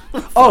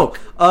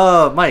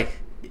 Mike.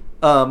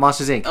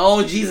 Monsters Inc.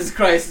 Oh, Jesus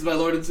Christ is my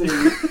Lord and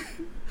Savior.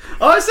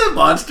 Oh, I said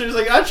monsters.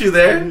 I got you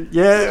there.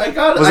 Yeah. I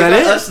got it. Was I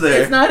that got it? us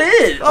there. It's not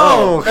it.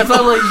 Oh. That's why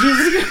I'm like,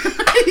 Jesus Christ.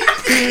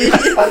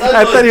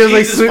 I thought he was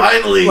like Jesus, sweet,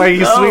 finally. like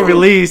No. sweet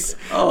release.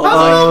 Oh, I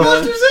was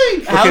like, Monsters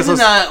Inc. how is so it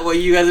not what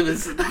you guys have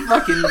been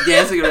fucking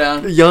dancing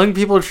around? Young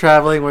people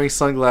traveling wearing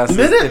sunglasses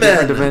in Minutemen.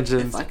 different If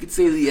dimensions. I could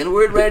say the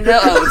N-word right now,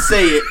 I would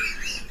say it.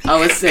 I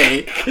would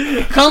say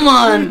it. Come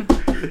on.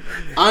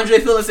 Andre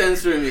Phillips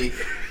answering me.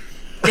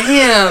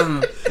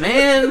 Damn,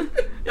 man.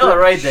 Y'all are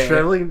right there.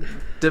 Traveling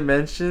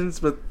dimensions,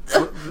 but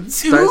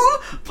 2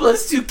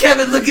 plus 2.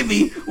 Kevin, look at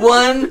me.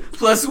 1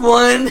 plus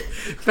 1.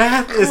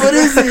 math is What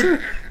is it?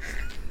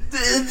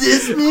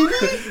 This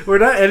many? We're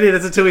not ending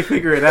this until we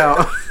figure it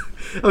out.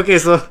 Okay,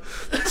 so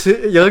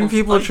young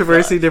people my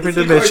traversing God. different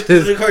Is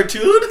dimensions. it a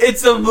cartoon?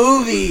 It's a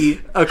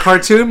movie. A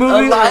cartoon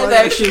movie? A live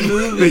action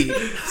movie.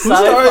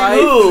 starring Sci-fi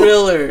who?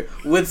 thriller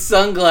with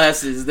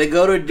sunglasses. They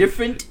go to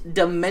different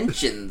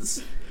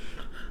dimensions.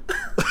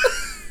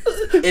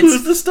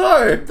 Who's the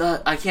star?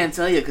 I can't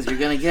tell you because you're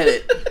gonna get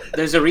it.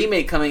 There's a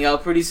remake coming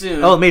out pretty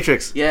soon. Oh,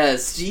 Matrix.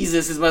 yes,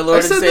 Jesus is my Lord I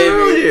and said that Savior.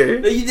 earlier.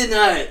 No, you did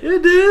not.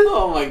 You did.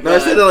 Oh my god. No, I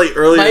said that like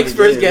earlier. Mike's in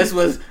the first game. guess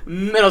was,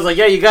 and I was like,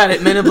 yeah, you got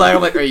it, Men in Black.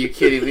 I'm like, are you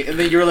kidding me? And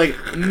then you were like,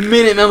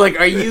 Minute, and I'm like,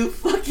 are you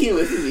fucking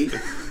with me?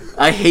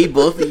 I hate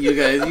both of you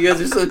guys. You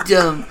guys are so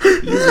dumb.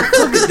 You guys are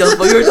fucking dumb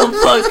fuck. You're a dumb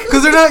fuck.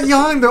 Because they're not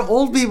young, they're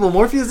old people.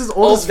 Morpheus is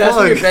old Oh, as that's fuck.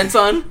 what your bent's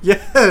on?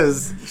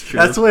 Yes. true.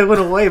 That's why it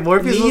went away.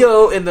 Morpheus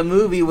Neo in the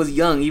movie was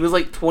young. He was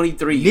like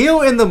 23.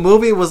 Neo in the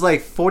movie was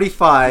like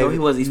 45. No, he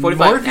was. He's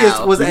 45 Morpheus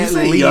now. was When you at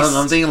say least... young,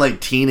 I'm thinking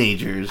like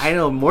teenagers. I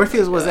know,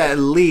 Morpheus was God. at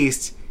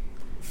least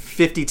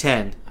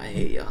 50-10. I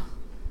hate y'all.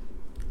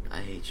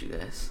 I hate you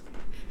guys.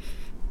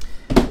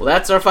 Well,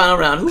 that's our final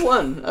round. Who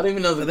won? I don't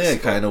even know I the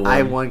think I kind of won.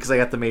 I won because I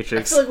got the I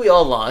Matrix. feel like we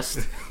all lost.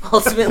 I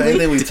Ultimately.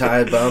 think we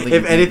tied, but I don't think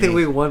If you beat anything, me.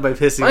 we won by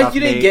pissing Mike, off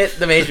you didn't Nate. get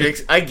the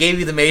Matrix. I gave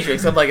you the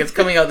Matrix. I'm like, it's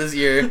coming out this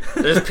year.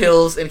 There's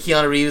pills and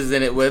Keanu Reeves is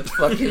in it with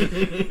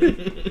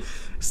fucking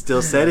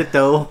Still said it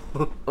though.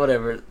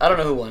 whatever. I don't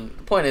know who won.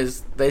 The point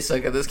is, they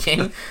suck at this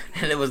game,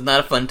 and it was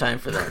not a fun time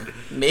for them.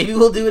 Maybe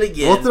we'll do it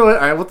again. We'll throw it.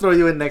 All right, we'll throw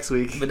you in next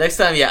week. But next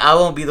time, yeah, I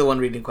won't be the one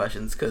reading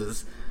questions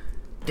because,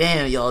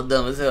 damn, y'all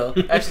dumb as hell.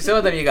 Actually, some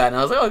of them you got, and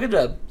I was like, oh, good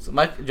job. So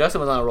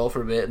Justin was on a roll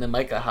for a bit, and then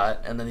Mike got hot,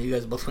 and then you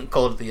guys both went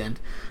cold at the end.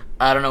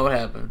 I don't know what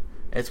happened.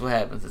 It's what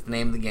happens. It's the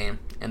name of the game,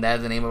 and that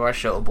is the name of our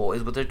show,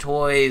 Boys with Their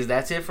Toys.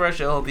 That's it for our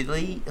show.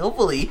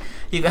 Hopefully,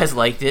 you guys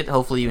liked it.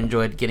 Hopefully, you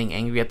enjoyed getting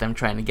angry at them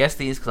trying to guess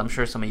these, because I'm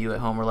sure some of you at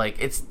home were like,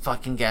 it's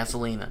fucking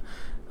Gasolina,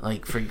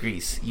 like for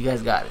Grease. You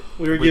guys got it.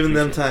 We were giving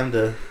them appreciate it.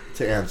 time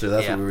to answer.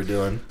 That's Yeah. what we were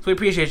doing. So we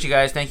appreciate you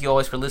guys. Thank you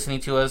always for listening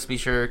to us. Be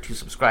sure to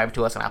subscribe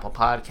to us on Apple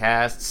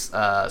Podcasts,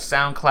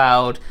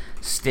 SoundCloud,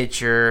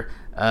 Stitcher,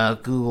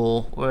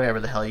 Google, wherever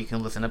the hell you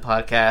can listen to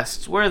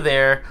podcasts. We're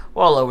there.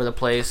 We're all over the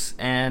place.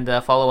 And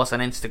follow us on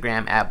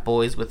Instagram at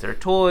Boys With Their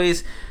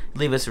Toys.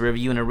 Leave us a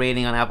review and a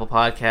rating on Apple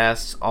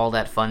Podcasts. All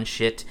that fun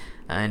shit.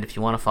 And if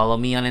you want to follow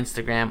me on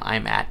Instagram,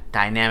 I'm at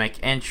Dynamic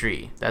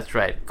Entry. That's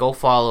right. Go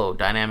follow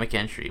Dynamic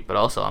Entry. But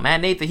also, I'm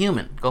at Nate the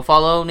Human. Go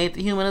follow Nate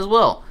the Human as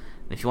well.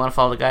 If you want to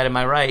follow the guy to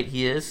my right,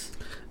 he is...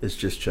 It's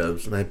just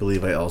Chubbs, and I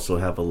believe I also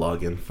have a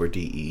login for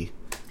DE,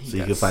 so you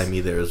can does. find me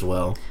there as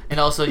well. And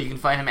also, you can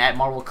find him at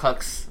Marvel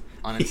Cucks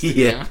on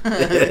Yeah. Instagram.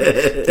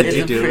 Did you It's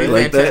a do pretty it?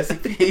 Like that?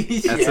 fantastic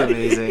page. That's Yeah.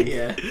 amazing.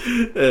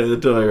 Yeah.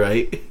 Do I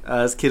right?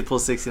 It's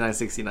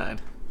KidPool6969.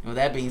 With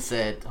that being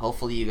said,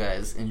 hopefully you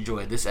guys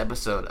enjoyed this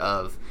episode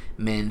of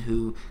Men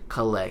Who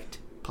Collect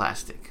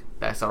Plastic.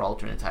 That's our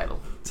alternate title.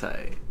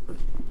 Tight.